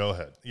 quickly, go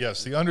ahead.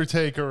 Yes, the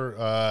Undertaker,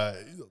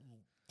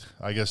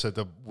 I guess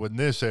when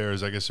this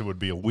airs, I guess it would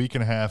be a week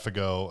and a half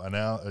ago,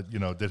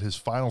 did his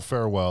final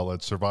farewell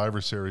at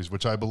Survivor Series,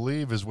 which I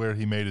believe is where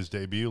he made his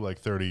debut like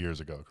 30 years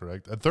ago,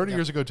 correct? 30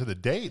 years ago to the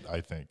date, I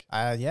think.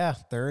 Yeah,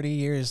 30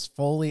 years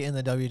fully in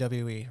the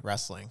WWE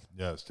wrestling.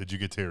 Yes. Did you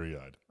get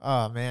teary-eyed?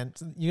 Oh, man.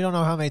 You don't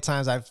know how many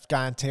times I've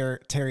gotten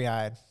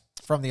teary-eyed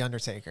from the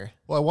Undertaker.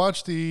 Well, I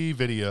watched the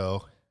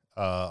video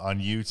on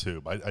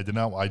YouTube. I did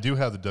not. I do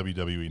have the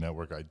WWE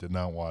Network. I did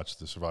not watch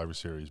the Survivor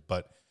Series,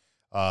 but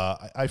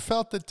I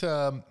felt that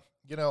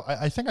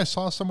I think I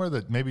saw somewhere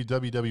that maybe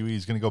WWE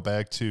is going to go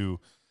back to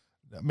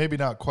maybe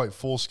not quite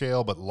full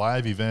scale, but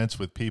live events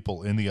with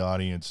people in the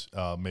audience,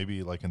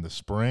 maybe like in the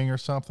spring or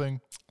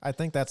something. I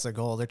think that's the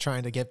goal. They're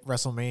trying to get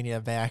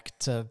WrestleMania back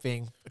to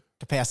being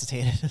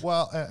capacitated.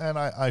 Well, and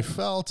I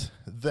felt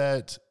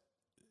that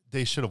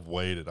they should have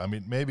waited. I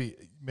mean, maybe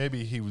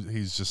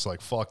he's just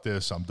like, fuck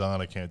this, I'm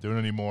done, I can't do it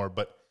anymore.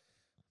 But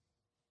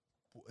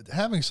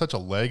having such a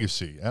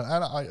legacy, and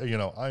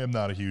I am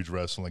not a huge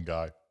wrestling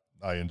guy.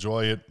 I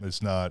enjoy it.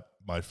 It's not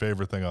my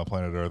favorite thing on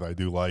planet Earth. I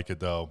do like it,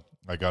 though.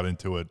 I got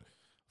into it,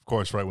 of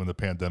course, right when the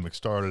pandemic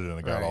started, and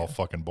it got all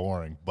fucking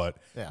boring. But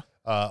yeah,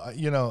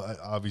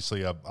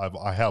 obviously,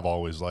 I have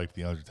always liked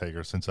the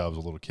Undertaker since I was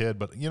a little kid.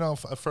 But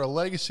for a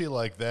legacy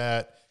like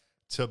that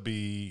to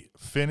be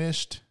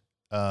finished,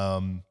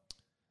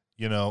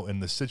 in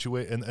the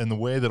situation, in the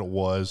way that it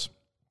was,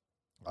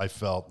 I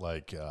felt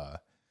like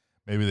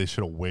maybe they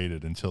should have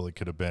waited until it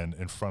could have been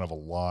in front of a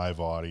live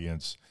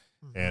audience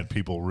and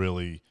people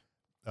really,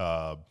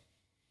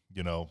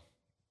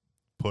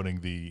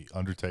 putting the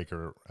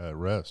Undertaker at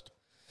rest.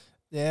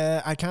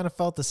 Yeah, I kind of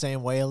felt the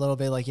same way a little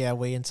bit. Like, yeah,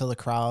 wait until the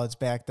crowd's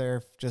back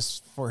there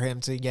just for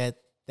him to get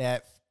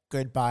that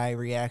goodbye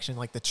reaction,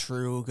 like the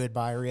true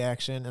goodbye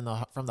reaction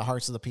from the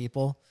hearts of the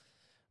people.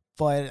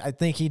 But I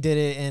think he did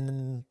it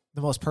in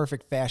the most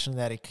perfect fashion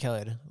that he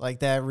could. Like,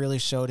 that really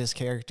showed his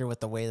character with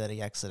the way that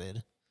he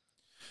exited.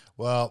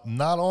 Well,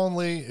 not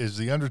only is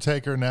The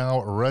Undertaker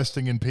now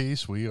resting in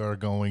peace, we are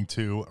going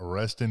to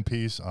rest in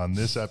peace on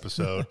this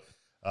episode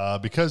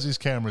because these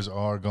cameras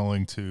are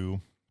going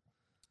to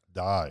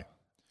die.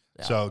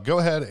 Yeah. So go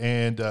ahead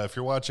and if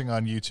you're watching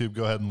on YouTube,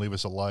 go ahead and leave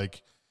us a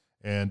like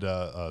and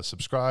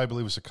subscribe.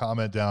 Leave us a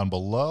comment down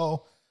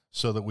below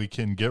so that we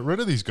can get rid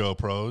of these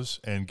GoPros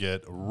and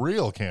get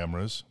real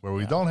cameras where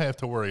we don't have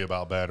to worry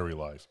about battery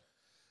life.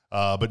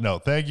 But no,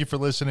 thank you for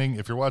listening.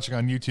 If you're watching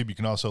on YouTube, you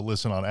can also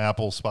listen on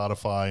Apple,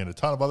 Spotify, and a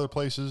ton of other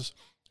places.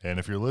 And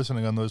if you're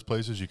listening on those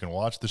places, you can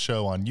watch the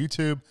show on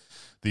YouTube,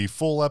 the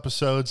full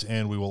episodes,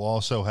 and we will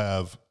also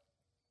have,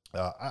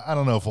 I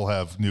don't know if we'll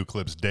have new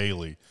clips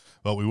daily,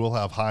 but we will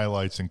have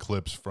highlights and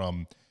clips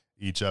from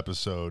each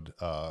episode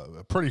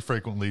pretty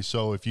frequently.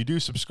 So if you do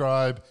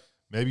subscribe,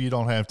 maybe you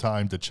don't have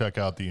time to check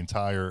out the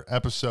entire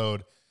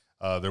episode.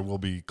 There will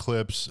be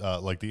clips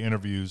like the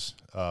interviews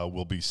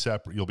will be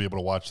separate. You'll be able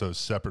to watch those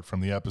separate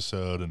from the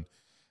episode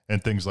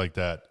and things like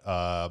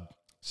that.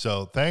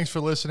 So thanks for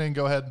listening.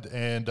 Go ahead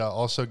and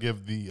also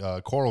give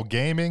the Korl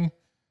Gaming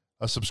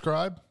a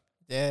subscribe.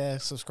 Yeah,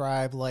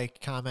 subscribe, like,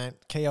 comment,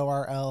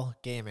 KORL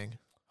Gaming.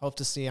 Hope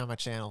to see you on my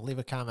channel. Leave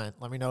a comment.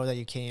 Let me know that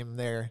you came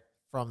there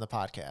from the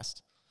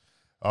podcast.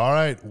 All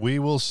right. We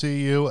will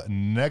see you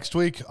next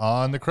week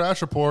on the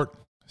Crash Report.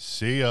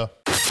 See ya.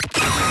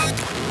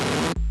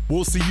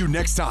 We'll see you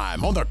next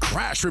time on the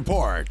Crash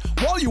Report.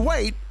 While you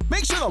wait,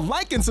 make sure to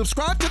like and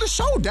subscribe to the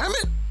show, damn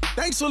it.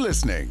 Thanks for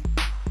listening.